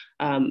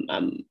my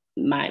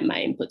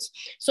inputs.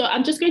 So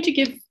I'm just going to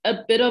give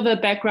a bit of a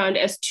background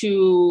as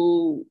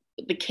to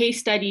the case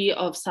study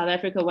of South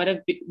Africa. What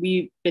have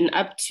we been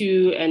up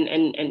to,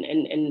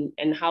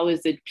 and how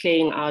is it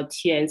playing out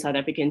here in South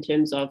Africa in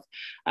terms of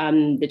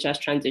the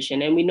just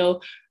transition? And we know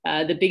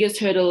the biggest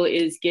hurdle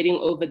is getting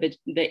over the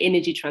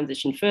energy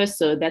transition first.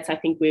 So that's, I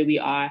think, where we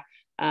are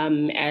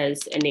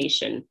as a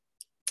nation.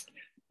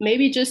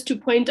 Maybe just to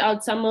point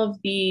out some of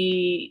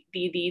the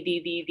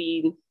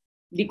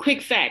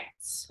quick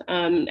facts,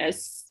 and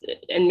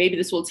maybe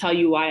this will tell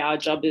you why our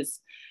job is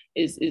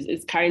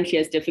currently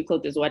as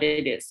difficult as what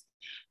it is.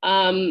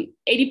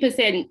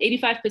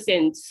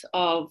 85%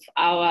 of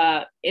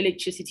our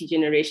electricity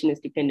generation is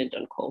dependent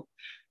on coal.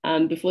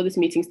 Before this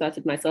meeting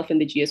started, myself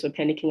and the GS were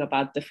panicking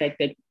about the fact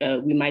that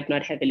we might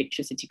not have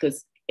electricity,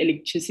 because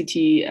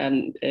electricity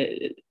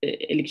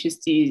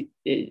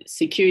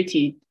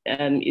security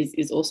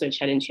is also a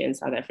challenge here in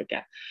South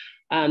Africa.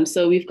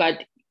 So we've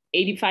got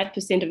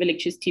 85% of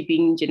electricity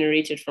being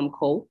generated from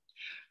coal.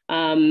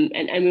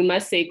 And we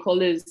must say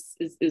coal is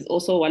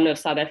also one of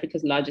South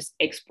Africa's largest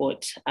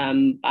export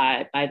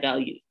by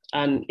value.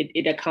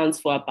 It accounts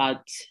for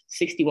about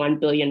 61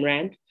 billion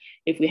rand.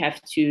 If we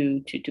have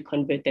to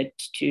convert that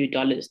to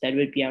dollars, that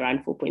would be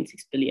around 4.6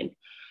 billion.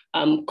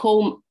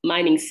 Coal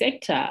mining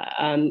sector,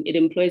 it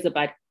employs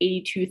about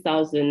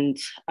 82,000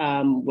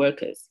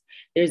 workers.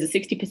 There's a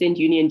 60%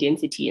 union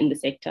density in the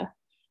sector,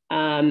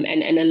 and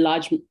a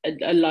large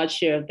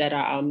share of that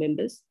are our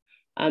members.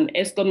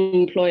 Eskom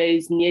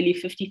employs nearly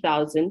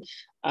 50,000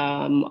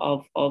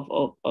 of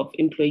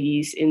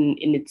employees in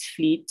its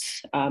fleet.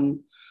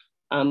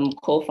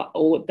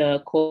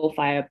 the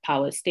coal-fired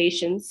power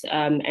stations.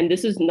 And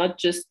this is not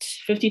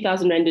just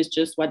 50,000 Rand is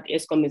just what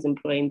Eskom is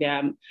employing. There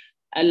are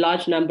a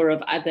large number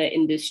of other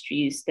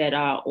industries that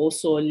are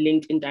also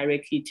linked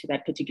indirectly to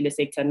that particular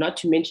sector, not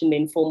to mention the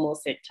informal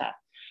sector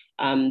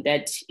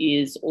that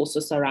is also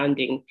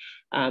surrounding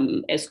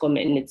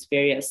Eskom and its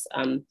various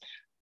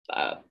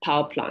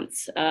power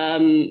plants.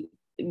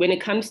 When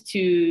it comes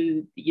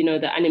to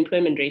the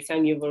unemployment rate,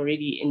 Sam, you've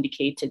already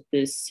indicated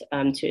this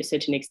to a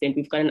certain extent.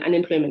 We've got an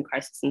unemployment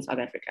crisis in South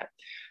Africa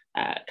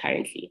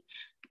currently.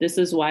 This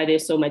is why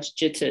there's so much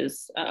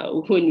jitters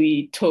when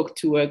we talk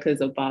to workers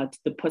about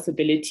the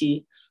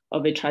possibility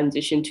of a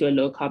transition to a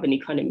low carbon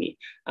economy.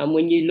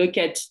 When you look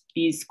at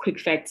these quick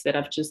facts that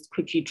I've just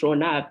quickly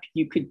drawn up,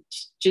 you could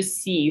just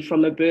see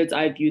from a bird's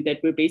eye view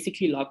that we're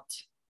basically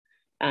locked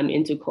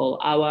into coal.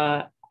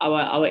 Our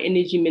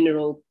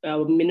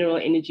mineral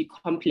energy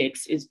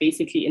complex is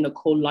basically in a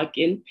coal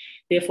lock-in.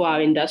 Therefore,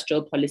 our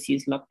industrial policy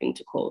is locked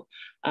into coal.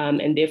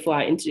 And therefore,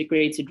 our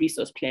integrated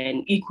resource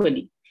plan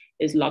equally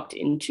is locked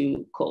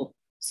into coal.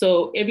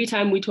 So every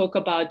time we talk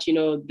about,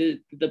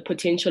 the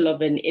potential of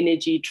an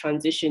energy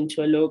transition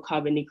to a low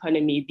carbon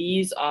economy,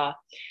 these are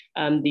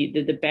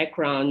the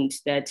background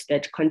that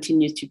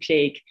continues to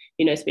plague,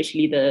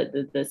 especially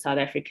the South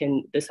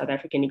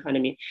African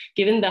economy.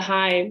 Given the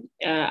high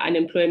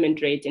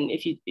unemployment rate, and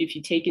if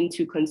you take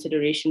into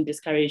consideration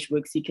discouraged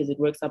work seekers, it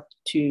works up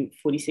to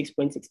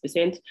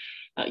 46.6%.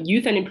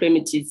 Youth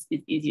unemployment is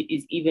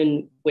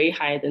even way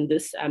higher than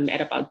this,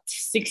 at about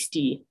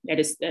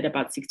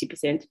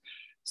 60%.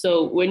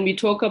 So when we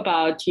talk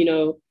about,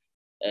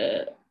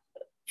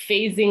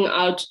 phasing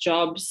out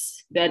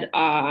jobs that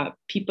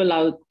people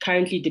are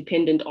currently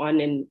dependent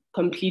on, and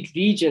complete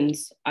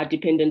regions are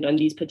dependent on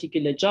these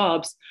particular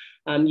jobs,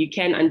 you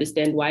can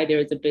understand why there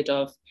is a bit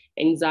of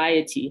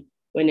anxiety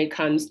when it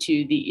comes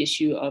to the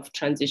issue of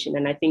transition.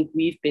 And I think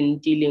we've been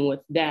dealing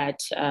with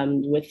that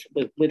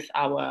with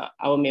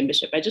our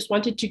membership. I just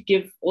wanted to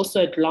give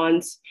also a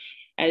glance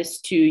as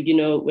to,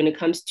 when it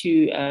comes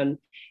to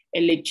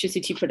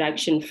electricity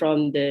production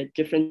from the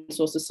different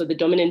sources. So the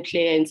dominant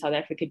player in South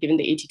Africa, given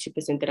the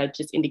 82% that I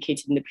just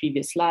indicated in the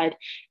previous slide,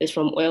 is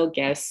from oil,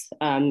 gas,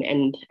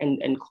 and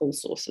coal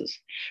sources.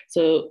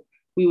 So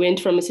we went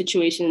from a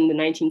situation in the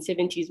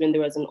 1970s when there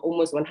was an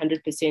almost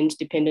 100%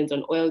 dependence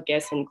on oil,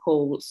 gas, and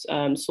coal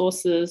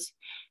sources.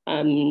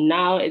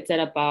 Now it's at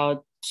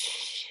about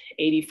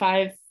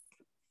 85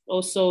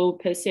 or so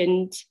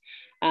percent.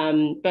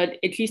 But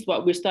at least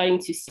what we're starting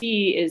to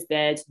see is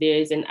that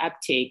there's an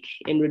uptake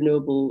in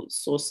renewable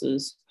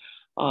sources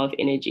of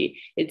energy.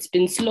 It's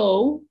been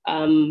slow,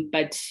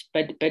 but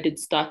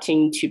it's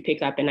starting to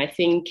pick up. And I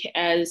think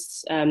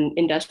as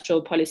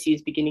industrial policy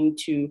is beginning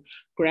to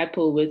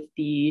grapple with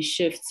the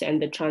shifts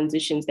and the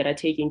transitions that are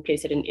taking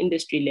place at an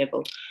industry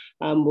level,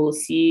 we'll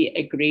see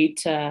a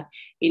greater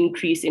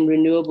increase in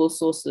renewable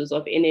sources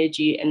of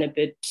energy and a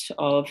bit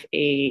of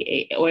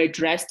or a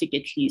drastic,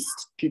 at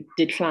least,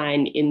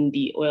 decline in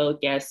the oil,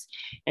 gas,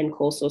 and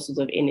coal sources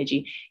of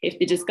energy. If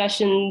the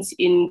discussions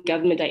in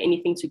government are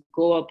anything to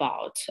go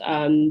about,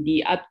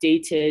 the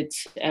updated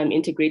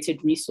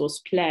integrated resource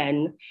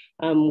plan,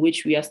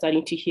 which we are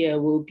starting to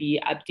hear will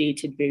be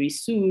updated very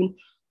soon,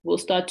 will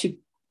start to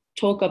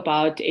talk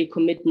about a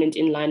commitment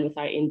in line with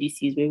our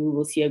NDCs, where we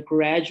will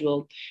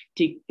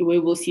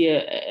see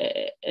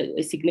a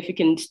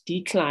significant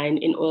decline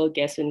in oil,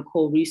 gas, and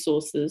coal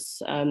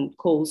resources,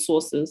 coal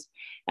sources,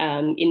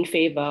 in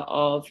favor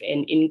of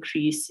an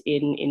increase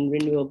in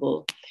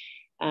renewable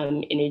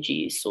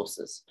energy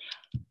sources.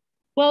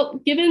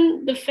 Well,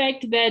 given the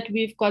fact that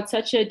we've got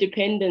such a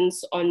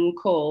dependence on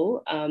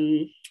coal,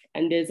 and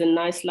there's a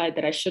nice slide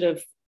that I should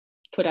have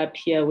put up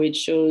here, which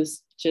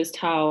shows just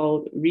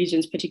how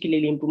regions,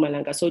 particularly in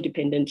Mpumalanga, are so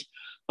dependent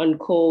on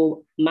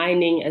coal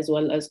mining as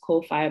well as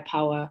coal-fired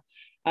power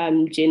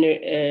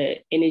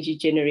energy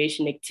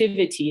generation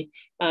activity.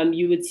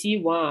 You would see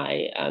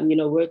why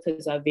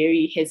workers are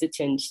very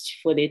hesitant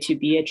for there to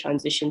be a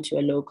transition to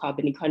a low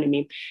carbon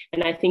economy.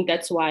 And I think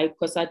that's why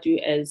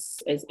COSATU, as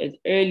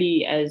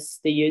early as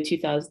the year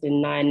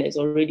 2009, has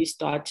already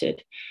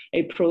started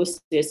a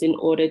process in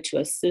order to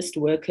assist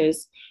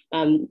workers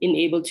in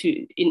able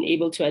to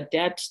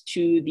adapt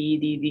to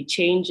the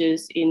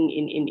changes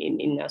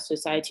in our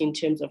society in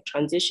terms of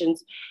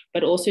transitions,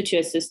 but also to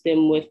assist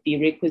them with the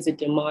requisite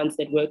demands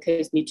that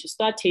workers need to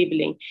start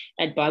tabling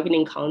at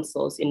bargaining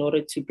councils in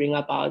order to bring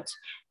about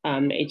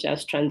a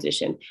just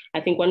transition.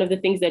 I think one of the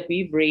things that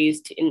we've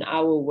raised in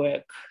our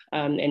work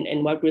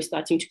and what we're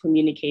starting to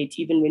communicate,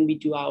 even when we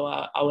do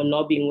our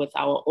lobbying with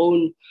our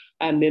own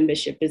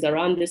membership, is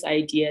around this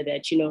idea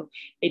that,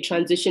 a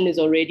transition is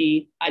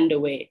already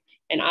underway.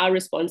 And our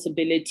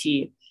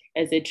responsibility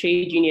as a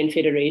trade union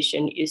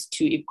federation is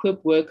to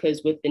equip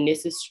workers with the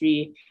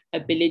necessary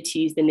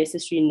abilities, the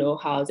necessary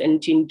know-hows,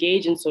 and to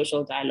engage in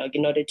social dialogue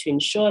in order to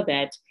ensure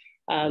that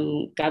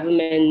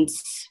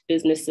governments,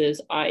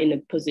 businesses are in a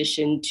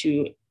position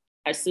to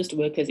assist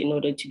workers in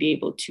order to be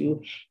able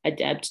to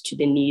adapt to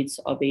the needs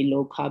of a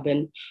low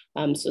carbon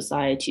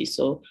society.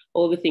 So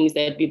all the things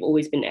that we've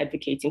always been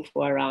advocating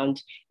for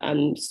around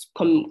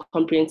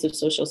comprehensive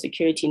social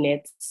security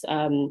nets,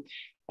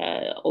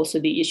 also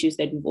the issues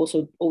that we've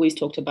also always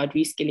talked about,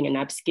 reskilling and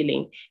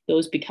upskilling,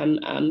 those become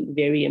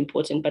very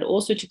important, but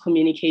also to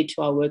communicate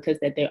to our workers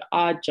that there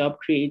are job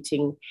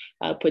creating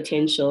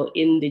potential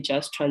in the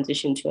just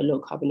transition to a low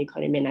carbon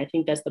economy. And I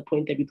think that's the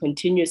point that we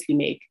continuously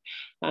make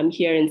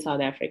here in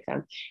South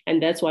Africa.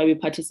 And that's why we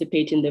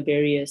participate in the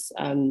various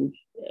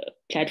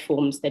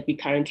platforms that we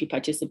currently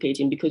participate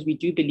in, because we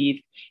do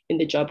believe in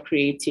the job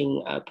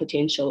creating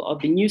potential of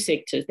the new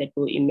sectors that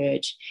will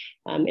emerge,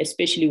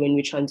 especially when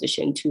we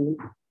transition to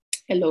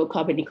a low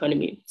carbon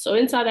economy. So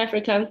in South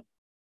Africa,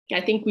 I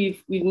think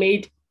we've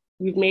made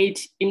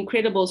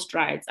incredible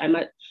strides.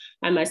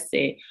 I must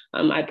say,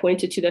 I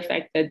pointed to the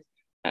fact that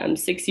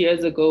 6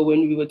 years ago,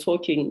 when we were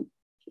talking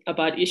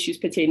about issues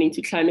pertaining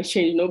to climate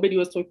change, nobody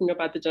was talking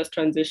about the just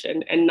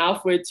transition. And now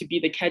for it to be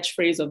the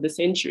catchphrase of the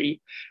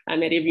century,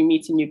 at every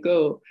meeting you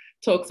go,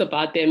 talks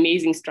about the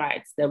amazing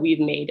strides that we've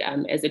made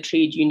as a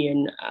trade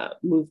union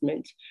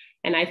movement.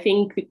 And I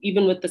think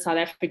even with the South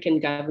African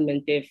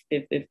government, they've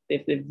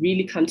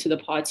really come to the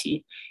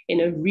party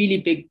in a really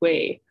big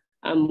way,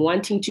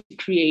 wanting to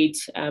create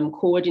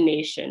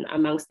coordination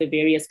amongst the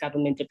various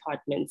government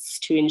departments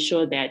to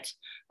ensure that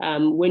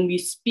when we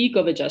speak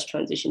of a just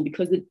transition,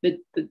 because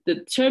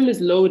the term is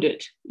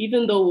loaded,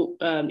 even though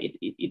it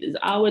is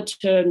our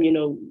term,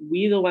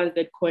 we're the ones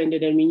that coined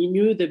it, and we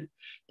knew the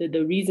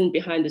reason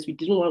behind this. We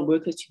didn't want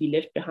workers to be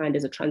left behind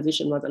as a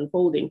transition was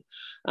unfolding.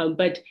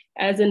 But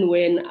as and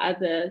when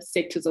other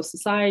sectors of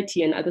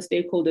society and other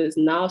stakeholders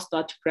now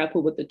start to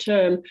grapple with the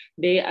term,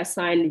 they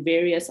assign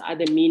various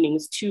other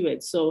meanings to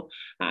it. So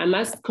I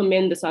must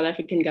commend the South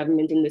African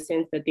government in the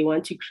sense that they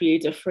want to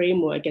create a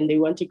framework and they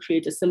want to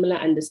create a similar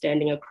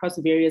understanding across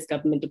various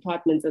government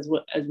departments as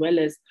well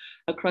as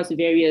across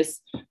various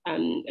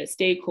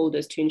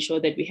stakeholders to ensure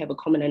that we have a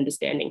common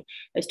understanding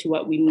as to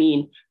what we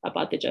mean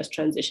about the just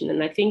transition.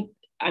 And I think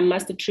I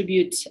must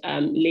attribute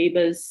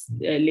Labour's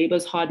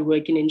hard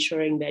work in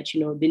ensuring that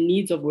the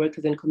needs of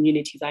workers and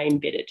communities are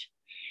embedded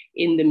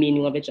in the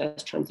meaning of a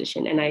just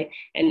transition. And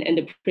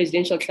the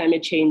Presidential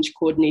Climate Change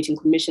Coordinating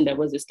Commission that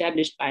was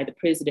established by the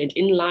President,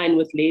 in line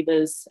with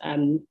Labour's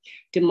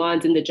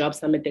demands in the Job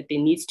Summit that there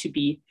needs to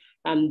be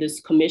this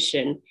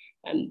commission.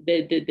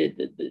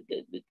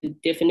 The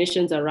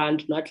definitions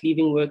around not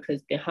leaving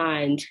workers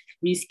behind,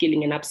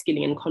 reskilling and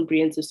upskilling, and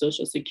comprehensive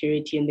social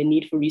security, and the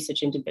need for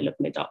research and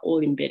development are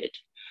all embedded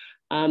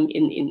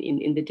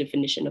in the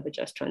definition of a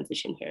just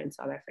transition here in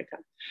South Africa.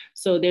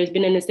 So there's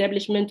been an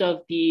establishment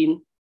of the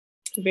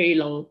very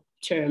long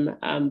term,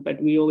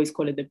 but we always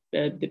call it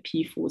the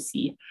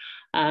P4C.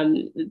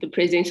 The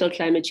Presidential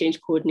Climate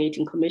Change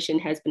Coordinating Commission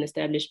has been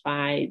established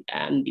by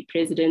the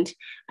President,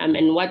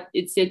 and what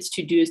it sets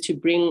to do is to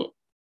bring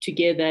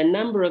together a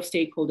number of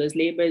stakeholders,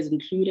 Labour is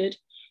included,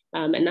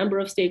 a number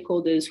of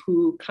stakeholders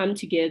who come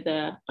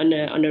together on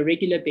a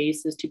regular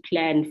basis to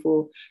plan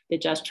for the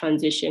just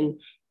transition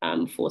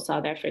for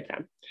South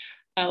Africa.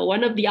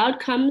 One of the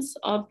outcomes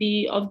of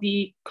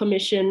the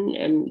commission,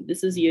 and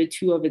this is year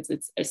 2 of its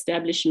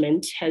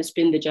establishment, has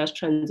been the Just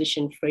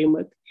Transition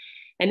Framework.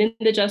 And in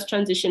the Just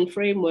Transition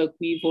Framework,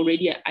 we've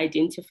already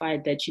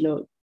identified that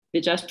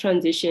the just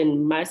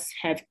transition must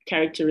have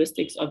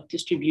characteristics of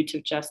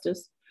distributive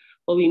justice.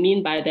 What we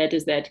mean by that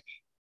is that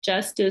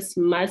justice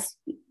must,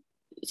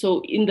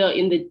 so in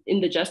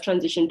the just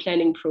transition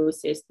planning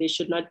process, there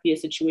should not be a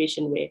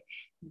situation where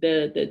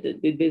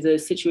there's a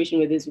situation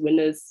where there's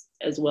winners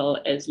as well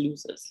as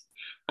losers.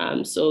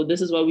 So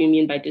this is what we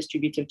mean by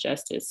distributive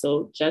justice.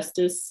 So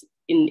justice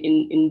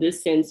in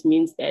this sense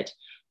means that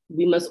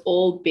we must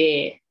all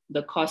bear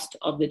the cost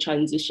of the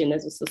transition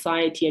as a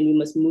society, and we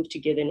must move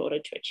together in order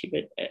to achieve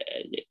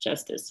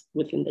justice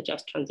within the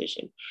just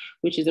transition,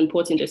 which is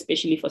important,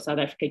 especially for South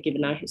Africa,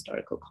 given our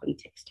historical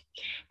context.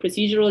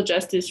 Procedural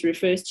justice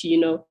refers to,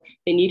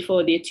 the need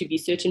for there to be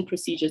certain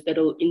procedures that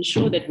will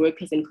ensure that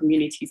workers and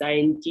communities are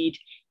indeed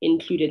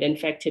included and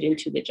factored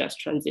into the just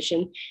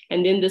transition.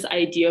 And then this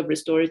idea of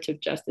restorative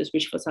justice,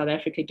 which for South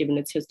Africa, given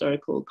its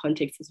historical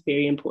context, is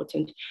very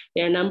important.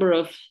 There are a number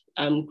of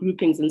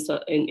groupings in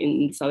South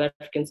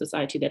African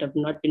society that have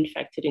not been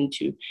factored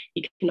into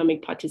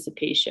economic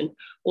participation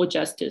or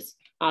justice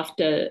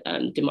after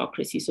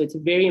democracy. So it's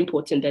very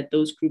important that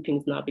those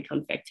groupings now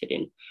become factored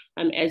in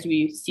as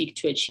we seek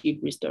to achieve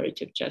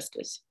restorative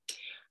justice.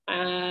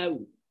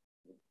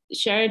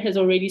 Sharon has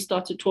already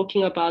started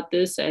talking about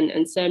this,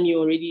 and Sam, you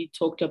already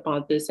talked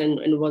about this,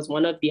 and was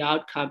one of the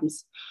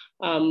outcomes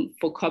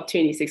for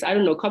COP26. I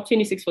don't know,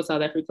 COP26 for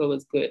South Africa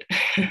was good.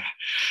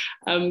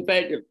 But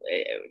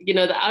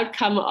the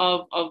outcome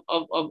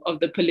of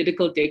the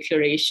political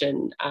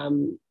declaration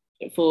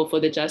for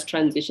the just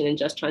transition and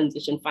just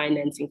transition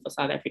financing for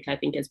South Africa, I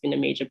think has been a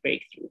major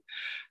breakthrough.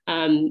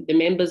 The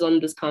members on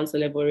this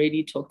council have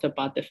already talked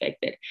about the fact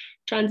that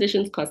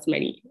transitions cost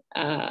money.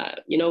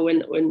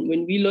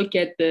 When we look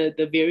at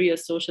the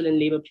various social and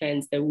labor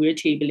plans that we're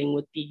tabling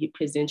with the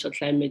Presidential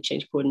Climate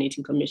Change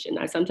Coordinating Commission,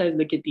 I sometimes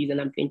look at these and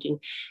I'm thinking,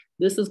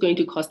 this is going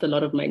to cost a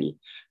lot of money.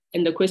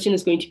 And the question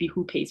is going to be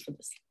who pays for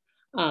this?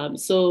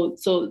 So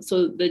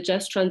the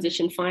just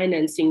transition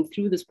financing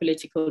through this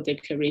political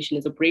declaration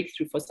is a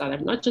breakthrough for South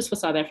Africa, not just for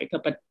South Africa,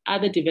 but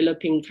other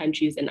developing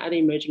countries and other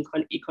emerging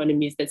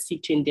economies that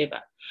seek to endeavor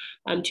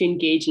to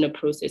engage in a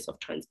process of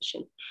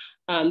transition.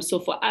 So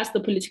for us, the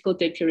political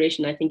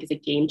declaration, I think, is a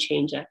game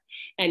changer,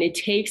 and it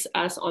takes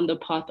us on the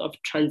path of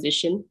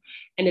transition,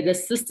 and it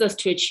assists us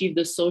to achieve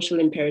the social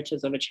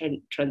imperatives of a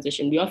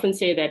transition. We often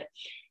say that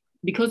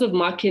because of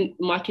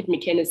market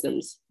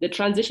mechanisms, the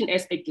transition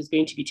aspect is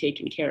going to be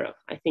taken care of.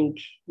 I think,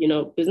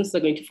 businesses are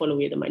going to follow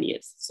where the money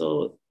is.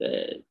 So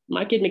the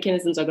market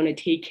mechanisms are going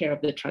to take care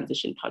of the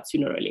transition part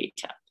sooner or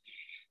later.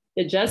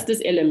 The justice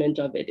element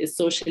of it is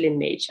social in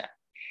nature.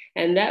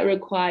 And that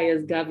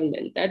requires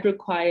government, that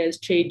requires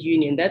trade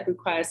union, that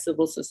requires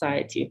civil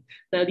society.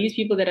 Now, these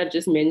people that I've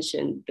just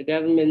mentioned, the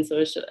government,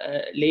 social,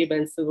 labor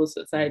and civil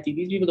society,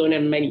 these people don't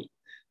have money.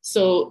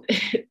 So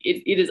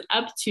it is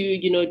up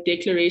to,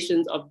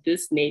 declarations of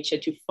this nature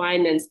to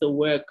finance the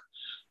work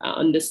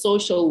on the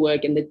social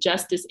work and the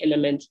justice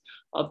element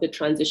of the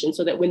transition,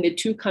 so that when the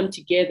two come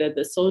together,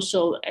 the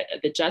social,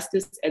 the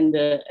justice and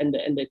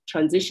the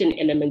transition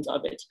element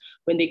of it,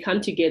 when they come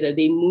together,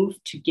 they move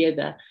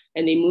together,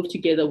 and they move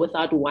together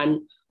without one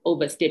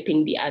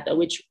overstepping the other,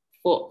 which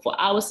for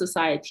our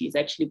society is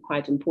actually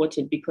quite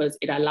important, because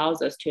it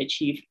allows us to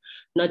achieve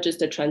not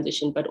just a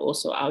transition, but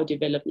also our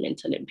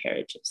developmental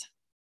imperatives.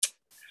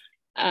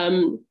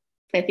 I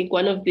think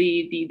one of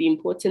the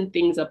important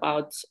things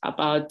about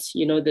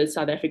the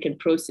South African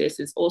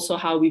process is also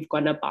how we've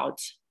gone about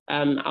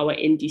our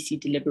NDC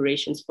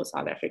deliberations for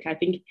South Africa. I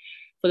think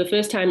for the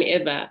first time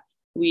ever,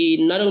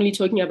 we're not only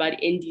talking about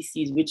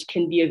NDCs, which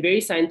can be a very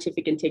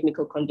scientific and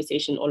technical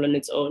conversation all on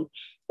its own,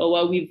 but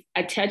what we've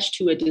attached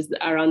to it is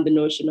around the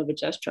notion of a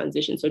just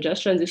transition. So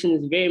just transition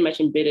is very much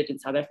embedded in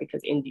South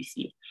Africa's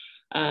NDC.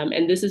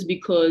 And this is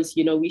because,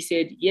 we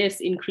said, yes,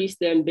 increase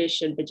the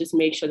ambition, but just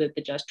make sure that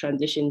the just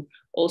transition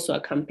also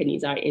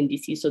accompanies our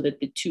NDC, so that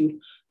the two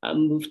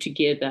move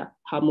together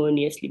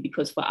harmoniously,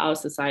 because for our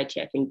society,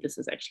 I think this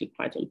is actually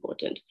quite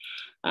important.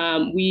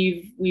 As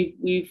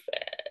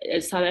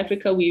South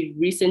Africa, we've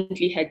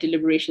recently had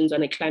deliberations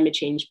on a climate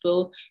change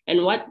bill.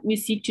 And what we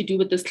seek to do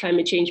with this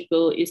climate change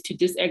bill is to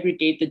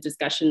disaggregate the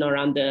discussion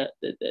around the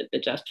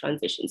just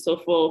transition.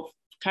 So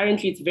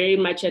currently, it's very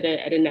much at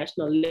a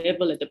national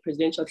level at the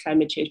Presidential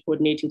Climate Change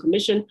Coordinating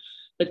Commission.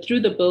 But through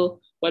the bill,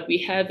 what we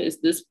have is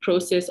this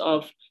process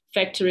of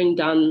factoring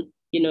down,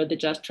 the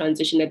just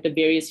transition at the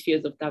various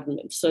spheres of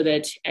government, so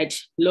that at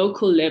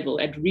local level,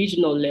 at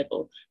regional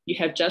level, you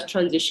have just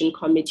transition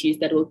committees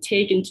that will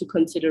take into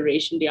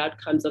consideration the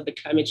outcomes of the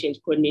Climate Change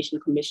Coordination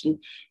Commission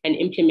and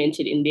implement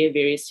it in their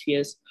various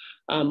spheres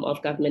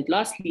of government.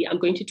 Lastly, I'm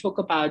going to talk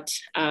about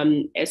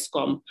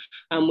Eskom,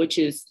 which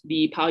is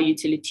the power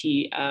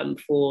utility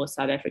for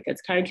South Africa.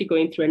 It's currently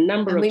going through a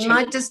number of... We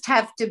might just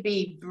have to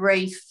be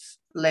brief,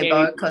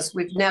 Lebo, because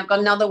we've now got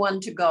another one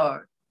to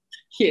go.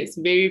 Yes,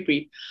 very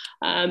brief.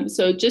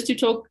 So just to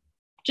talk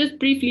just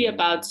briefly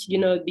about,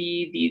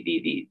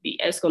 the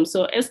Eskom.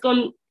 So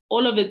Eskom,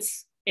 all of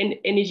its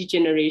energy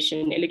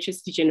generation,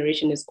 electricity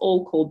generation is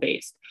all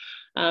coal-based.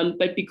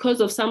 But because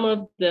of some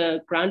of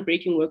the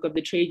groundbreaking work of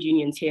the trade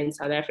unions here in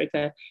South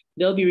Africa,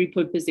 they'll be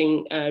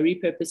repurposing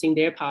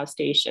their power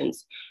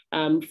stations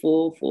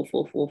for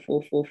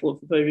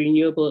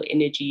renewable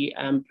energy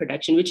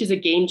production, which is a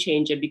game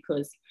changer,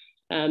 because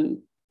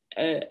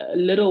a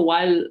little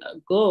while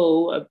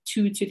ago,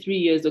 2 to 3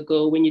 years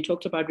ago, when you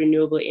talked about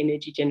renewable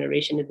energy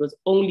generation, it was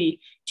only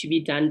to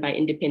be done by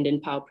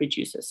independent power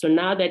producers. So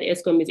now that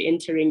Eskom is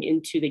entering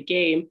into the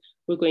game,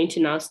 we're going to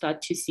now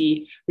start to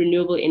see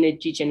renewable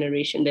energy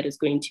generation that is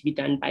going to be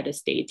done by the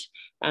state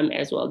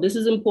as well. This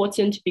is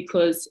important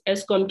because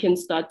Eskom can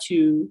start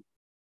to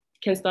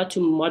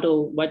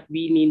model what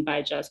we mean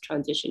by just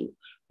transition.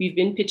 We've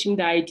been pitching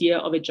the idea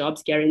of a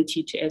jobs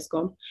guarantee to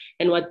Eskom.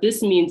 And what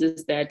this means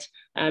is that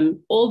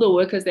all the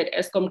workers that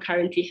Eskom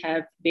currently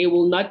have, they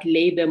will not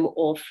lay them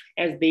off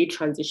as they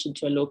transition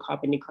to a low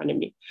carbon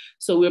economy.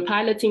 So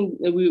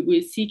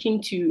we're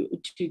seeking to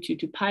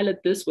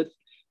pilot this with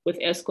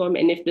Eskom.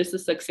 And if this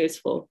is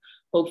successful,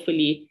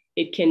 hopefully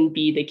it can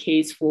be the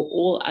case for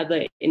all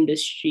other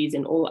industries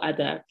and all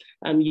other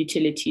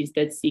utilities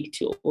that seek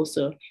to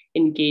also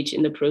engage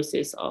in the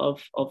process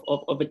of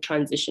a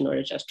transition or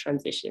a just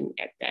transition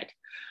at that.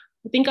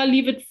 I think I'll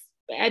leave it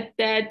at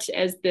that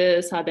as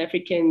the South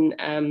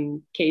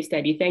African case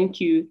study. Thank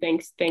you.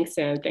 Thanks,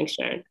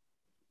 Sharon.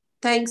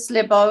 Thanks,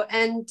 Lebo.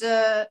 And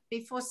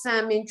before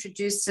Sam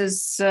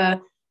introduces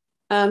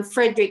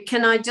Frederick,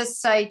 can I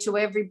just say to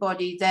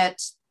everybody that,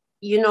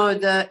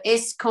 the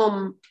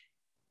Eskom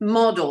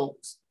model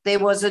there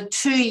was a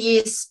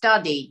 2-year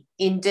study,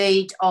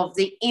 indeed, of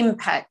the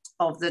impact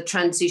of the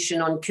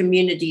transition on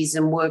communities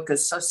and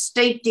workers. So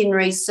steeped in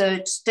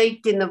research,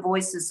 steeped in the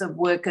voices of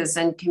workers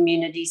and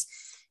communities,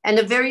 and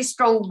a very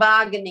strong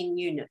bargaining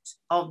unit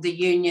of the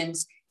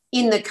unions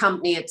in the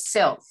company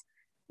itself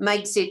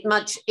makes it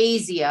much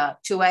easier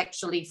to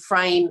actually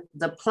frame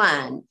the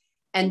plan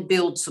and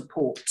build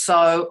support.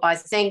 So I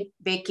thank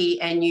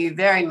Becky and you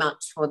very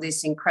much for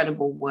this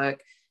incredible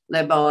work,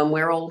 Lebo, and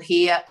we're all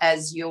here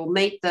as you'll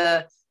meet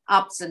the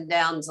ups and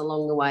downs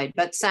along the way.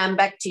 But Sam,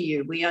 back to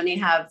you. We only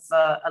have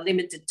a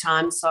limited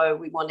time, so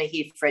we want to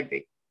hear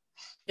Frederick.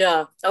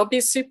 Yeah, I'll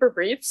be super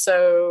brief.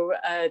 So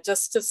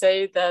just to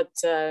say that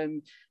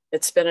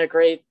it's been a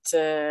great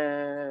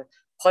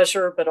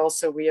pleasure, but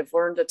also we have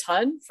learned a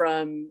ton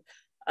from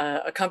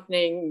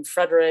accompanying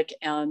Frederick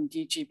and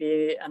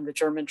DGB and the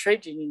German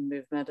trade union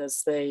movement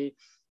as they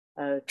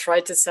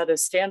tried to set a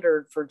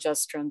standard for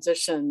just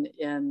transition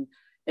in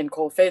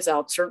coal phase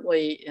out,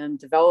 certainly in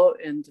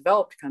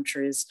developed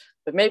countries,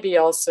 but maybe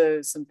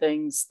also some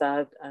things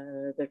that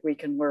that we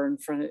can learn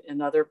from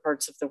in other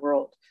parts of the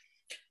world.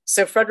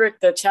 So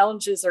Frederick, the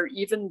challenges are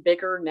even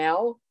bigger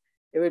now.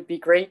 It would be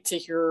great to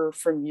hear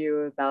from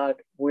you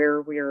about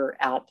where we're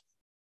at.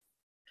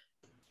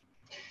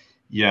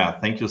 Yeah,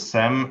 thank you,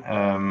 Sam.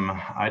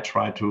 I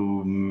try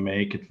to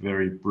make it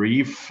very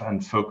brief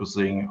and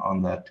focusing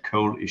on that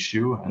coal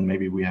issue, and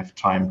maybe we have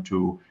time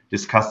to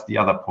discuss the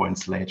other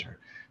points later.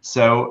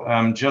 So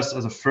just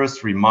as a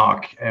first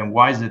remark,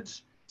 why is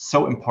it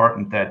so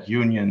important that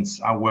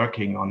unions are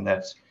working on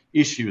that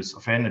issues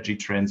of energy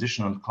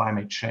transition and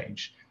climate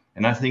change?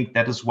 And I think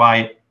that is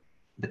why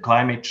the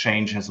climate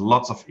change has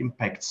lots of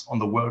impacts on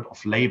the world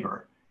of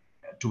labor.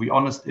 To be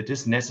honest, it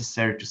is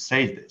necessary to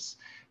say this,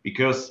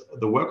 because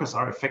the workers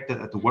are affected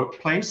at the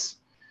workplace,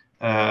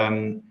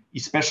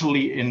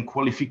 especially in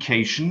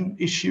qualification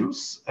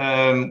issues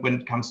when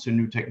it comes to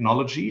new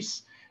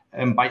technologies,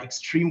 by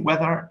extreme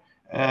weather,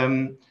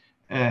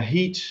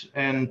 heat,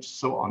 and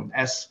so on.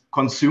 As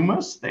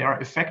consumers, they are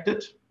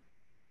affected.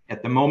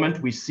 At the moment,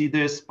 we see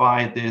this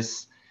by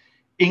this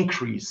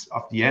increase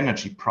of the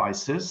energy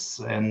prices,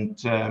 and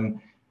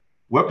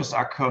workers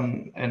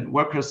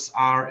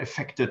are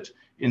affected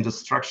in the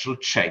structural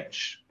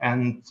change.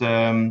 And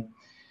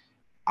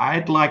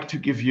I'd like to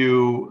give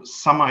you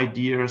some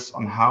ideas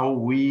on how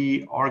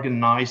we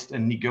organized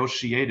and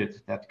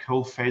negotiated that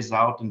coal phase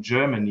out in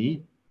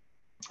Germany,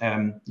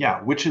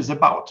 which is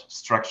about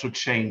structural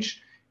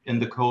change in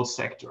the coal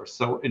sector.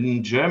 So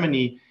in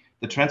Germany,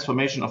 the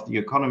transformation of the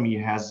economy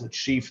has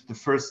achieved the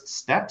first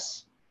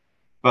steps,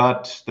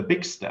 but the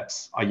big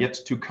steps are yet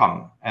to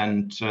come.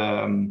 And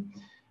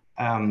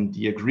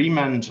the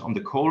agreement on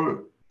the coal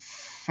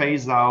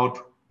phase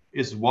out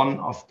is one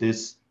of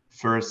these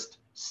first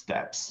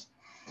steps.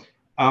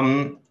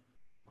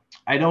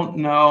 I don't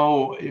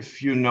know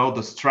if you know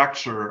the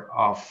structure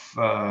of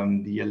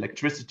the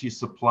electricity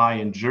supply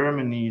in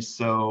Germany.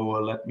 So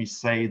let me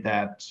say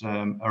that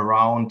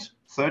around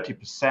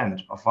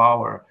 30% of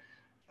our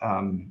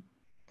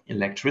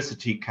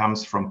electricity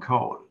comes from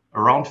coal.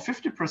 Around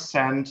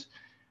 50%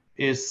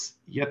 is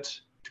yet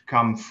to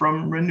come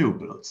from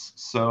renewables.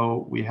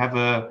 So we have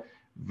a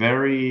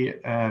very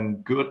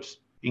good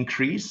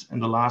increase in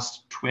the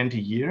last 20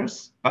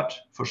 years, but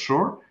for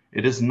sure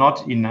it is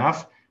not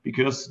enough,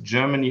 because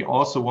Germany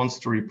also wants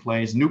to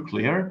replace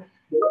nuclear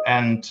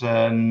and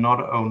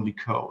not only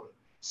coal.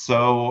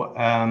 So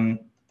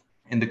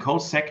in the coal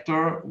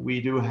sector, we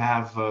do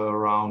have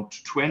around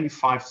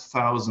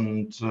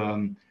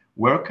 25,000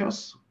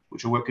 workers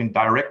which are working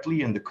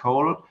directly in the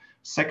coal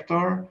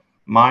sector,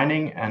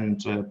 mining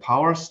and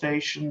power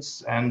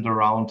stations, and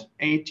around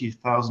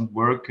 80,000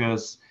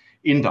 workers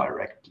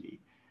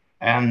indirectly.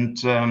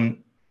 And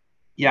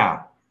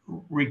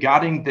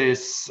regarding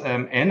this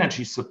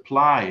energy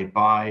supply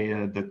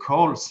by the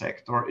coal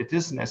sector, it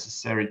is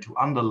necessary to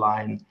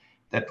underline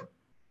that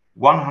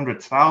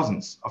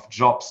 100,000 of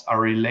jobs are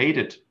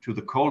related to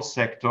the coal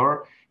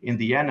sector in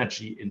the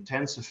energy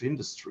intensive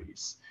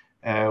industries,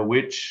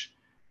 which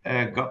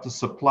got the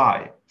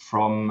supply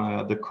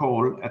from the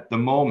coal at the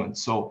moment.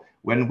 So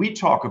when we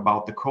talk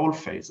about the coal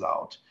phase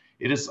out,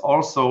 it is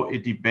also a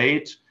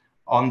debate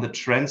on the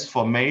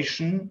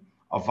transformation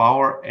of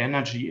our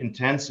energy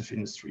intensive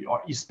industry,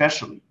 or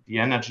especially the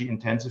energy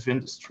intensive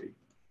industry.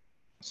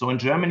 So in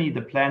Germany,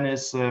 the plan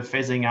is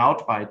phasing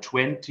out by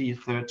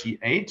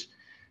 2038.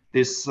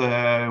 This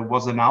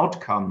was an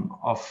outcome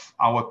of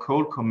our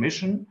coal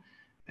commission,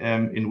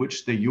 in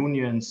which the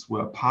unions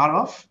were part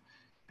of,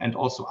 and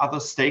also other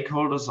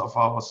stakeholders of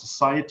our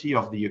society,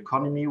 of the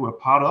economy, were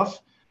part of.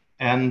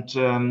 And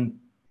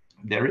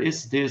there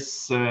is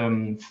this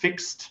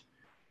fixed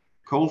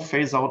coal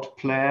phase-out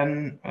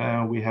plan.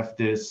 We have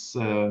this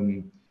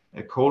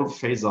Coal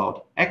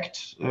Phase-Out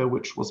Act,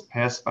 which was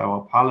passed by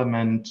our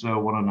parliament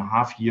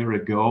 1.5 years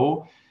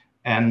ago.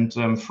 And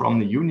from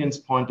the union's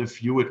point of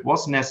view, it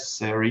was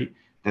necessary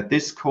that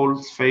this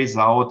coal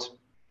phase-out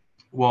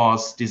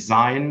was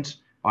designed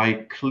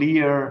by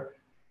clear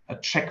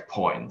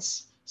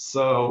checkpoints.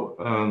 So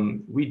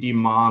we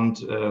demand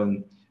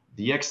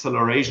the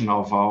acceleration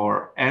of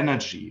our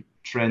energy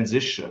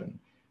transition,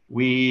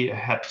 we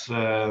had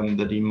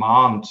the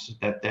demand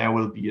that there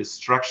will be a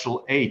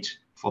structural aid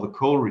for the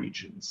coal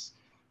regions,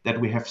 that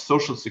we have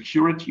social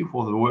security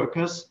for the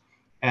workers,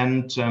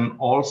 and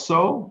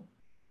also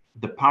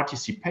the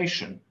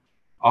participation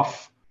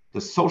of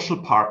the social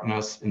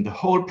partners in the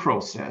whole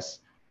process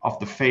of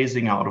the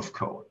phasing out of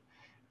coal.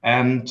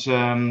 And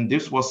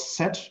this was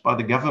set by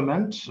the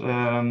government.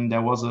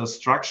 There was a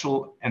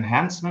Structural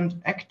Enhancement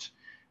Act,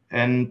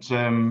 and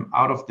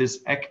out of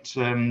this act,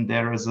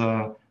 there is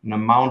an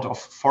amount of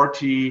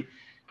 40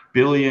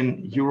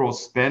 billion euros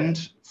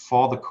spent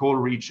for the coal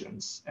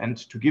regions. And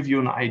to give you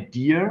an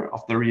idea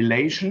of the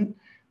relation,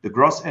 the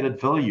gross added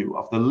value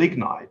of the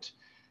lignite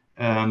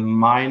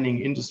mining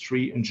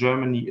industry in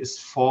Germany is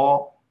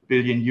 4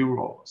 billion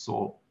euro.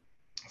 So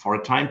for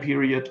a time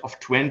period of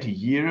 20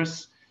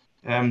 years,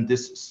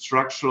 this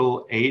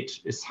structural aid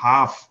is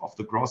half of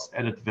the gross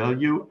added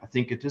value. I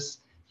think it is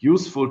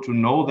useful to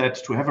know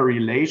that, to have a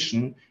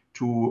relation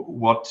to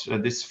what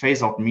this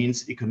phase out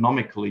means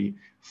economically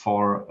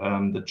for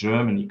the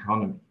German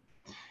economy.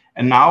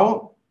 And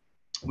now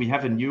we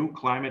have a new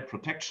Climate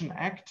Protection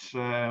Act,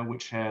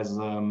 which has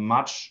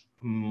much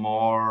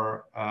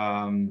more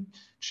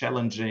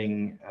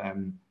challenging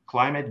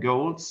climate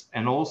goals.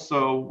 And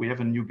also we have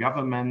a new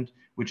government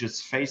which is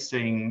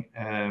facing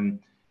an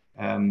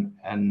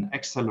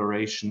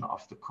acceleration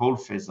of the coal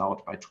phase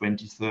out by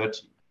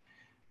 2030.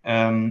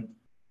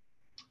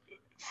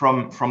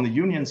 From the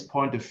union's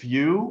point of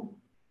view,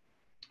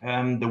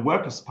 the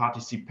workers'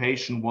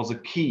 participation was a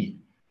key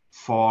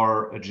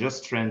for a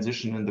just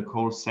transition in the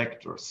coal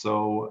sector.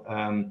 So,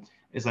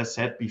 as I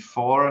said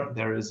before,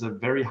 there is a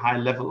very high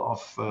level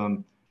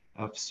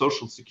of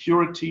social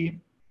security,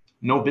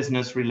 no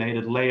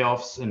business-related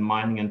layoffs in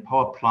mining and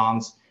power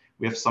plants.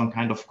 We have some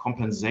kind of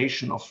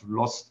compensation of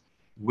lost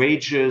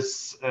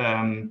wages,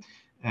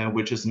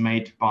 which is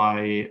made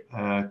by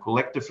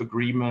collective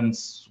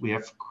agreements. We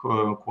have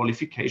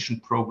qualification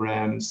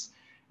programs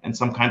and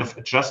some kind of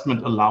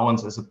adjustment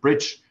allowance as a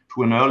bridge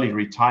to an early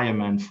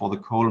retirement for the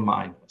coal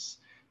miners.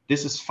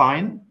 This is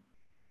fine.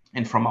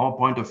 And from our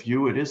point of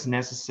view, it is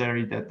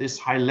necessary that this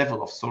high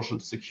level of social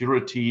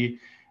security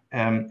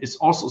is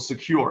also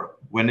secure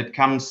when it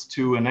comes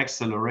to an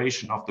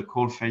acceleration of the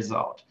coal phase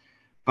out.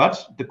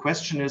 But the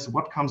question is,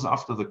 what comes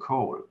after the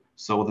coal?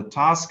 So the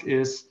task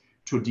is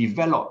to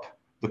develop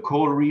the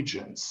coal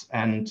regions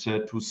and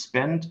to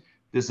spend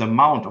this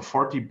amount of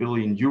 40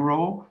 billion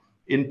euro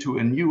into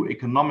a new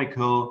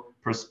economical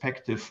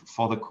perspective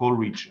for the coal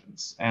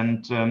regions.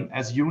 And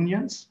as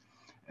unions,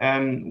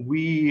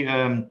 we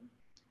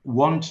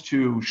want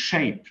to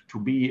shape, to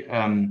be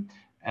an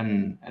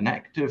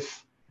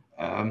active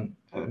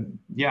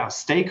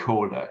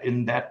stakeholder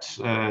in that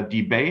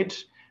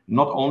debate,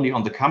 not only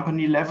on the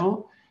company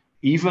level,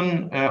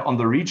 even on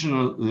the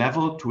regional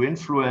level, to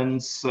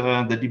influence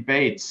the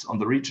debates on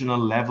the regional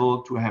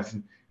level, to have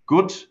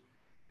good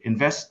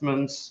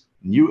investments,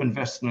 new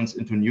investments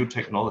into new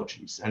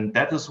technologies. And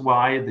that is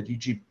why the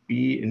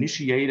DGB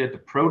initiated a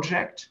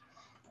project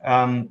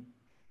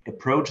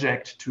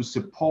to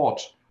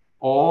support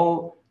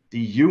all the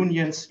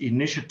union's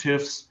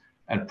initiatives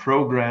and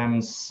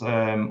programs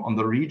on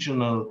the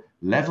regional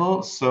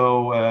level.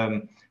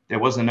 So there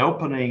was an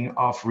opening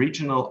of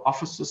regional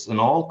offices in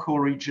all coal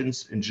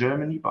regions in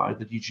Germany by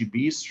the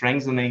DGB,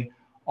 strengthening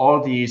all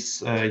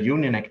these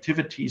union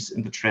activities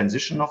in the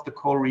transition of the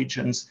coal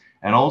regions,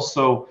 and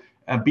also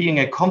being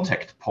a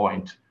contact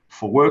point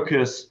for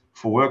workers,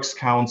 for works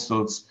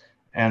councils,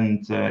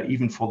 and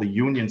even for the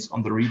unions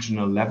on the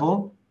regional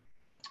level.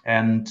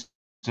 And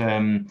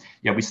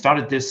we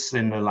started this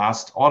in the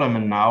last autumn,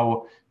 and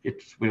now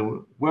it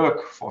will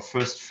work for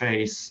first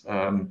phase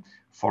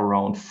for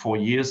around 4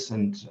 years.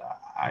 And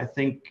I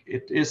think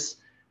it is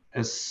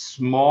a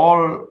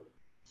small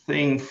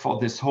thing for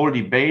this whole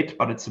debate,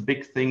 but it's a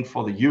big thing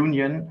for the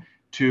union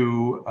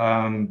to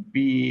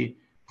be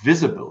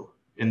visible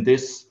in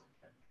this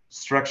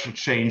structural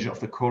change of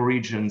the coal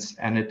regions.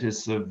 And it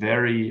is a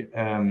very,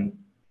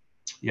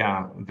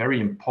 very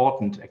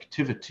important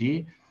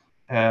activity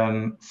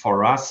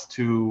for us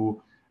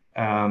to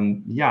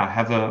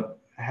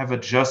have a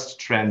just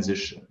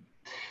transition.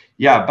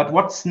 Yeah, but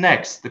what's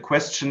next? The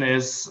question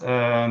is,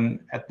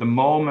 at the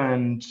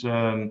moment,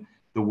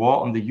 the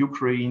war on the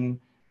Ukraine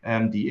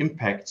and the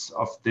impacts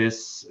of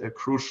this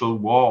crucial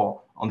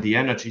war on the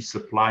energy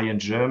supply in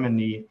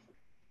Germany,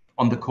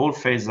 on the coal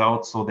phase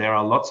out. So there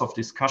are lots of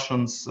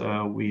discussions.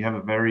 We have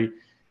a very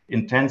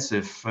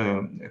intensive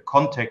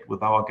contact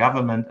with our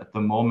government at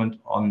the moment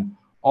on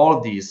all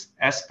these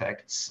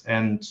aspects.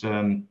 And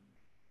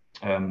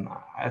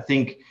I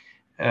think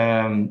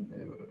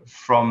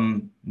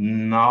from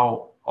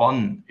now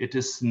on, it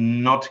is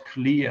not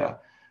clear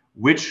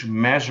which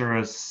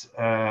measures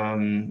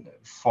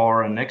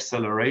for an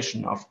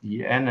acceleration of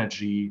the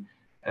energy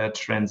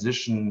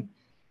transition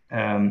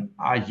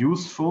are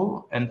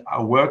useful and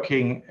are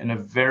working in a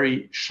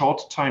very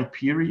short time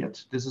period.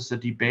 This is a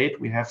debate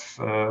we have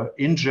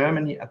in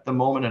Germany at the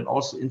moment and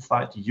also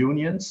inside the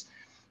unions.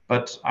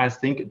 but I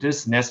think it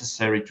is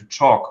necessary to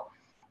talk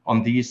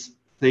on these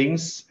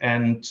things.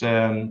 And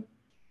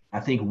I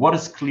think what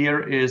is clear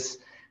is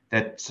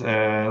that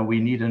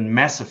we need a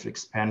massive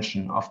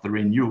expansion of the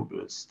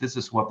renewables. This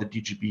is what the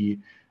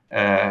DGB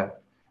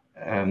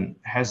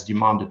has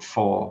demanded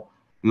for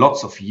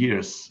lots of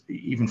years,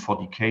 even for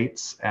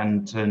decades.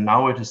 And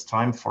now it is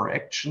time for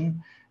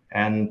action.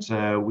 And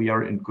we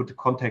are in good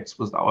contacts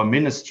with our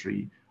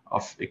Ministry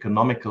of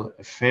Economical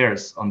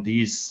Affairs on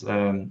these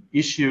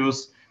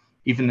issues.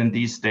 Even in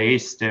these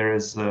days, there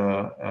is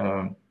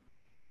a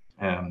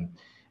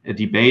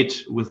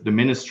debate with the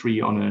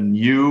ministry on a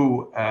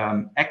new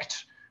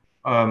act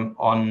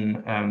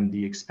on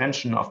the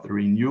expansion of the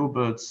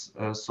renewables.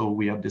 So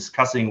we are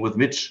discussing with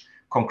which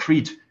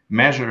concrete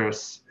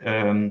measures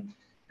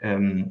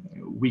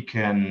we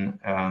can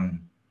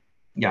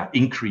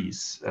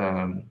increase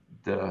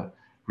the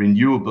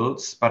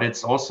renewables, but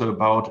it's also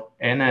about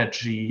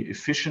energy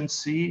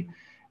efficiency,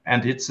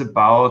 and it's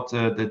about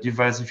the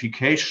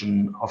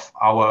diversification of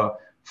our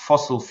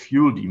fossil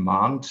fuel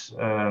demand.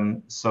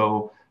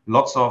 So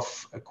lots of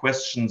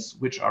questions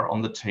which are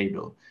on the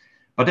table.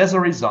 But as a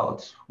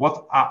result,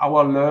 what are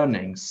our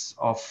learnings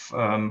of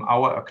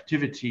our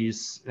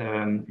activities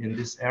in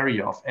this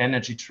area of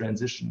energy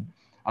transition?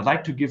 I'd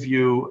like to give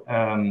you,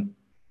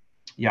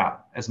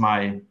 as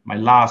my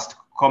last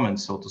comment,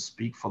 so to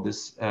speak, for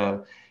this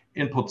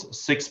input,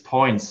 6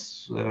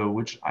 points,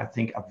 which I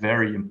think are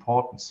very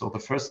important. So the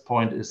first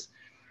point is,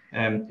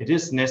 it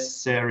is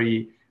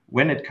necessary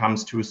when it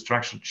comes to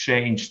structural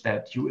change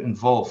that you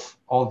involve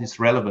all these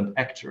relevant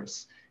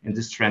actors in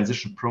this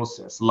transition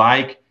process,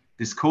 like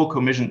this coal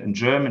commission in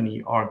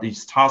Germany or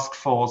this task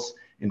force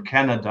in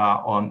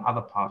Canada or in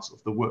other parts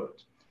of the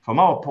world. From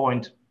our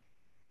point,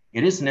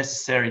 it is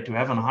necessary to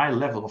have a high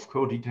level of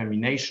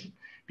co-determination,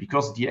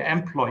 because the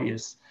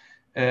employees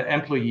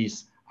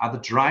are the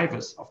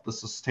drivers of the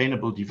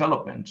sustainable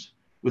development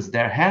with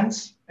their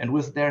hands and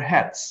with their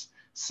heads.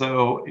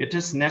 So it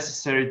is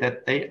necessary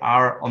that they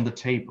are on the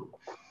table.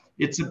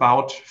 It's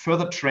about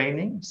further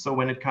training. So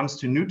when it comes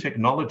to new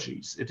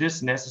technologies, it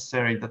is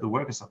necessary that the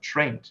workers are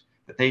trained,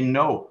 that they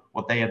know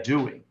what they are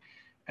doing.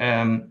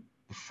 The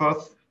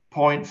fourth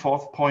point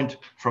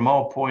from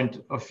our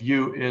point of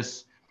view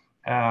is,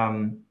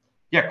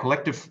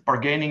 collective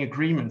bargaining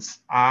agreements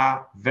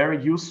are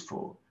very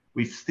useful.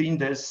 We've seen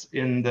this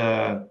in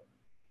the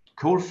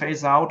coal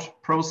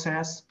phase-out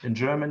process in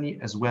Germany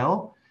as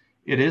well.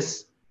 It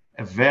is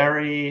a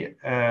very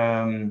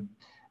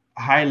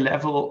high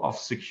level of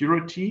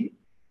security,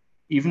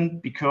 even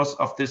because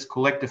of this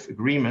collective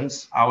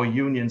agreements our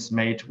unions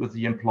made with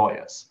the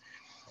employers.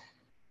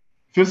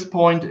 Fifth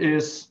point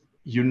is,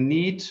 you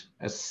need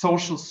a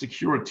social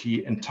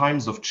security in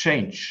times of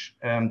change.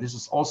 This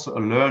is also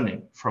a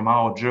learning from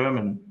our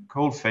German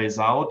coal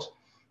phase-out.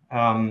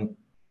 The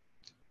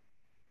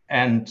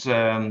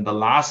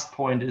last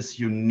point is,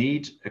 you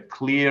need a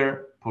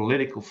clear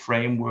political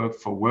framework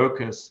for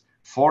workers,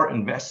 for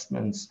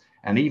investments,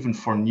 and even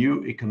for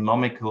new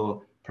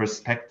economical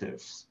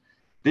perspectives.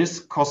 This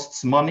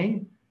costs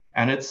money,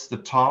 and it's the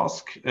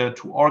task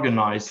to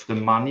organize the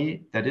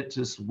money that it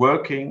is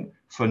working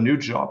for new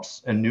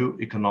jobs and new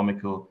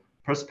economical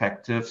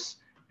perspectives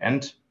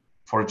and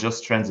for a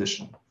just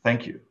transition.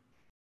 Thank you.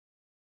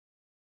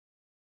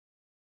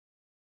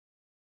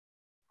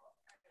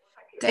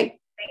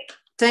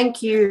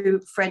 Thank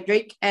you,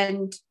 Frederick.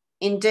 And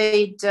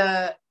indeed,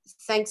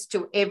 thanks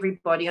to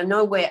everybody. I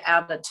know we're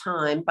out of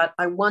time, but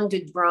I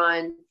wondered,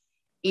 Brian,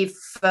 if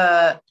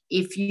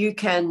you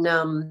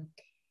can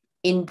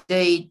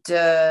indeed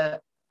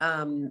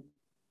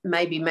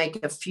maybe make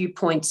a few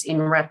points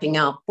in wrapping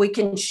up. We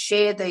can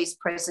share these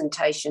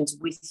presentations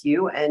with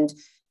you and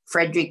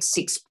Frederick's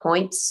 6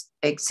 points,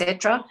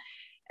 etc.,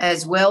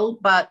 as well.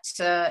 But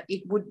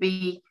it would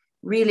be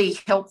really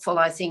helpful,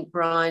 I think,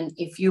 Brian,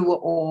 if you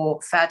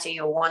or Fatih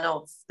or one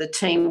of the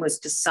team was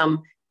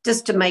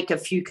just to make a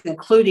few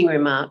concluding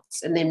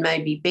remarks, and then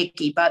maybe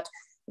Becky. But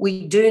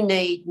we do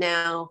need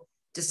now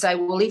to say,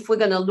 well, if we're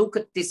going to look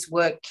at this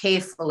work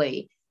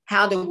carefully,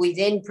 how do we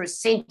then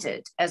present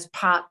it as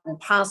part and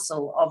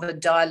parcel of a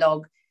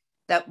dialogue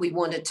that we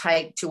want to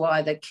take to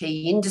either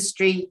key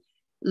industry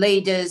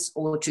leaders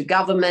or to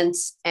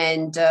governments?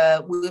 And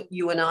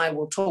you and I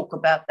will talk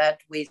about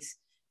that with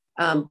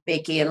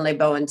Becky and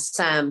Lebo and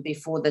Sam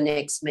before the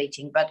next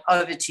meeting. But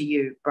over to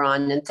you,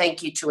 Brian, and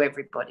thank you to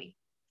everybody.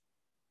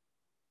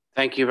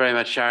 Thank you very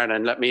much, Sharon,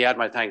 and let me add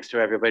my thanks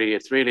to everybody.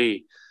 It's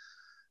really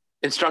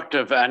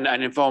instructive and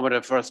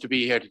informative for us to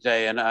be here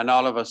today, and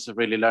all of us have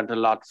really learned a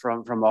lot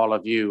from all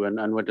of you,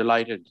 and we're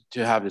delighted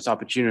to have this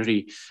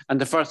opportunity,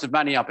 and the first of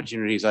many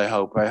opportunities, I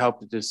hope. I hope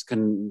that this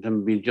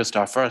can be just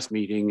our first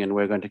meeting, and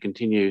we're going to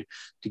continue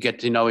to get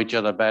to know each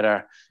other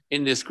better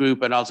in this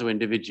group and also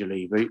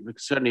individually.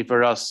 Certainly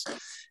for us,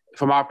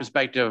 from our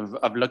perspective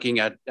of looking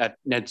at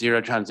net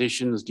zero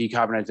transitions,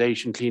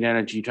 decarbonization, clean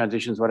energy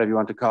transitions, whatever you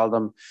want to call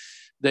them,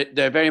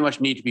 they very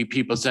much need to be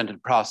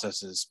people-centered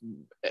processes.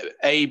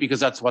 A, because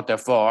that's what they're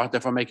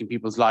for making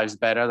people's lives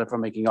better, they're for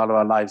making all of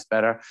our lives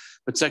better.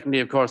 But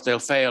secondly, of course, they'll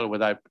fail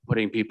without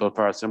putting people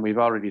first. And we've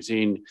already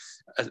seen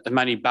as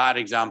many bad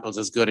examples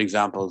as good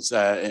examples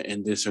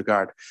in this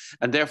regard.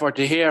 And therefore,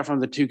 to hear from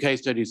the two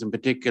case studies in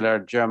particular,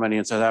 Germany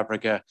and South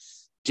Africa,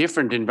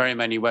 different in very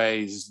many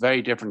ways,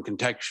 very different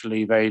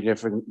contextually, very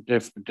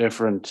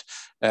different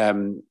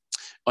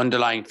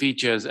underlying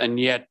features, and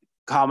yet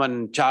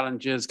common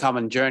challenges,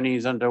 common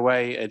journeys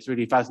underway. It's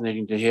really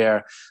fascinating to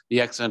hear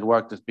the excellent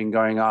work that's been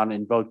going on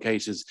in both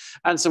cases,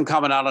 and some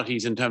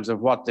commonalities in terms of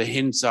what the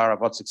hints are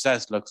of what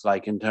success looks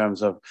like in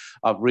terms of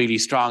really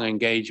strong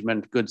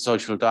engagement, good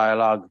social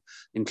dialogue,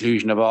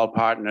 inclusion of all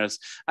partners,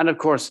 and of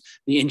course,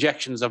 the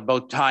injections of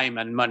both time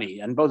and money.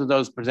 And both of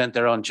those present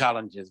their own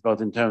challenges, both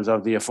in terms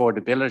of the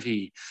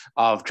affordability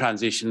of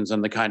transitions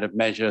and the kind of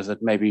measures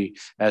that maybe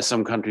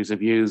some countries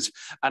have used,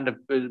 and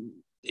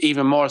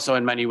even more so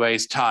in many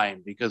ways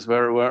time, because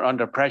we're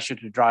under pressure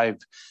to drive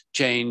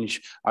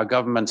change. Our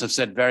governments have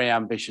set very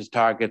ambitious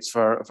targets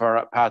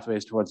for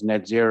pathways towards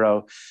net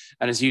zero.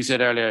 And as you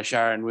said earlier,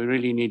 Sharon, we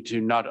really need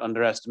to not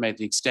underestimate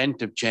the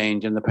extent of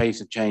change and the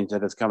pace of change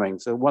that is coming.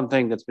 So one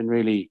thing that's been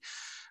really,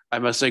 I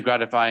must say,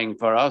 gratifying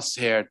for us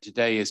here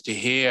today is to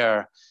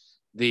hear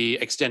the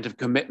extent of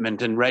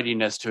commitment and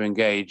readiness to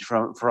engage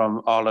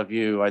from all of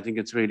you. I think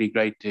it's really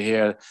great to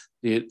hear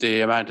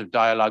the amount of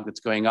dialogue that's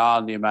going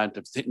on, the amount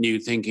of new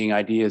thinking,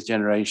 ideas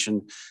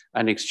generation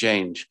and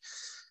exchange.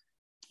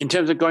 In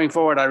terms of going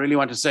forward, I really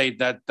want to say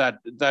that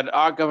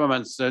our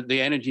governments,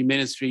 the energy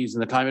ministries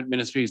and the climate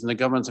ministries and the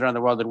governments around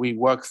the world that we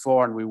work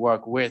for and we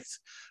work with,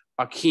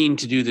 are keen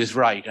to do this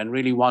right and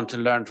really want to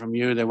learn from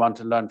you. They want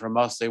to learn from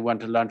us. They want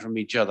to learn from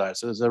each other.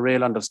 So there's a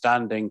real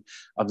understanding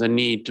of the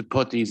need to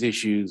put these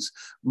issues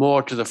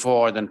more to the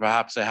fore than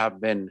perhaps they have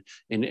been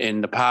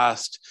in the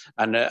past,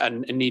 and a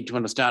need to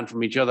understand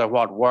from each other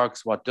what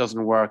works, what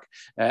doesn't work,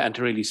 and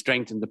to really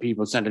strengthen the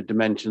people-centered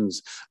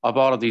dimensions of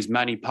all of these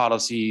many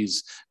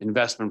policies,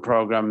 investment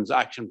programs,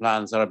 action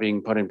plans that are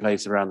being put in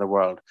place around the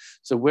world.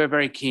 So we're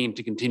very keen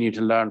to continue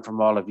to learn from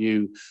all of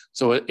you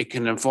so it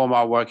can inform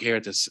our work here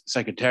at the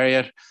Secretariat,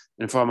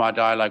 inform our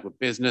dialogue with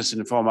business, and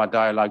inform our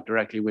dialogue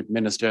directly with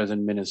ministers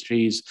and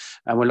ministries.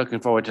 And we're looking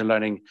forward to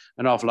learning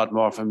an awful lot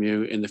more from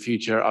you in the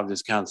future of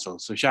this council.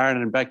 So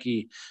Sharon and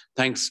Becky,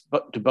 thanks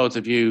to both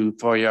of you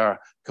for your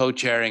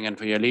co-chairing and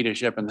for your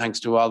leadership, and thanks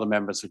to all the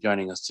members for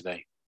joining us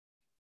today.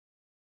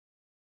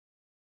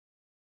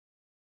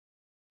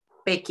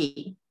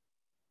 Becky.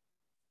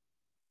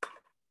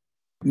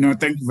 No,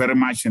 thank you very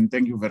much. And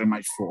thank you very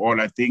much for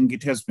all. I think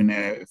it has been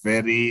a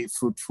very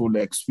fruitful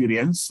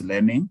experience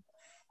learning.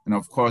 And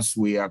of course,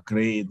 we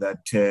agree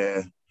that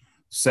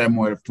Sam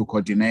will have to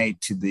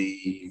coordinate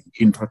the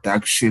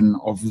introduction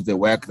of the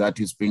work that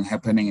is being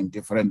happening in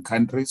different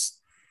countries,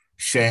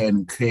 share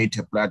and create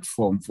a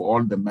platform for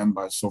all the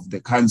members of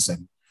the council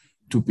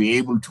to be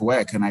able to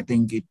work. And I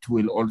think it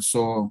will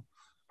also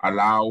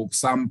allow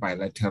some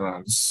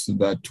bilaterals so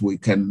that we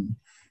can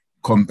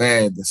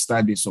compare the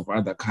studies of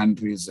other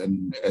countries,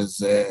 and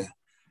as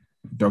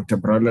Dr.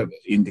 Brawler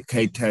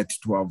indicated,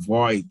 to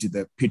avoid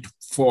the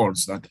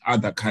pitfalls that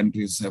other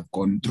countries have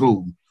gone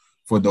through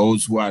for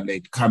those who are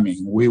late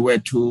coming. We were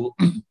to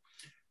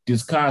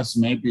discuss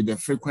maybe the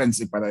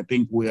frequency, but I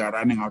think we are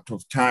running out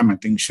of time. I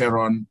think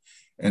Sharon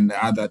and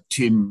the other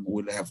team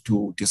will have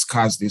to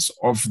discuss this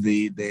off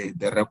the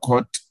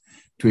record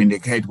to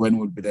indicate when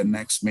will be the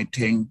next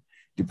meeting,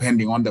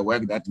 depending on the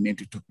work that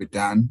needed to be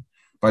done,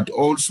 but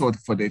also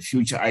for the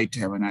future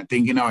item. And I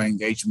think in our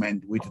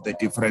engagement with the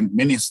different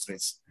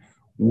ministries,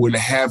 we'll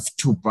have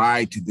to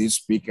bite this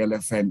big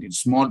elephant in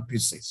small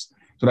pieces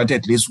so that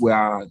at least we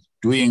are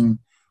doing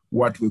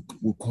what we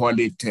call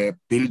it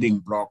building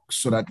blocks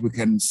so that we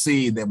can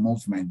see the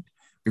movement,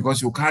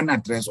 because you can't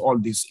address all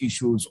these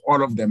issues,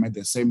 all of them at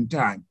the same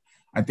time.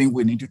 I think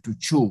we needed to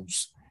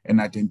choose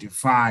and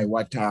identify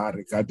what are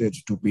regarded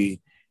to be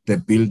the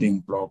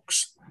building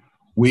blocks.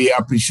 We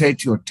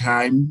appreciate your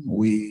time.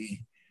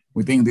 We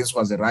think this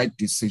was the right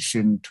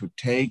decision to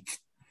take,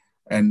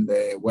 and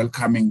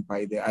welcoming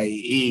by the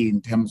IEA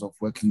in terms of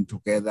working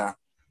together.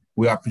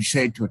 We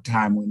appreciate your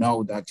time. We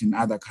know that in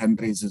other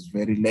countries it's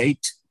very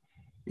late.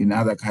 In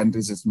other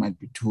countries it might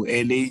be too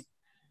early,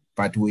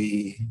 but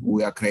we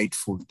are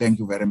grateful. Thank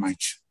you very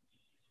much.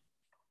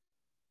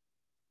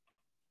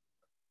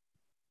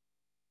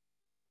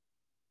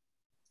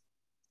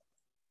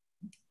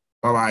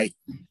 Bye-bye.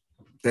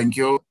 Thank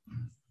you.